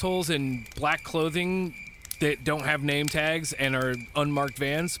random assholes in black clothing that don't have name tags and are unmarked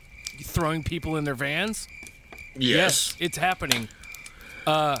vans throwing people in their vans? Yes. It's happening.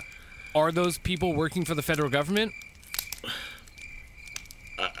 Are those people working for the federal government?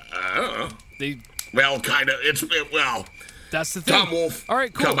 I don't know. Kind of. That's the thing. Tom Wolf. All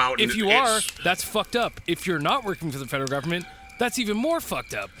right, cool. Come out if you are, that's fucked up. If you're not working for the federal government, that's even more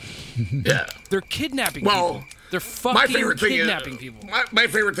fucked up. Yeah. They're kidnapping people. They're fucking kidnapping people. My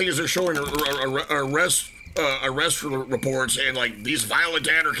favorite thing is they're showing arrest reports and these violent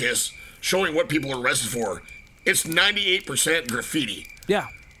anarchists showing what people are arrested for. It's 98% graffiti. Yeah.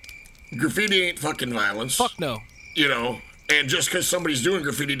 Graffiti ain't fucking violence. Fuck no. And just because somebody's doing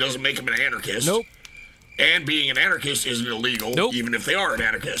graffiti doesn't make them an anarchist. Nope. And being an anarchist isn't illegal, even if they are an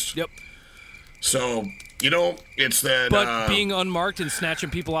anarchist. Yep. So, it's that... But being unmarked and snatching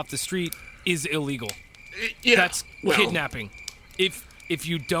people off the street is illegal. Yeah. That's kidnapping. If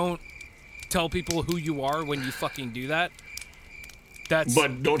you don't tell people who you are when you fucking do that, that's...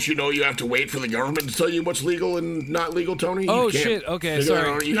 But don't you know you have to wait for the government to tell you what's legal and not legal, Tony? Oh, shit. Okay,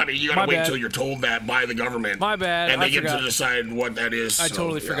 sorry. You gotta wait until you're told that by the government. My bad. And they get forgot. to decide what that is. I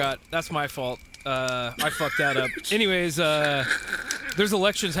totally forgot. That's my fault. I fucked that up. Anyways, there's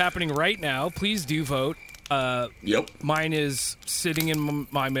elections happening right now. Please do vote. Yep. Mine is sitting in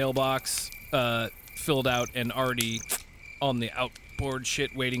my mailbox, filled out and already on the outboard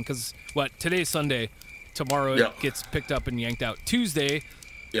shit waiting. Because, today's Sunday. Tomorrow it gets picked up and yanked out. Tuesday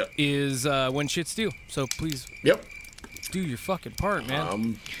is when shit's due. So please do your fucking part,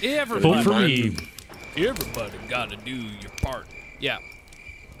 man. Vote for me. Everybody gotta do your part. Yeah.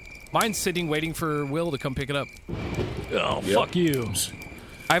 Mine's sitting waiting for Will to come pick it up. Oh, fuck you.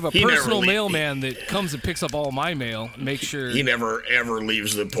 I have a personal mailman that comes and picks up all my mail and makes sure... He never, ever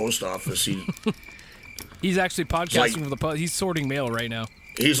leaves the post office. He's actually podcasting for the post. He's sorting mail right now.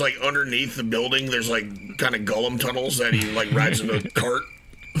 He's underneath the building. There's kind of Gollum tunnels that he rides in a cart.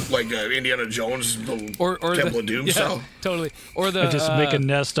 Like Indiana Jones, the or Temple of Doom style. Totally. Or the... I just make a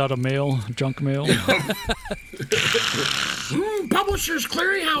nest out of mail, junk mail. Publishers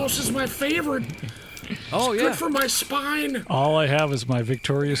Clearinghouse is my favorite. Oh, it's good for my spine. All I have is my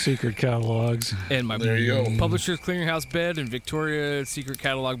Victoria's Secret catalogs. And my there you go. Publishers Clearinghouse bed and Victoria's Secret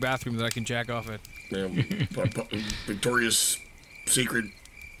catalog bathroom that I can jack off at. Yeah, Victoria's Secret.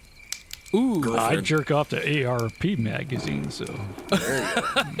 Ooh, I jerk off to ARP magazine, so.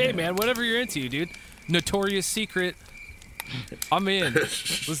 Hey, man, whatever you're into, dude. Notorious Secret. I'm in.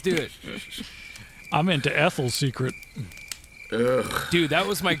 Let's do it. I'm into Ethel's Secret. Ugh. Dude, that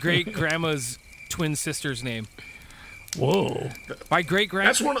was my great-grandma's twin sister's name. Whoa. My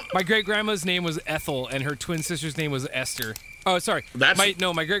great-grandma's name was Ethel, and her twin sister's name was Esther. Oh, sorry. My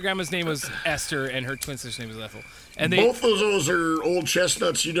great-grandma's name was Esther, and her twin sister's name was Ethel. And both of those are old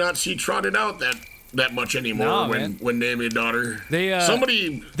chestnuts you do not see trotted out that much anymore when naming a daughter.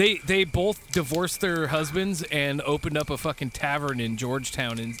 They both divorced their husbands and opened up a fucking tavern in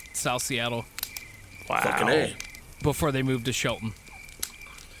Georgetown in South Seattle. Wow. Fucking A. Before they moved to Shelton.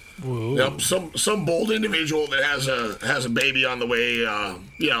 Whoa. Yep, some bold individual that has a baby on the way.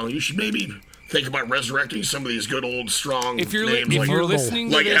 You should maybe think about resurrecting some of these good old strong names. If you're listening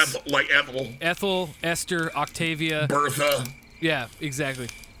to like this, Ethel, Esther, Octavia, Bertha. Yeah, exactly.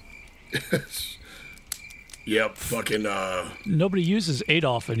 Yep, fucking. Nobody uses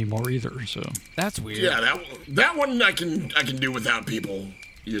Adolf anymore either, so that's weird. Yeah, that one I can do without people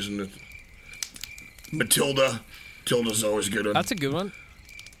using it. Matilda. Matilda's always a good one. That's a good one.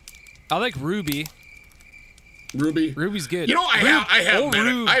 I like Ruby. Ruby's good. You know,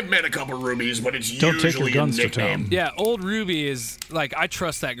 I've met a couple of Rubies, but it's Don't take your usually guns a to town. nickname. Yeah, old Ruby is like, I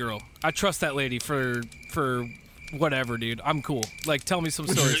trust that girl. I trust that lady for whatever, dude. I'm cool. Like, tell me some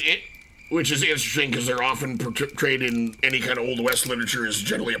stories. Which is interesting because they're often portrayed in any kind of Old West literature as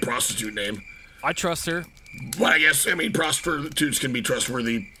generally a prostitute name. I trust her. But I guess, prostitutes can be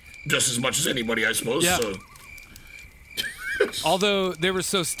trustworthy just as much as anybody, I suppose. Yeah. So. Although they were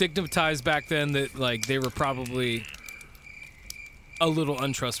so stigmatized back then that, like, they were probably a little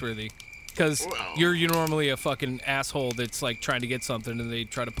untrustworthy. Because you're normally a fucking asshole that's, like, trying to get something and they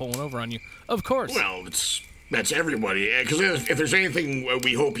try to pull one over on you. Of course. Well, that's everybody. Because if there's anything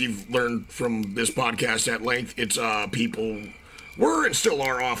we hope you've learned from this podcast at length, it's people were and still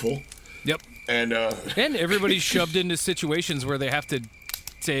are awful. Yep. And everybody's shoved into situations where they have to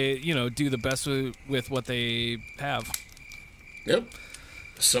do the best with what they have. Yep.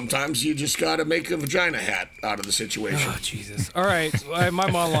 Sometimes you just gotta make a vagina hat out of the situation. Oh, Jesus. All right.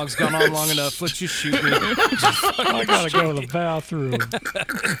 My monologue's gone on long enough. Let's just shoot me. I gotta go to the bathroom.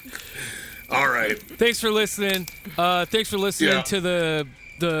 All right. Thanks for listening. Thanks for listening to the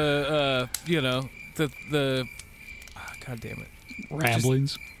God damn it.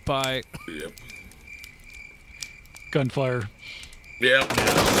 Ramblings. Bye. Yep. Gunfire. Yep.